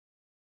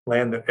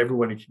land that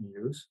everyone can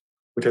use,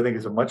 which I think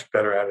is a much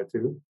better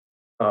attitude.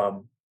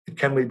 It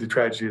can lead to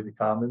tragedy of the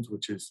commons,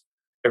 which is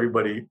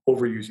everybody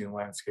overusing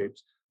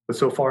landscapes. But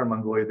so far in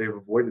Mongolia, they've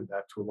avoided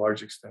that to a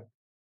large extent.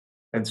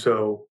 And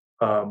so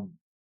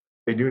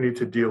they do need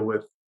to deal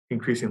with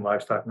increasing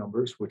livestock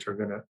numbers, which are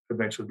going to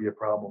eventually be a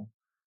problem.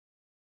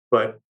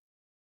 But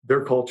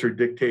their culture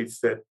dictates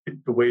that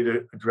the way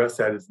to address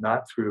that is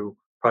not through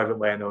private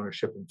land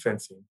ownership and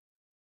fencing.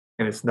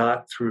 And it's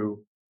not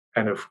through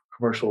kind of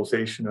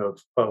commercialization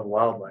of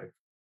wildlife.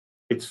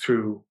 It's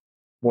through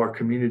more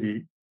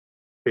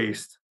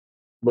community-based,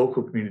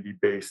 local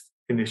community-based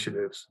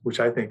initiatives, which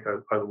I think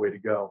are the way to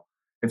go.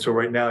 And so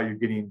right now you're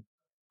getting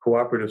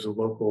cooperatives of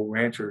local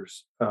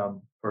ranchers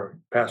or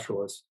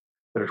pastoralists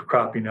that are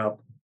cropping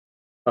up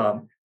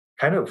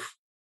kind of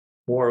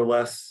more or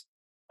less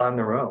on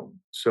their own.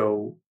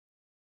 So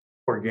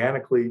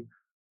organically,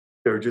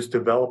 they're just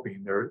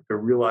developing. They're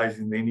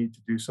realizing they need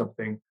to do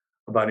something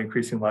about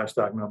increasing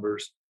livestock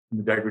numbers and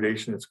the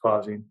degradation it's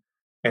causing.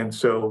 And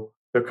so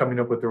they're coming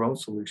up with their own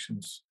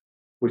solutions,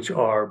 which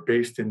are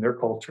based in their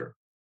culture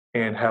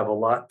and have a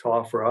lot to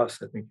offer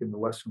us, I think, in the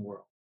Western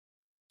world.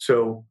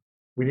 So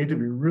we need to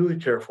be really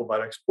careful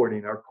about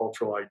exporting our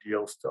cultural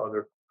ideals to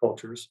other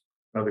cultures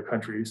and other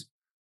countries.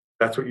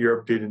 That's what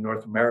Europe did in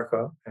North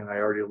America. And I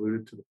already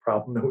alluded to the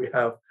problem that we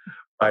have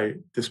by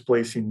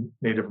displacing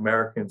Native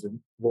Americans in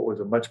what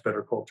was a much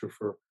better culture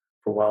for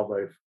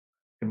wildlife,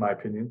 in my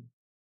opinion,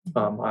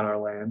 on our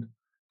land.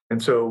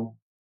 And so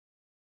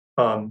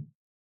it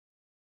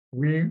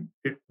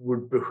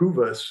would behoove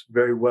us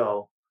very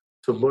well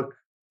to look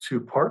to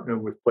partner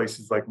with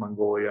places like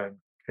Mongolia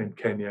and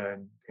Kenya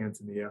and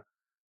Tanzania,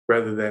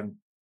 rather than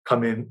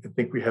come in and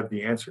think we have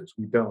the answers.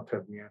 We don't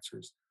have the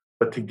answers.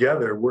 But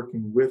together,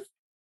 working with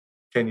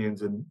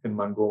Kenyans and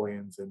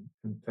Mongolians and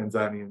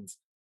Tanzanians,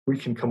 we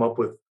can come up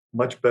with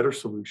much better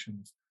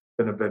solutions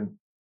than have been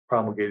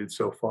promulgated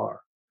so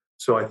far.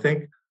 So I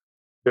think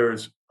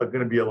there's going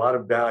to be a lot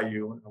of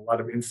value and a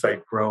lot of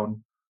insight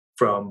grown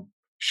from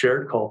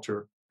shared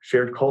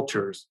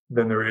cultures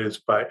than there is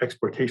by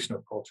exploitation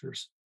of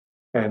cultures.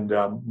 And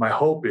my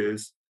hope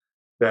is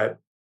that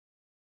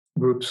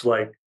groups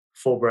like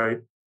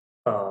Fulbright,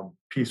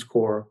 Peace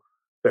Corps,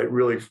 that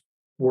really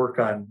work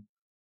on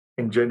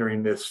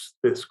engendering this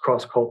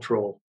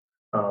cross-cultural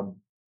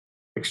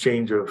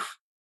exchange of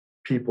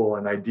people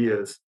and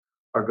ideas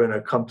are going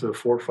to come to the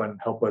forefront and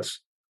help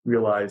us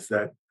realize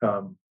that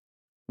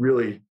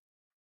really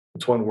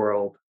it's one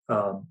world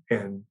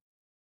and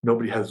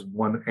nobody has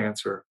one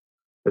answer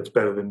that's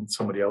better than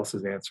somebody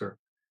else's answer.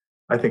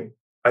 I think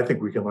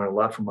we can learn a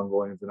lot from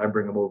Mongolians, and I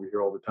bring them over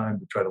here all the time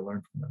to try to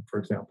learn from them, for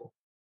example.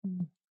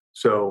 Mm-hmm.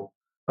 So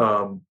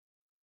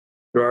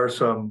there are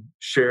some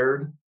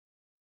shared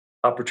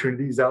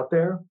opportunities out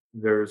there.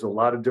 There's a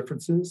lot of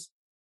differences,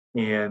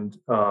 and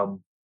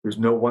there's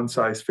no one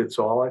size fits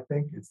all. I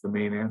think it's the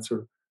main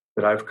answer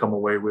that I've come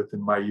away with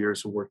in my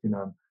years of working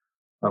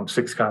on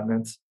 6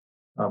 continents,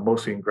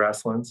 mostly in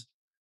grasslands,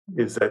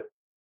 is that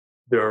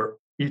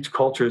each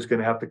culture is going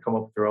to have to come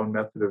up with their own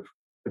method of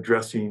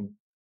addressing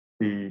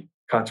the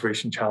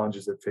conservation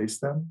challenges that face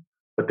them,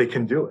 but they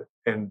can do it.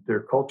 And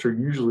their culture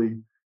usually,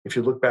 if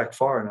you look back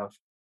far enough,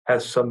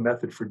 has some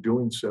method for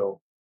doing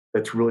so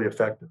that's really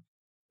effective,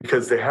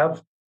 because they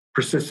have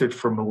persisted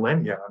for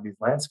millennia on these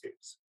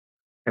landscapes.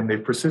 And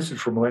they've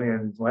persisted for millennia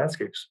on these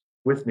landscapes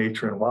with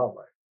nature and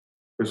wildlife.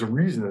 There's a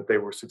reason that they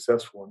were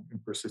successful in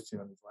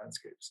persisting on these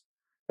landscapes.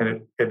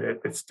 And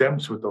it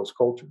stems with those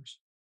cultures.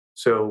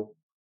 So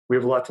we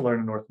have a lot to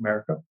learn in North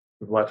America.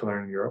 We have a lot to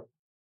learn in Europe.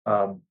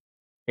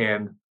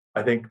 And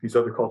I think these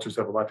other cultures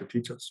have a lot to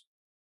teach us.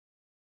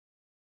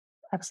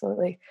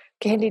 Absolutely.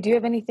 Candy, do you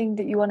have anything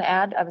that you want to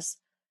add? I was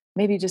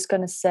maybe just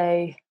going to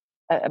say,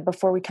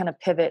 before we kind of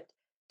pivot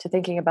to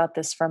thinking about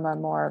this from a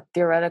more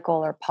theoretical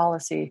or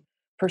policy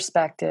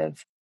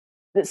perspective,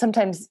 that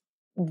sometimes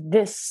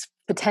this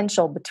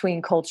potential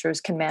between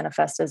cultures can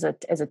manifest as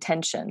a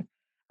tension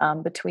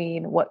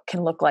between what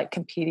can look like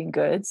competing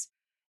goods.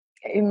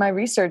 In my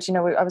research,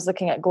 I was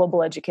looking at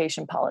global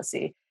education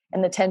policy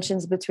and the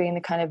tensions between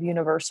the kind of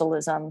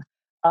universalism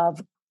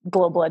of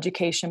global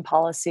education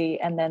policy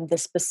and then the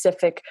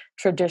specific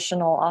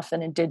traditional,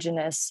 often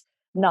indigenous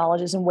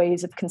knowledges and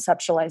ways of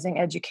conceptualizing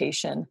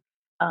education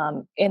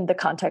in the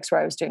context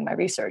where I was doing my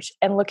research.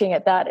 And looking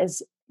at that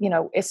as,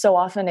 so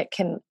often it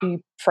can be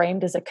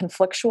framed as a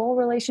conflictual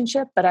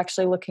relationship, but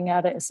actually looking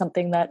at it as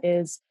something that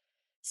is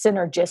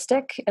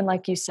synergistic. And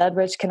like you said,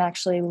 Rich, can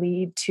actually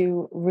lead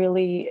to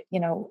really,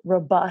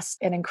 robust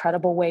and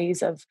incredible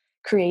ways of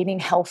creating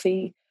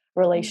healthy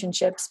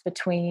relationships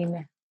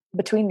between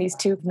these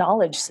two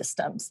knowledge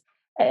systems.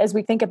 As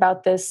we think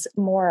about this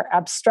more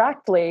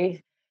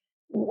abstractly,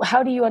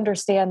 how do you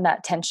understand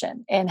that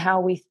tension and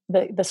how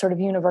the sort of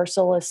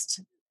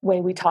universalist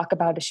way we talk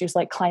about issues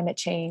like climate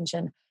change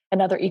and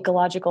other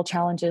ecological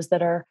challenges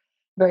that are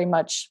very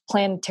much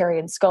planetary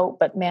in scope,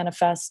 but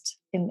manifest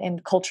in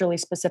culturally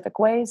specific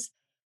ways.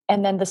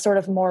 And then the sort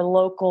of more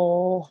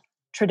local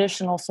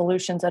traditional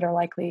solutions that are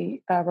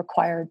likely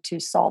required to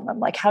solve them.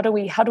 Like how do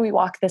we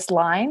walk this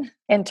line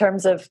in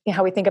terms of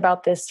how we think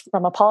about this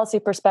from a policy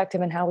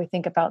perspective and how we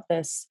think about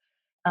this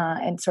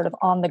and sort of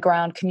on the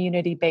ground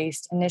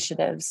community-based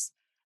initiatives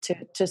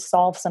to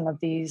solve some of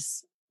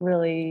these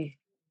really,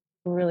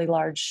 really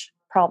large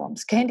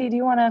problems. Candy, do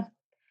you want to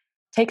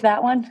take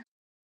that one?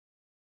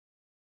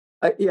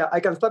 Yeah, I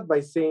can start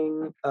by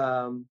saying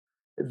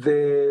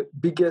the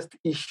biggest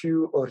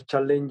issue or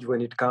challenge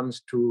when it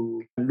comes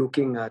to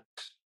looking at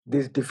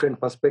these different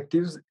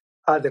perspectives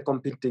are the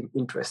competing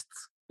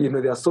interests.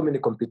 There are so many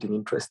competing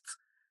interests.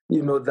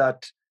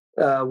 That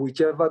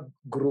whichever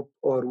group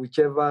or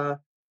whichever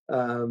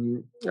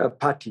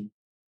party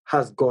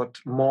has got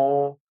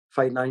more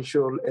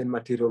financial and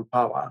material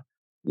power,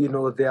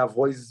 their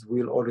voice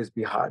will always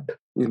be heard,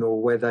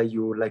 whether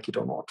you like it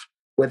or not,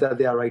 whether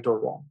they are right or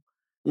wrong.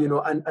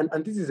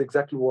 And this is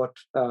exactly what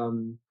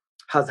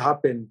has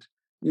happened,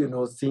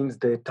 since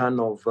the turn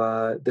of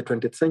the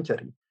 20th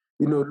century.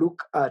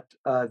 Look at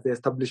the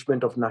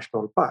establishment of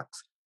national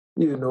parks,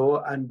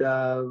 and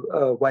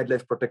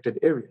wildlife protected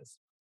areas.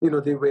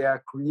 They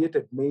were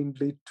created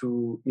mainly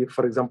to,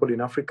 for example,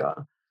 in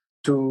Africa,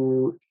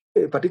 to,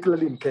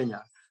 particularly in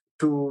Kenya,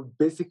 to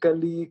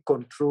basically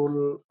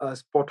control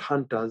sport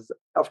hunters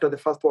after the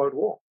First World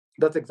War.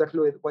 That's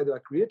exactly why they were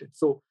created.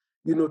 So,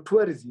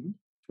 tourism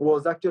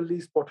was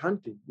actually sport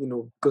hunting,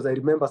 because I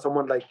remember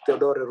someone like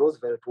Theodore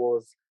Roosevelt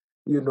was,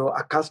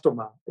 a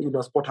customer,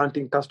 sport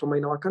hunting customer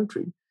in our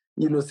country,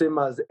 same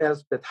as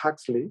Elspeth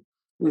Huxley,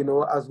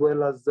 as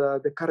well as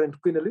the current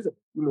Queen Elizabeth.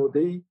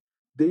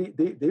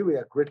 They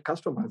were great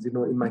customers,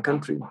 in my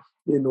country,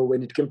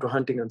 when it came to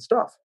hunting and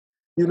stuff.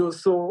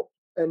 So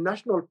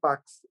national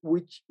parks,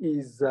 which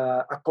is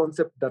a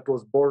concept that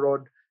was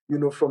borrowed,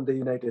 from the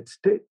United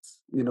States,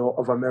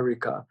 of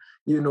America,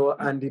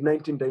 and in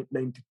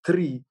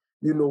 1993,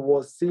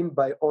 was seen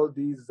by all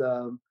these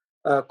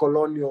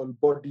colonial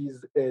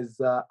bodies as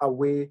a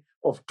way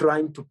of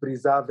trying to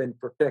preserve and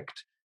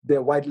protect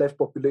their wildlife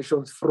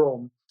populations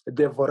from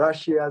the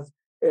voracious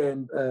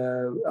and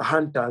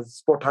hunters,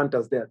 sport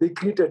hunters there. They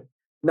created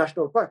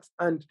national parks.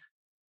 And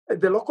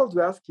the locals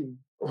were asking,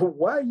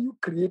 why are you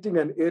creating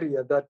an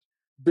area that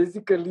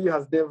basically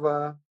has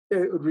never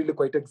really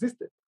quite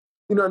existed?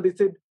 And they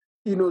said,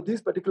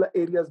 these particular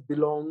areas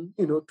belong,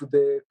 to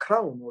the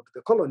crown or to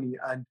the colony,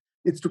 and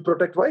it's to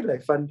protect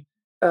wildlife. And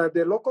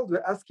the locals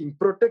were asking,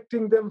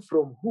 protecting them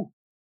from who?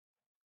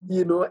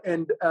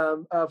 And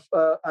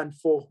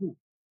for who?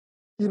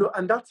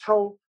 And that's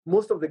how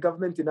most of the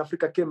governments in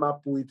Africa came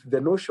up with the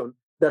notion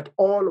that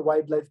all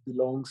wildlife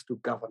belongs to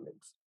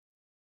governments.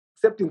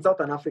 Except in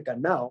Southern Africa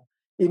now,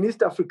 in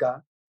East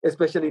Africa,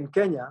 especially in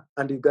Kenya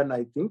and Uganda,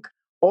 I think,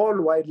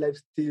 all wildlife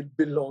still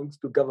belongs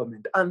to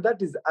government. And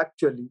that is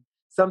actually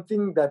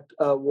something that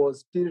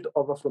was spilled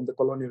over from the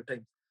colonial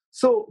times.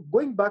 So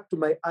going back to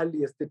my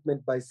earlier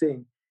statement by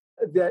saying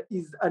there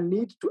is a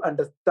need to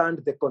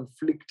understand the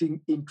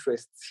conflicting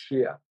interests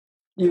here,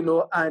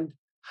 and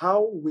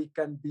how we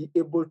can be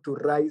able to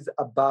rise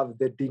above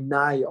the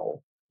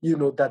denial,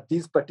 that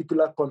these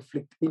particular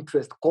conflict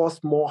interests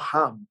cause more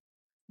harm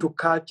to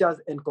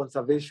cultures and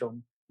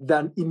conservation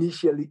than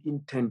initially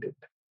intended,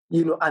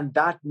 and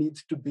that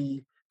needs to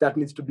be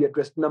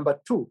addressed. Number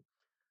two,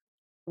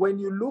 when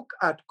you look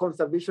at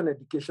conservation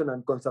education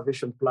and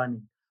conservation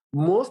planning,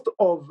 most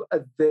of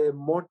the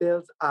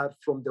models are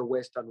from the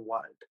Western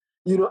world,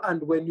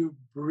 and when you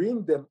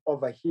bring them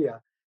over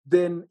here,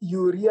 then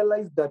you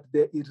realize that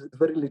there is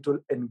very little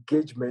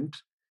engagement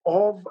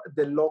of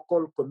the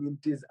local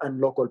communities and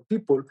local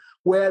people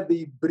where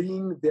they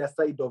bring their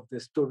side of the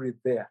story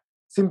there,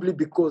 simply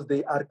because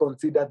they are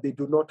considered they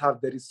do not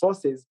have the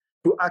resources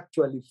to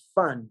actually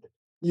fund,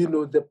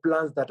 the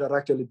plans that are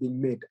actually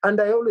being made. And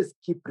I always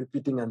keep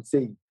repeating and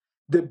saying,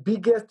 the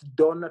biggest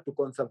donor to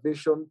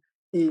conservation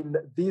in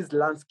these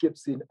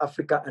landscapes in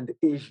Africa and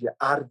Asia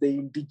are the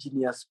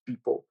indigenous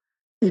people.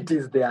 It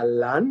is their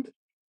land,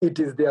 it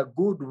is their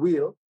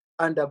goodwill,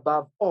 and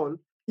above all,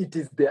 it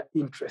is their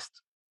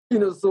interest.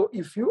 So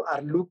if you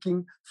are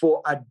looking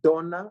for a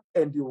donor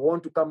and you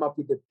want to come up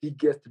with the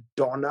biggest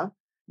donor,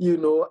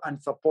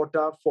 and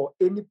supporter for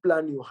any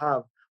plan you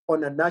have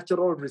on a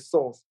natural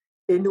resource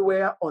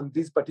anywhere on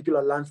these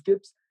particular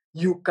landscapes,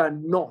 you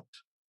cannot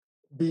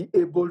be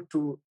able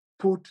to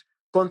put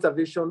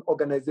conservation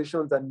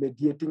organizations and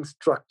mediating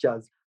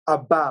structures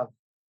above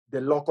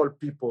the local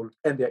people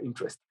and their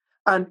interests.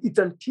 And it's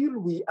until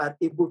we are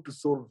able to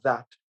solve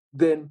that,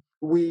 then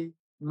we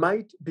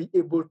might be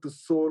able to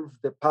solve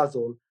the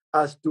puzzle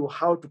as to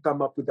how to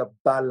come up with a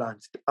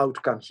balanced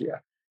outcome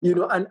here.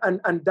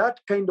 And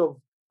that kind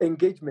of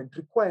engagement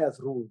requires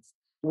rules.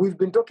 We've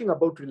been talking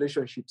about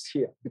relationships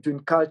here between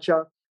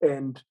culture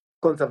and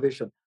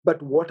conservation,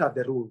 but what are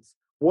the rules?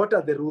 What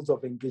are the rules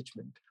of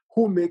engagement?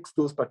 Who makes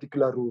those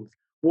particular rules?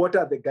 What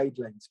are the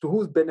guidelines? To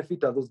whose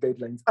benefit are those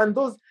guidelines? And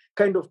those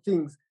kind of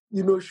things,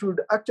 should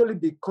actually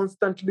be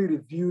constantly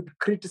reviewed,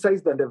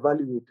 criticized, and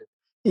evaluated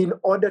in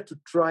order to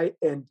try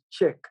and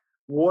check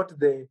what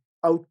the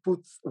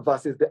outputs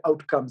versus the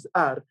outcomes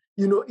are,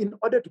 in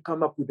order to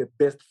come up with the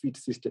best fit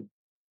system.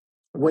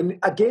 When,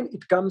 again,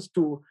 it comes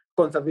to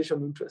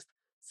conservation interest,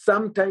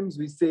 sometimes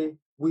we say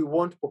we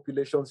want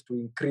populations to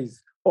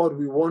increase or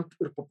we want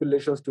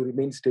populations to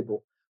remain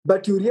stable.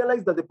 But you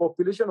realize that the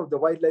population of the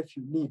wildlife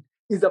you need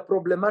is a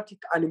problematic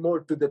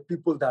animal to the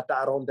people that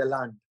are on the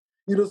land.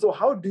 So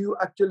how do you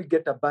actually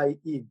get a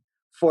buy-in,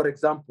 for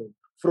example,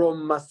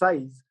 from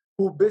Maasais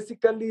who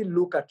basically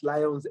look at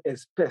lions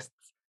as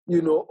pests,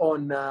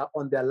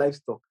 on their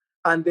livestock,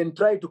 and then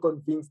try to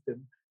convince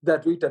them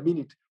that, wait a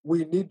minute,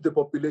 we need the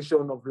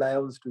population of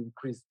lions to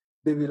increase?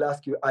 They will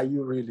ask you, are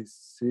you really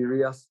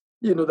serious?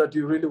 That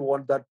you really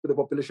want that the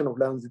population of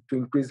lions to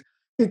increase?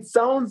 It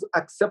sounds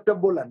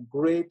acceptable and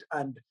great,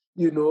 and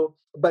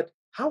but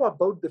how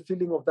about the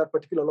feeling of that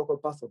particular local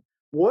person?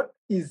 What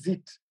is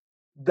it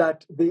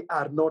that they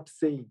are not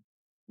saying?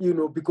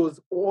 Because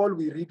all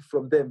we read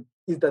from them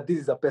is that this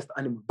is a pest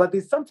animal. But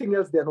there's something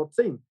else they're not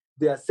saying.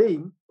 They are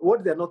saying,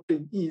 what they're not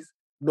saying is,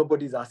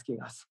 nobody's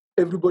asking us.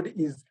 Everybody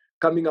is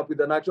coming up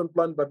with an action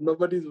plan, but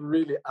nobody's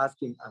really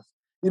asking us.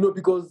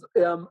 Because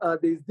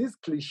there's this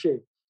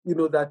cliche,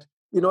 that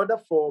in order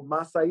for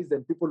Maasais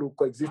and people who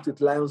coexist with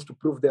lions to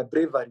prove their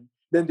bravery,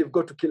 then they've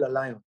got to kill a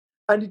lion.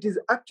 And it is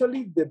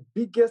actually the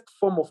biggest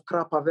form of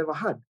crap I've ever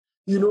had,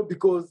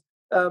 because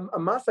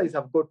Maasais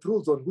have got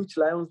rules on which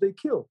lions they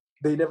kill.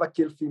 They never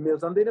kill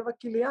females and they never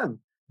kill young.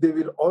 they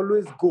will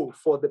always go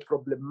for the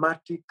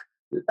problematic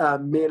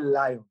male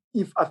lion.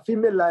 If a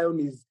female lion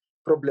is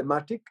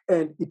problematic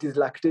and it is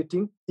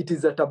lactating, it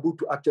is a taboo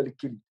to actually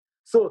kill it.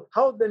 So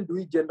how then do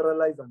we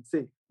generalize and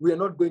say, we are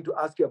not going to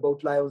ask you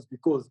about lions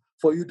because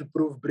for you to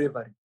prove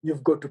bravery,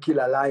 you've got to kill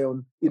a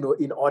lion,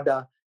 in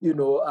order,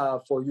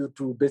 for you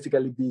to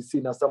basically be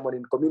seen as someone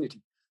in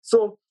community.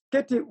 So,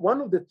 Katie, one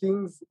of the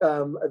things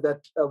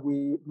that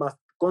we must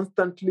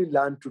constantly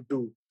learn to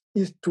do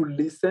is to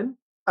listen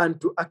and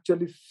to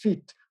actually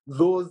fit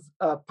those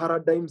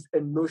paradigms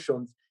and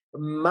notions,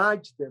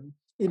 merge them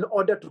in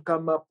order to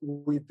come up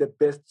with the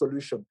best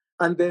solution,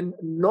 and then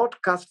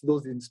not cast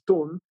those in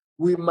stone.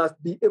 We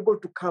must be able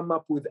to come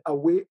up with a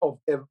way of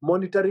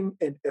monitoring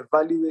and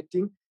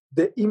evaluating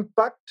the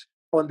impact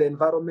on the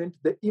environment,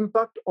 the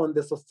impact on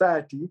the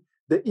society,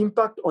 the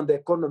impact on the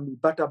economy,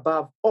 but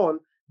above all,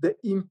 the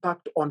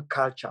impact on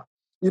culture.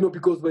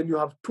 Because when you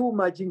have two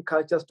merging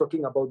cultures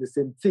talking about the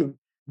same thing,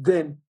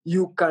 then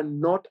you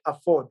cannot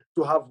afford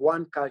to have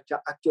one culture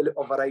actually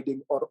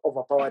overriding or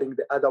overpowering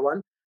the other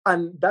one.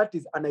 And that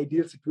is an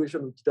ideal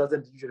situation which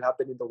doesn't usually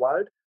happen in the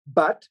world.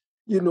 But,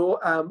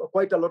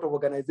 quite a lot of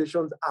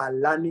organizations are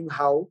learning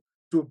how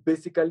to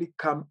basically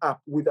come up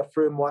with a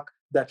framework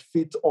that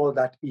fits all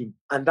that in.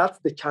 And that's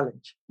the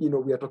challenge,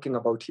 we are talking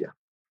about here.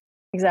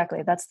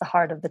 Exactly. That's the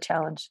heart of the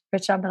challenge.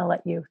 Rich, I'm going to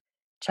let you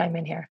chime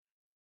in here.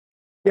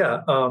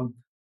 Yeah.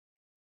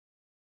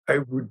 I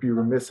would be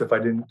remiss if I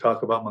didn't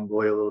talk about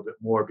Mongolia a little bit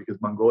more,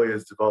 because Mongolia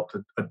has developed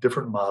a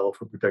different model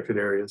for protected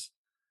areas,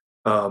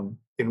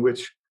 in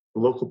which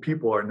the local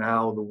people are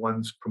now the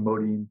ones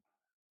promoting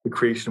the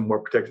creation of more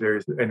protected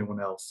areas than anyone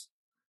else.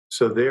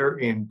 So they're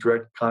in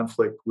direct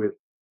conflict with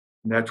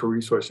natural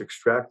resource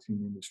extracting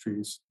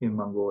industries in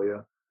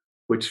Mongolia,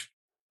 which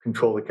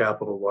control the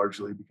capital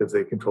largely because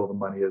they control the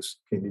money, as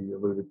Katie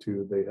alluded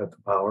to. They have the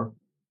power.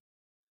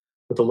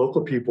 But the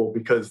local people,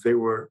 because they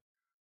were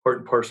part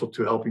and parcel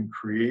to helping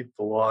create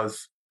the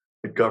laws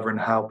that govern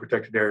how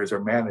protected areas are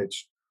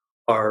managed,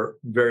 are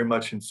very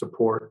much in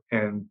support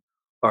and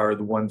are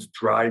the ones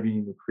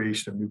driving the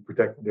creation of new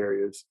protected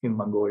areas in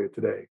Mongolia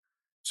today.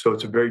 So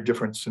it's a very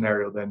different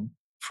scenario than,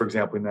 for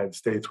example, the United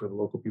States, where the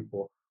local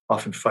people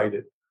often fight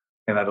it.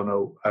 And I don't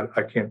know,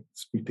 I can't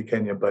speak to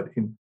Kenya, but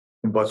in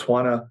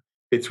Botswana,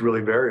 it's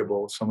really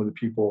variable. Some of the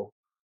people,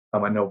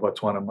 I know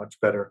Botswana much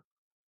better.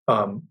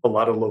 A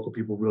lot of local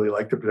people really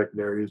like the protected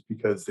areas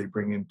because they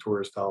bring in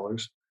tourist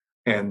dollars,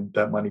 and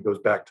that money goes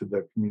back to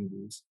the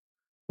communities,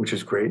 which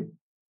is great.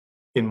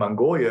 In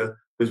Mongolia,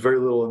 there's very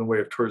little in the way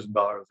of tourism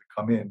dollars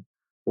that come in.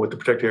 What the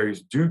protected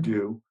areas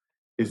do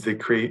is they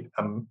create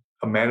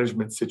a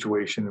management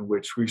situation in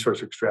which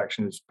resource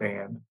extraction is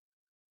banned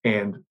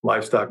and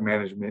livestock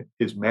management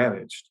is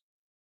managed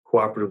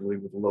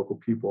cooperatively with the local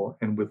people.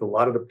 And with a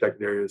lot of the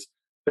protected areas,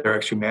 they're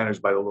actually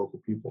managed by the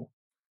local people.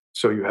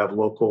 So you have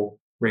local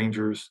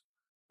rangers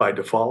by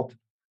default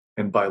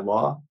and by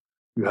law.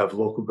 You have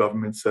local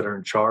governments that are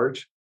in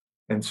charge.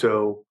 And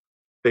so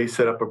they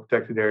set up a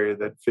protected area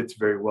that fits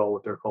very well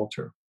with their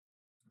culture.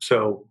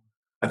 So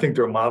I think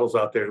there are models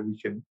out there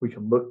that we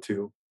can look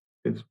to,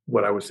 is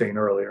what I was saying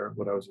earlier,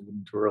 what I was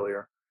alluding to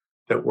earlier,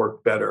 that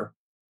work better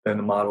than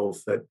the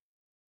models that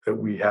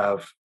we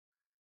have.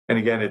 And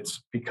again,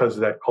 it's because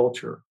of that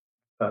culture,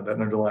 that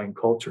underlying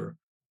culture,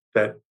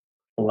 that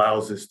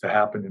allows this to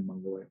happen in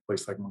Mongolia, a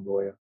place like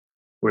Mongolia,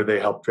 where they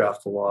help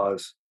draft the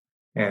laws,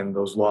 and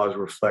those laws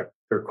reflect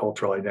their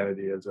cultural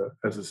identity as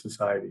a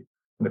society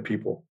and the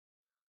people.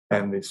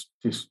 And these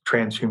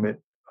transhuman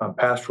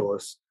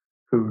pastoralists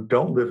who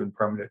don't live in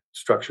permanent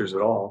structures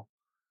at all,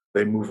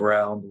 they move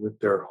around with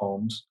their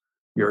homes,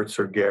 yurts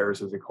or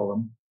gers as they call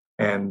them,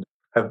 and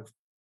have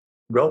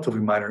relatively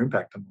minor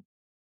impact on them.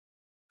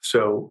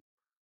 So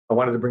I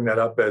wanted to bring that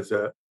up as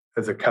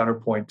a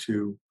counterpoint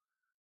to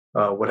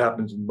what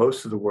happens in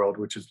most of the world,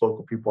 which is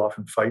local people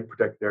often fight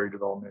protected area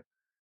development,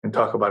 and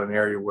talk about an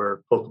area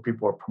where local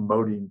people are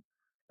promoting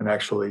and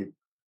actually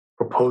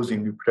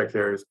proposing new protected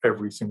areas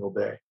every single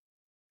day.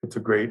 It's a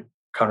great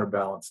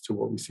counterbalance to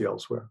what we see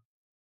elsewhere.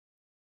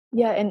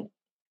 Yeah, and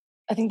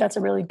I think that's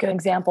a really good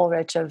example,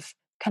 Rich, of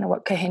kind of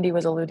what Kehinde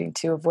was alluding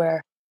to, of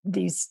where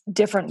these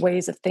different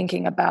ways of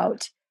thinking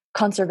about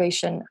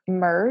conservation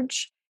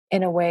merge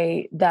in a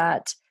way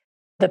that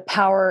the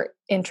power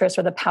interest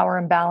or the power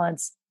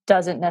imbalance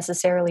doesn't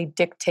necessarily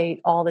dictate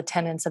all the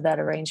tenets of that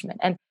arrangement.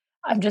 And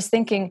I'm just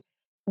thinking,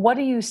 what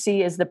do you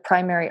see as the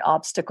primary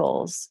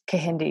obstacles,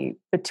 Kehinde,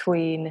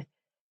 between,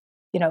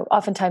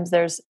 oftentimes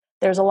there's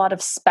a lot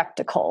of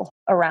spectacle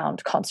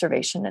around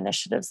conservation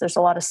initiatives. There's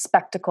a lot of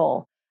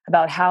spectacle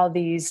about how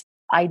these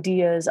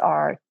ideas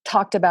are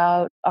talked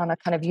about on a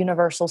kind of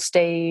universal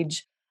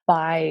stage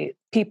by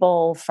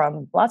people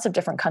from lots of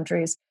different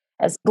countries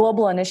as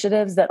global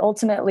initiatives that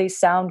ultimately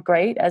sound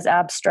great as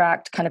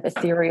abstract, kind of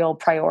ethereal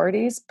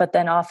priorities, but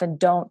then often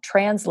don't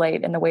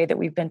translate in the way that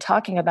we've been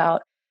talking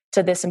about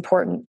to this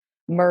important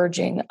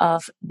merging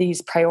of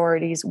these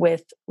priorities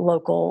with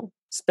local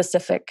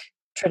specific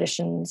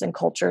traditions and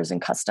cultures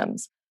and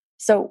customs.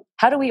 So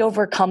how do we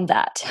overcome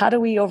that? How do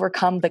we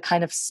overcome the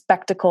kind of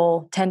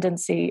spectacle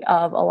tendency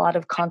of a lot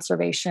of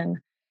conservation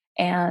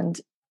and,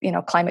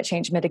 climate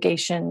change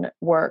mitigation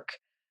work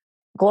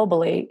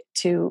globally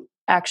to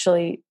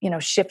actually,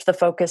 shift the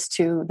focus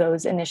to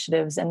those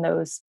initiatives and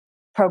those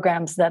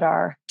programs that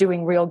are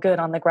doing real good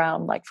on the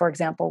ground, like, for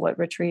example, what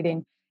Rich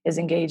Reading is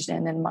engaged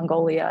in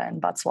Mongolia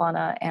and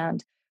Botswana,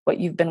 and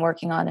what you've been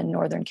working on in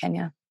northern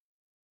Kenya?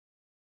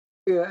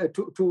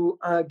 To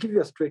give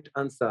you a straight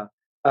answer,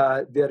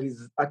 there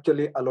is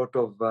actually a lot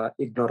of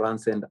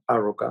ignorance and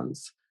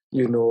arrogance,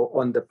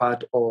 on the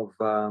part of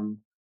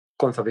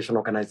conservation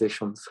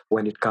organizations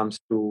when it comes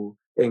to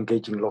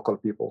engaging local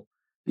people.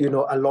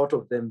 A lot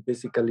of them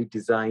basically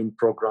design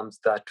programs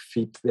that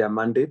fit their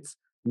mandates,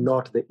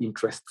 not the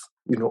interests,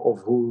 of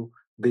who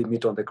they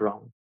meet on the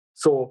ground.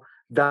 So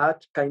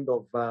that kind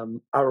of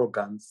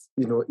arrogance,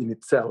 in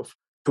itself,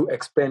 to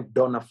expend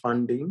donor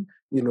funding,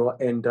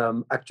 and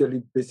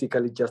actually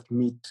basically just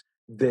meet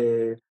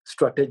the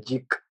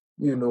strategic,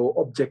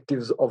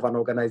 objectives of an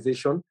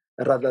organization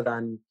rather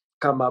than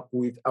come up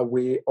with a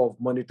way of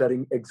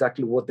monitoring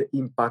exactly what the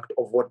impact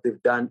of what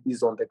they've done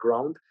is on the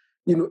ground.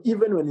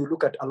 Even when you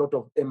look at a lot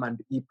of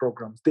M&E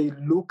programs, they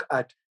look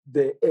at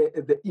the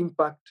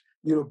impact,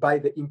 by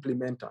the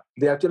implementer.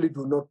 They actually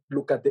do not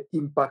look at the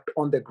impact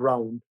on the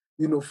ground,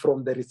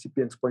 from the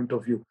recipient's point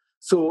of view.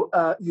 So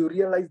you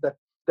realize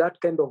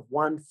that kind of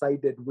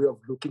one-sided way of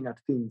looking at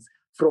things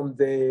from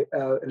the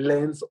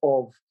lens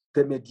of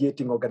the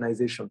mediating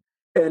organization.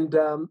 And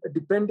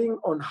depending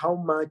on how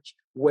much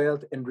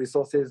wealth and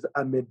resources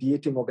a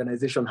mediating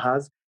organization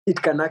has, it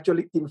can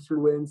actually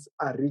influence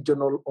a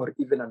regional or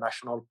even a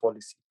national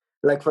policy.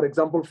 Like, for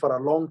example, for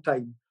a long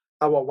time,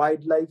 our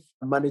wildlife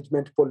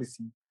management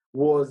policy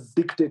was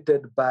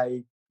dictated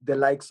by the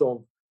likes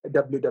of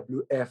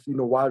WWF,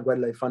 World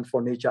Wildlife Fund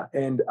for Nature,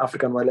 and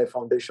African Wildlife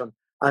Foundation,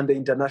 and the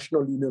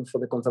International Union for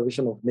the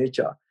Conservation of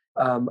Nature,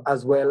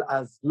 as well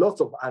as lots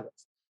of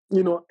others.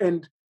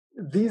 And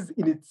these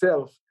in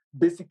itself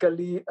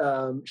basically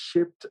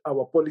shaped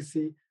our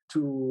policy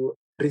to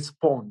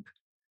respond,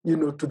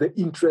 to the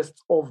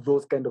interests of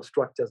those kind of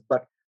structures,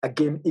 but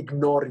again,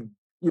 ignoring,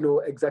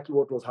 exactly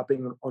what was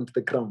happening onto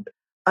the ground.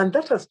 And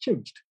that has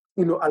changed,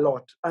 a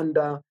lot. And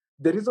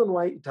the reason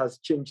why it has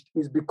changed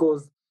is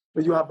because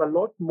you have a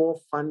lot more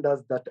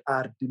funders that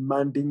are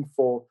demanding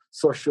for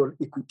social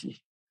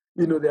equity.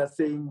 They are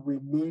saying we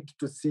need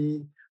to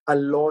see a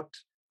lot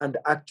and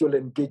actual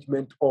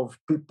engagement of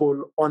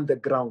people on the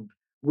ground.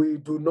 We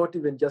do not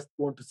even just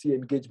want to see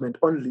engagement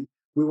only.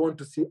 We want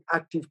to see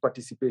active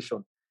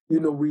participation. We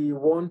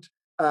want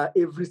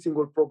every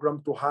single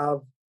program to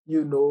have,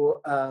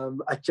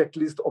 a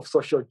checklist of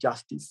social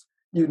justice.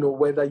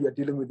 Whether you're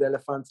dealing with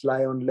elephants,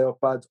 lions,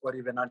 leopards, or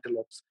even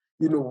antelopes.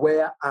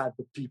 Where are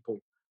the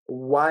people?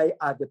 Why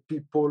are the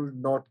people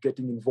not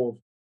getting involved?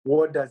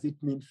 What does it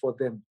mean for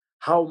them?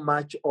 How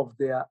much of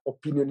their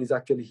opinion is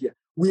actually here?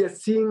 We are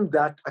seeing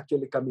that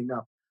actually coming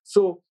up.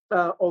 So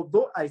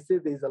although I say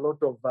there's a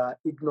lot of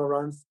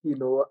ignorance,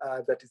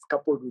 that is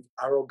coupled with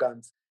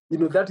arrogance,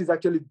 that is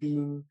actually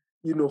being,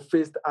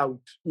 phased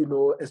out,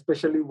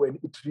 especially when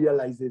it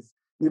realizes,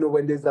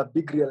 when there's a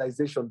big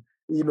realization,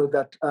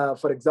 that,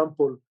 for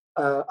example,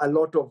 a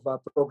lot of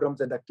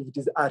programs and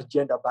activities are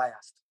gender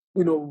biased.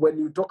 When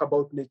you talk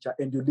about nature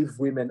and you leave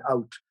women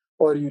out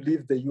or you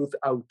leave the youth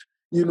out,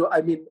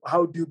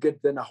 how do you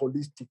get then a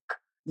holistic,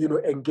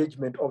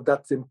 engagement of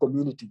that same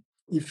community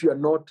if you're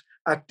not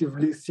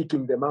actively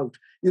seeking them out?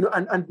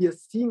 And we are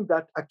seeing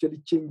that actually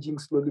changing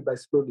slowly by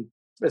slowly,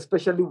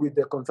 especially with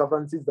the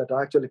conservancies that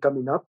are actually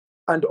coming up,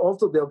 and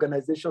also the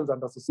organizations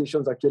and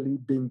associations actually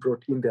being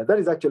brought in there. That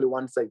is actually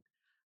one side.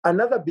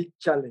 Another big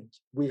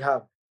challenge we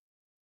have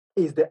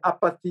is the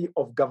apathy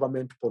of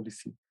government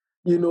policy.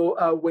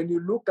 When you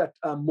look at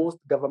most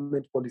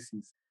government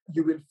policies,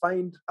 you will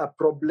find a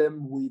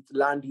problem with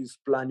land use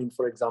planning,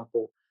 for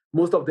example.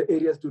 Most of the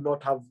areas do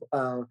not have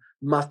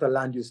master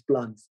land use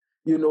plans.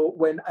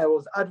 When I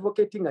was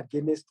advocating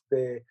against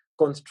the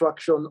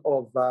construction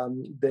of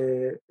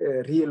the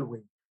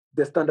railway,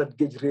 the standard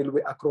gauge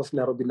railway across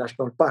Nairobi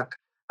National Park,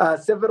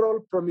 several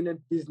prominent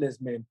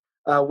businessmen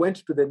went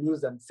to the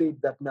news and said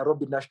that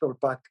Nairobi National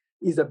Park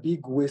is a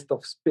big waste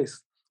of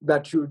space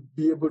that should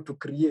be able to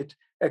create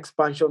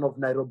expansion of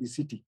Nairobi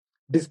City,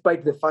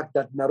 despite the fact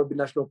that Nairobi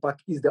National Park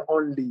is the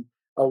only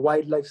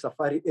wildlife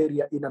safari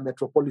area in a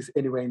metropolis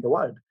anywhere in the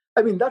world.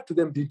 That to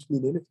them didn't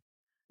mean anything.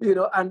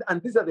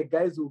 And these are the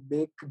guys who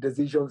make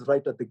decisions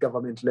right at the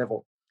government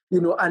level.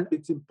 And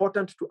it's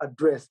important to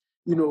address,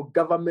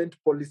 government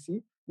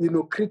policy,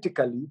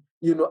 critically,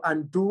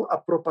 and do a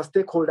proper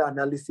stakeholder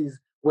analysis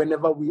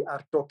whenever we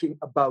are talking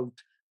about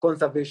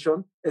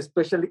conservation,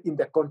 especially in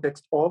the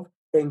context of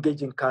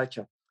engaging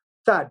culture.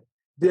 Third,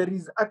 there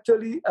is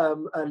actually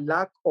a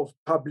lack of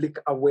public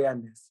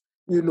awareness,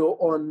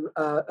 on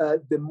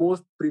the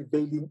most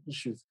prevailing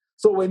issues.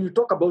 So when you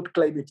talk about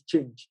climate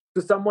change,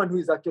 to someone who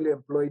is actually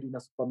employed in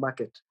a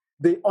supermarket,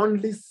 they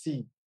only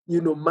see,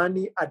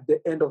 money at the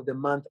end of the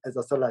month as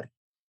a salary.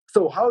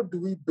 So how do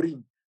we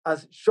bring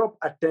as shop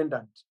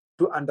attendant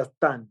to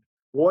understand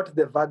what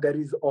the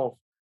vagaries of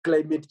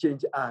climate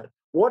change are.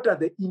 What are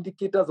the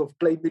indicators of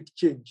climate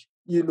change,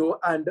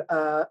 and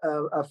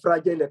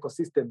fragile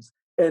ecosystems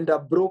and a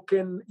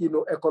broken,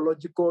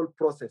 ecological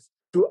process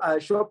to a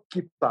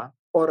shopkeeper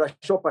or a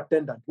shop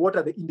attendant? What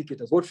are the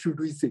indicators? What should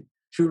we say?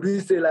 Should we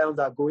say lions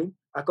are going?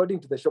 According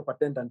to the shop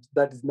attendant,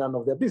 that is none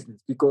of their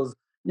business because,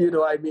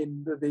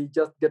 they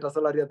just get a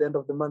salary at the end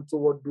of the month. So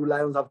what do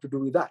lions have to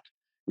do with that?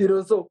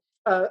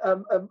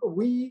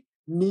 We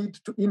need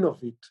to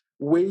innovate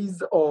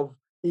ways of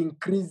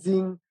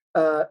increasing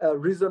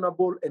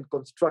reasonable and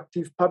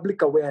constructive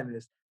public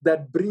awareness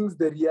that brings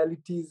the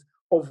realities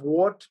of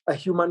what a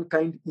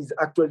humankind is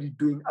actually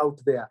doing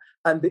out there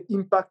and the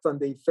impacts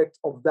and the effects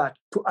of that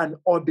to an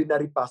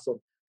ordinary person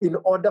in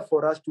order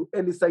for us to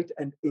elicit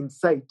and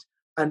incite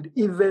and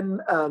even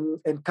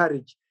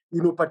encourage,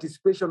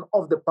 participation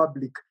of the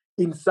public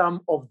in some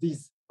of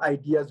these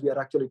ideas we are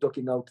actually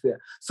talking out there.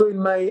 So in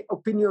my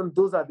opinion,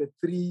 those are the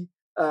three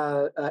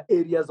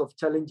areas of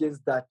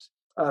challenges that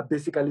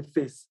basically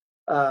face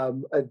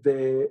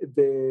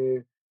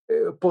the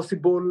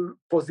possible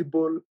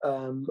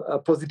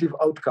positive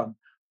outcome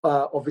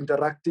of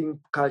interacting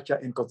culture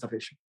and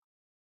conservation.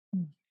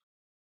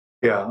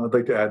 Yeah, I'd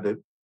like to add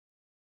that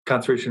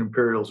conservation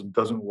imperialism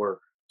doesn't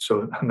work.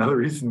 So another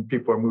reason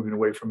people are moving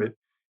away from it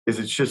is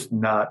it's just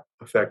not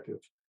effective.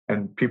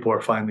 And people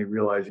are finally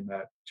realizing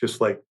that, just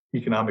like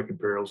economic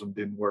imperialism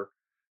didn't work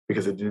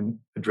because it didn't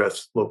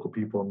address local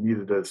people, and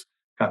neither does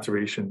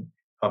conservation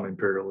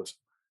imperialism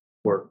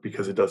work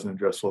because it doesn't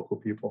address local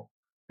people.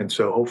 And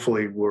so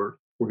hopefully we're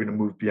going to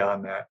move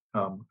beyond that.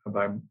 And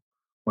I'm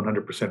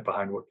 100%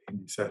 behind what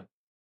Kehinde said.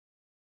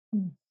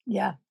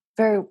 Yeah,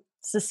 very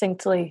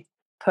succinctly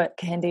put,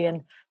 Kehinde.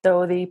 And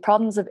though the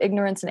problems of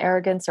ignorance and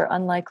arrogance are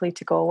unlikely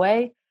to go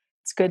away,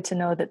 it's good to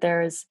know that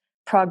there is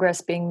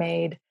progress being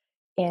made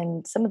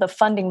in some of the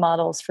funding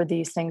models for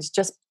these things,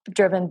 just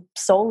driven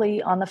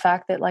solely on the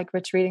fact that, like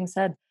Rich Reading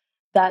said,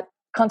 that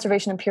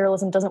conservation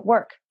imperialism doesn't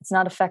work. It's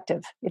not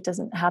effective. It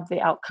doesn't have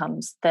the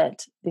outcomes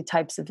that the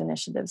types of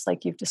initiatives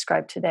like you've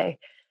described today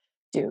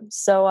do.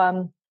 So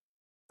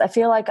I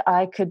feel like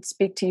I could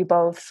speak to you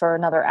both for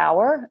another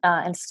hour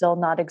and still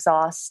not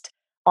exhaust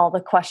all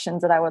the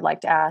questions that I would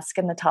like to ask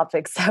and the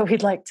topics that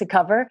we'd like to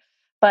cover.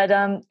 But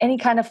any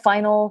kind of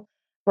final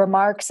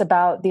remarks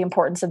about the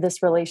importance of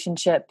this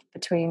relationship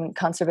between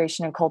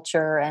conservation and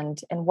culture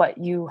and what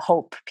you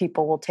hope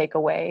people will take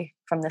away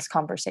from this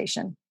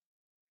conversation?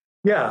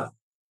 Yeah.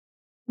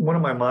 One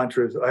of my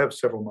mantras, I have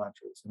several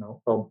mantras, and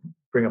I'll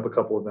bring up a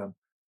couple of them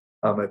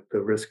at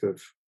the risk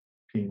of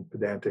being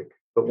pedantic.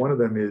 But one of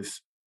them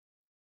is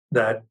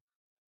that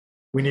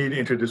we need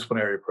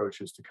interdisciplinary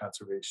approaches to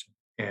conservation,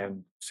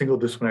 and single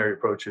disciplinary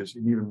approaches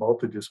and even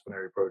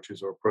multidisciplinary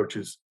approaches or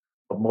approaches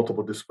of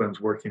multiple disciplines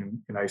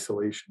working in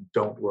isolation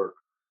don't work.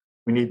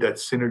 We need that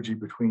synergy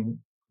between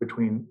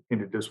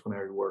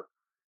interdisciplinary work.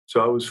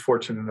 So I was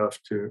fortunate enough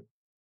to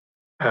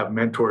have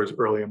mentors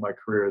early in my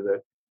career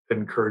that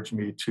encouraged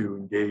me to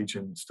engage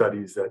in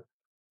studies that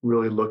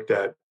really looked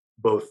at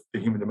both the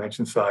human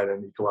dimension side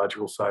and the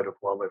ecological side of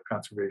wildlife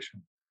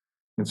conservation.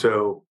 And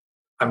so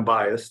I'm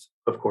biased,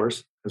 of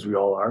course, as we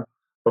all are,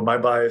 but my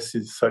bias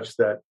is such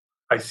that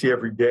I see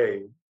every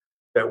day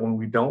that when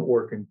we don't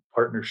work in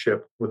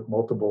partnership with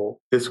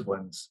multiple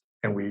disciplines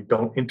and we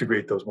don't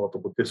integrate those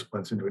multiple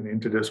disciplines into an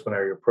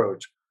interdisciplinary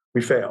approach,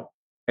 we fail.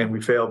 And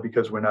we fail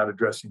because we're not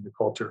addressing the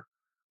culture,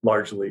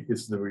 largely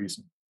is the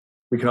reason.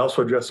 We can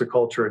also address the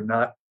culture and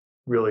not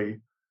really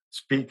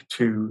speak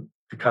to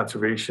the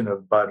conservation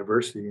of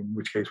biodiversity, in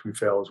which case we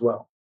fail as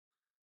well.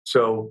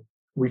 So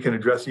we can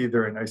address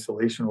either in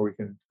isolation or we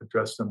can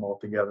address them all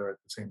together at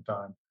the same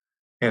time.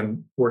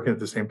 And working at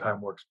the same time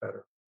works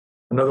better.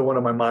 Another one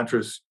of my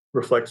mantras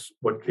reflects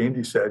what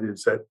Kehinde said,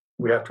 is that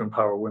we have to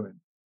empower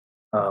women.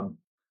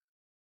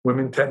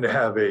 Women tend to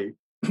have a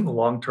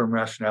long-term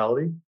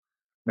rationality.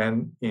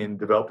 Men in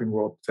developing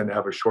world tend to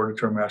have a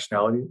shorter-term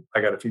rationality.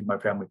 I got to feed my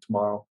family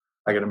tomorrow.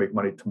 I got to make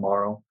money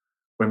tomorrow.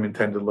 Women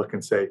tend to look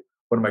and say,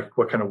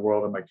 what kind of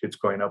world are my kids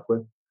growing up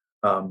with?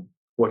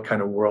 What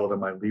kind of world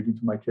am I leaving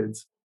to my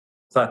kids?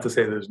 It's not to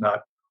say there's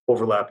not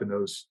overlap in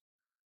those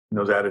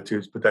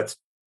attitudes, but that's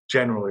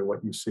generally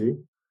what you see.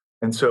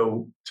 And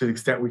so to the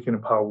extent we can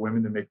empower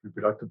women to make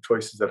reproductive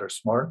choices that are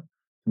smart,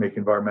 to make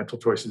environmental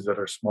choices that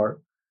are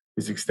smart,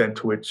 is the extent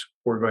to which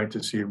we're going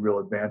to see real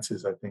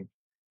advances, I think,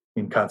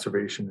 in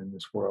conservation in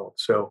this world.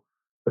 So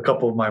a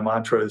couple of my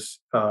mantras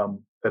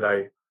that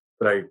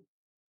I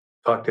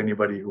talk to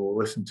anybody who will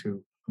listen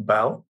to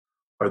about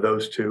are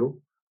those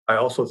two. I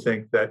also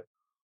think that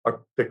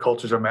the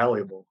cultures are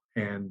malleable,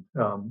 and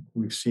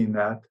we've seen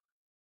that.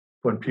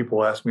 When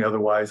people ask me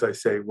otherwise, I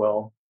say,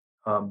 well,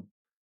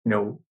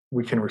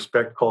 we can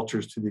respect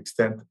cultures to the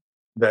extent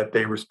that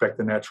they respect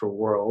the natural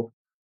world.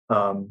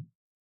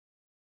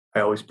 I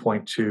always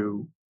point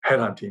to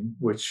headhunting,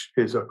 which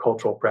is a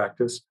cultural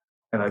practice,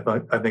 and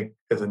I think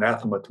is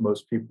anathema to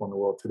most people in the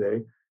world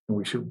today, and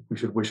we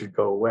should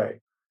go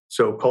away.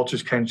 So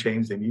cultures can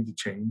change; they need to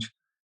change,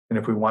 and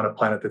if we want a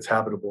planet that's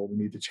habitable, we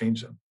need to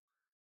change them.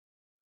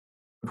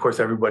 Of course,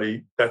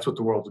 everybody, that's what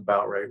the world's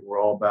about, right?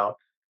 We're all about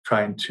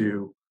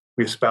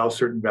we espouse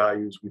certain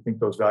values. We think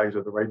those values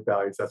are the right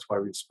values. That's why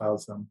we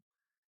espouse them.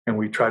 And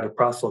we try to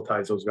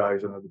proselytize those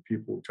values on other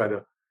people. We try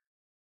to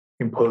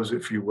impose,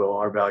 if you will,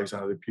 our values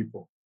on other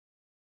people.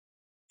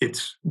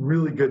 It's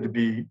really good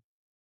to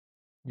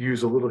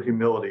use a little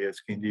humility, as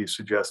Kehinde is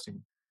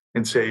suggesting,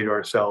 and say to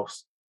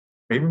ourselves,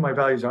 maybe my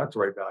values aren't the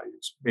right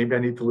values. Maybe I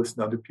need to listen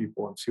to other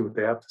people and see what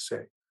they have to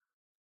say.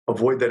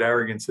 Avoid that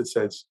arrogance that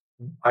says,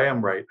 I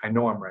am right, I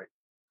know I'm right.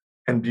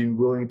 And being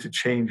willing to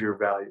change your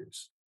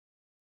values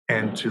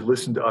and to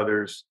listen to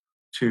others,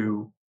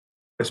 to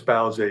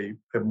espouse a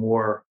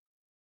more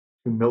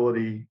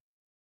humility.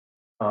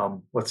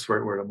 What's the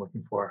right word I'm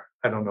looking for?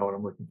 I don't know what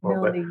I'm looking for.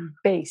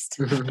 Humility-based.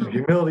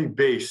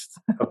 Humility-based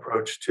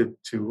approach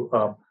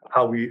to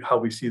how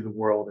we see the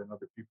world and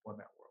other people in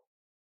that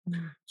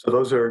world. So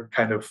those are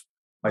kind of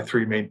my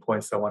three main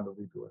points that I wanted to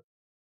leave you with.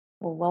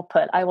 Well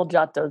put. I will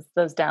jot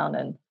those down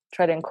and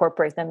try to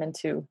incorporate them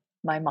into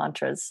my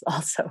mantras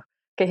also.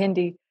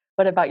 Kehinde,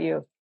 what about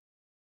you?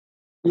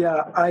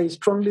 Yeah, I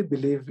strongly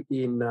believe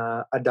in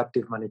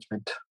adaptive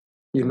management,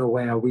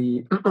 where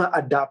we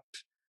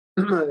adapt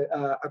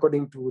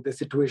according to the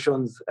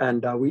situations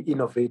and we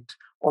innovate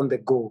on the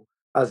go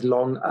as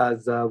long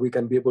as we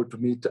can be able to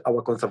meet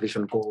our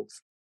conservation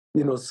goals.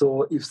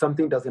 So if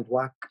something doesn't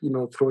work,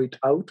 throw it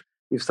out.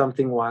 If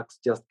something works,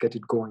 just get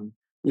it going.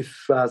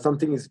 If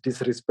something is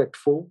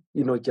disrespectful,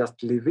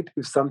 just leave it.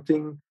 If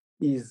something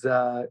is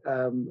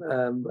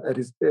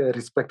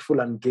respectful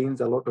and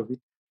gains a lot of it,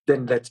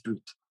 then let's do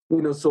it.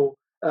 So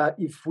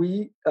if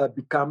we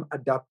become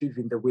adaptive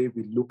in the way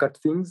we look at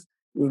things,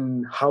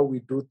 in how we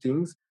do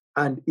things,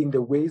 and in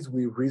the ways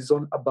we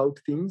reason about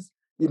things,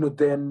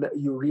 then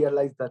you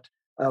realize that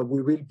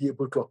we will be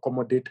able to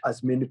accommodate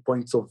as many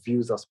points of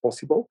views as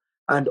possible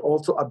and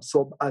also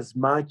absorb as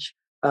much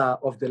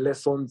of the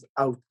lessons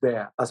out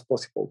there as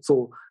possible.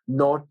 So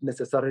not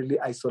necessarily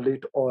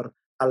isolate or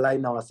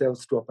align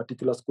ourselves to a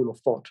particular school of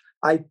thought.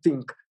 I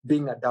think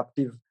being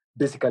adaptive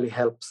basically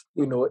helps,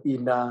 in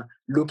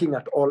looking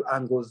at all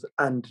angles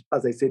and,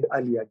 as I said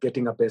earlier,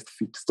 getting a best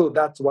fit. So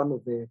that's one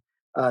of the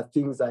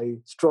things I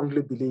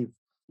strongly believe,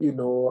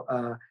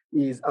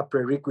 is a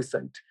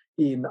prerequisite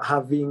in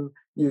having,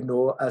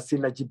 a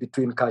synergy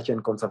between culture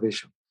and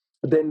conservation.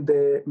 Then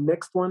the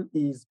next one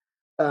is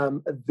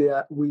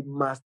we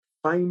must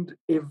find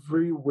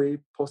every way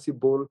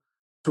possible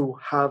to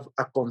have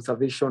a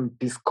conservation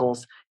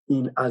discourse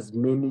in as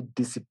many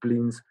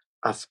disciplines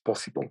as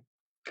possible.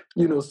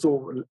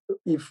 So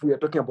if we are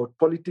talking about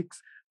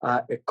politics,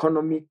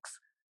 economics,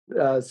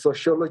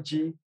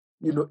 sociology,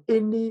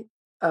 any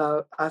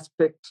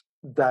aspect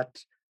that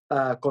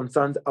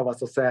concerns our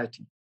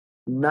society,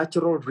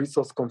 natural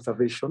resource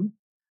conservation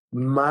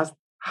must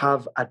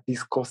have a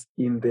discourse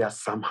in there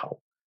somehow,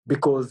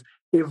 because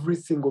every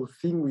single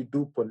thing we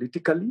do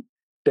politically,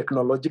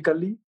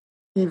 technologically,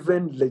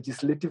 even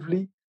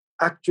legislatively,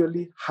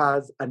 actually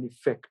has an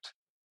effect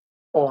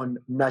on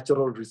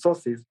natural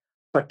resources,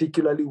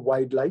 particularly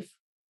wildlife,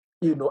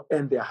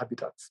 and their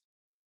habitats.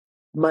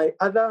 My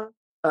other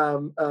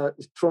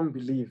strong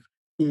belief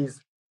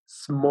is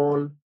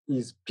small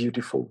is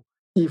beautiful.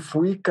 If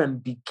we can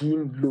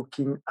begin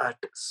looking at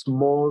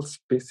small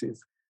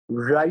spaces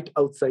right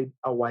outside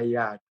our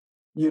yard,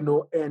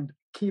 and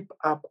keep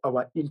up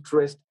our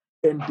interest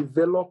and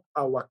develop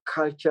our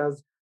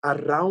cultures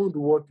around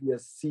what we are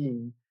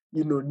seeing,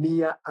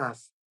 near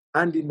us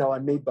and in our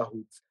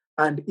neighborhoods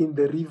and in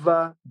the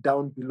river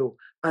down below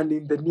and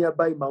in the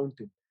nearby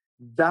mountain,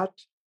 that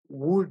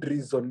would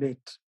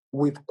resonate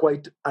with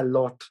quite a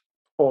lot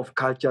of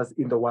cultures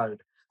in the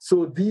world.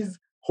 So this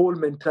whole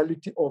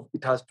mentality of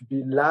it has to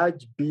be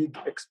large, big,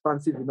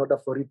 expansive in order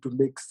for it to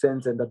make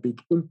sense and a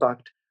big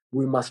impact,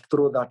 we must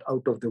throw that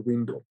out of the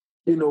window.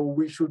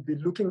 We should be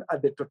looking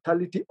at the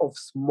totality of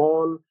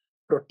small,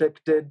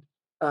 protected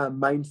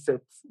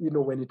mindsets,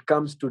 when it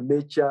comes to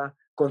nature,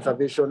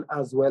 conservation,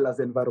 as well as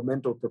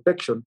environmental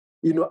protection,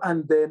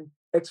 and then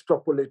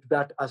extrapolate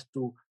that as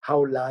to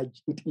how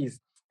large it is.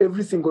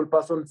 Every single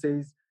person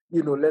says,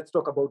 let's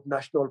talk about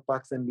national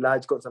parks and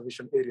large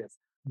conservation areas.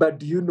 But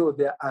do you know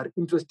there are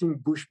interesting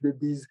bush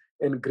babies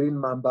and green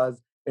mambas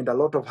and a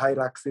lot of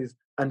hyraxes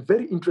and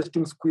very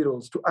interesting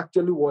squirrels to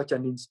actually watch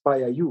and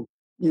inspire you,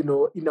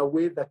 in a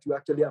way that you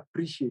actually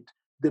appreciate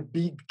the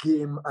big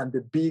game and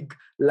the big,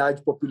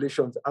 large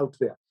populations out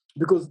there.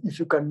 Because if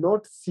you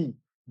cannot see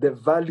the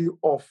value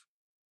of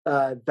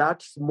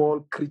that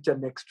small creature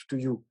next to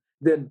you,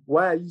 then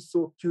why are you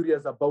so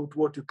curious about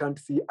what you can't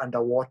see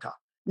underwater?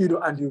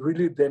 And you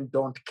really then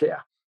don't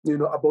care,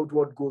 about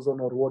what goes on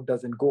or what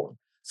doesn't go on.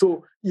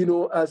 So,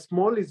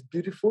 small is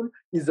beautiful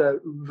is a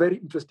very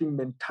interesting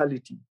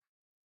mentality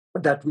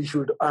that we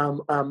should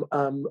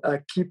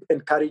keep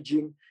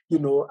encouraging,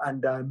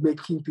 and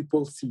making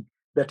people see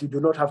that you do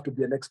not have to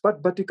be an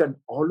expert, but you can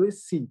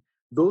always see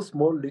those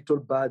small little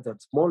birds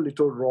and small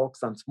little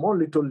rocks and small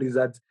little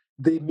lizards.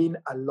 They mean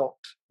a lot,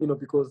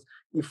 because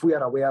if we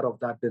are aware of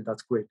that, then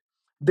that's great.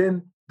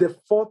 Then the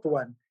fourth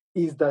one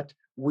is that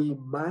we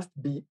must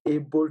be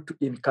able to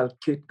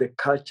inculcate the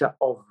culture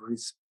of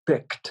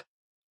respect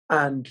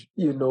and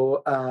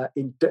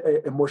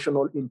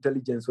emotional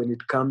intelligence when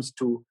it comes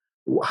to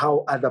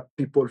how other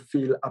people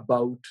feel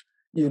about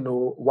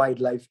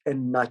wildlife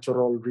and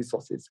natural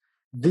resources.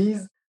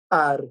 These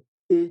are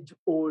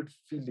age-old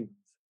feelings.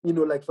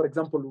 Like for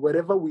example,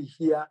 wherever we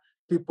hear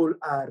people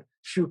are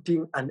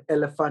shooting an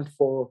elephant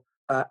for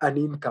an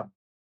income,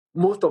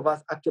 most of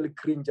us actually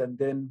cringe and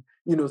then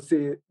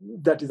say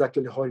that is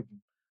actually horrible.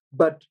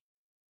 But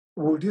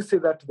would you say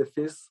that to the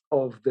face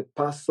of the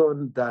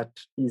person that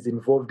is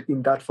involved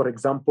in that, for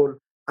example,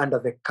 under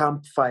the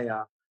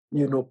campfire,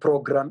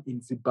 program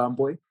in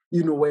Zimbabwe,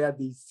 where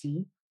they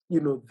see,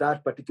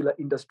 that particular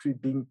industry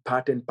being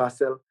part and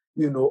parcel,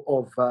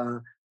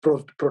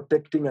 of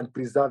protecting and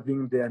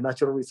preserving their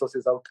natural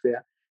resources out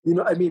there.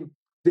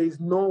 There is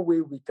no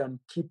way we can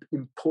keep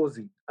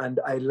imposing. And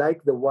I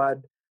like the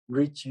word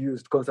Rich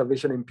used,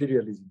 conservation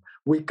imperialism.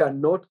 We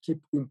cannot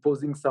keep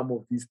imposing some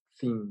of these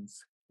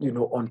things,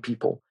 on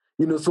people.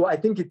 So I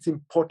think it's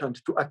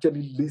important to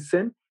actually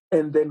listen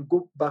and then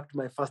go back to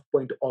my first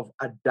point of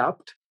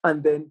adapt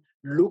and then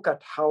look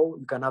at how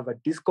you can have a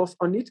discourse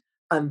on it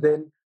and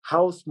then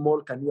how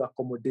small can you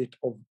accommodate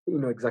of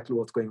exactly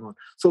what's going on.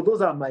 So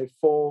those are my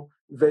 4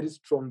 very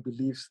strong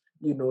beliefs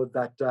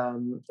that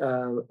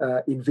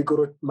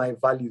invigorate my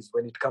values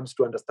when it comes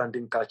to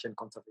understanding culture and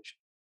conservation.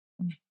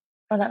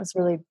 Oh, that was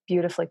really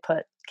beautifully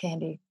put,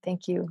 Kehinde.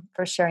 Thank you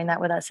for sharing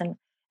that with us. And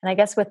I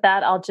guess with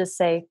that, I'll just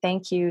say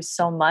thank you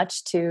so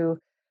much to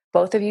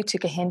both of you, to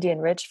Kehinde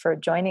and Rich, for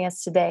joining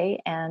us today,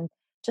 and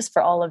just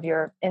for all of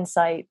your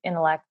insight,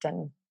 intellect,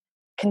 and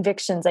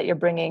convictions that you're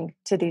bringing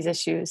to these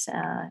issues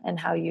and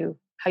how you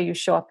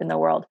show up in the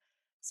world.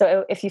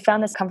 So if you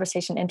found this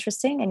conversation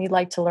interesting and you'd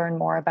like to learn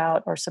more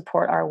about or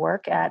support our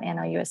work at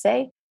ANNOW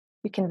USA,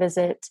 you can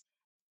visit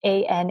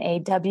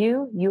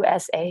anawusa.org.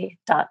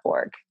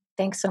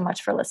 Thanks so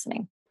much for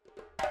listening.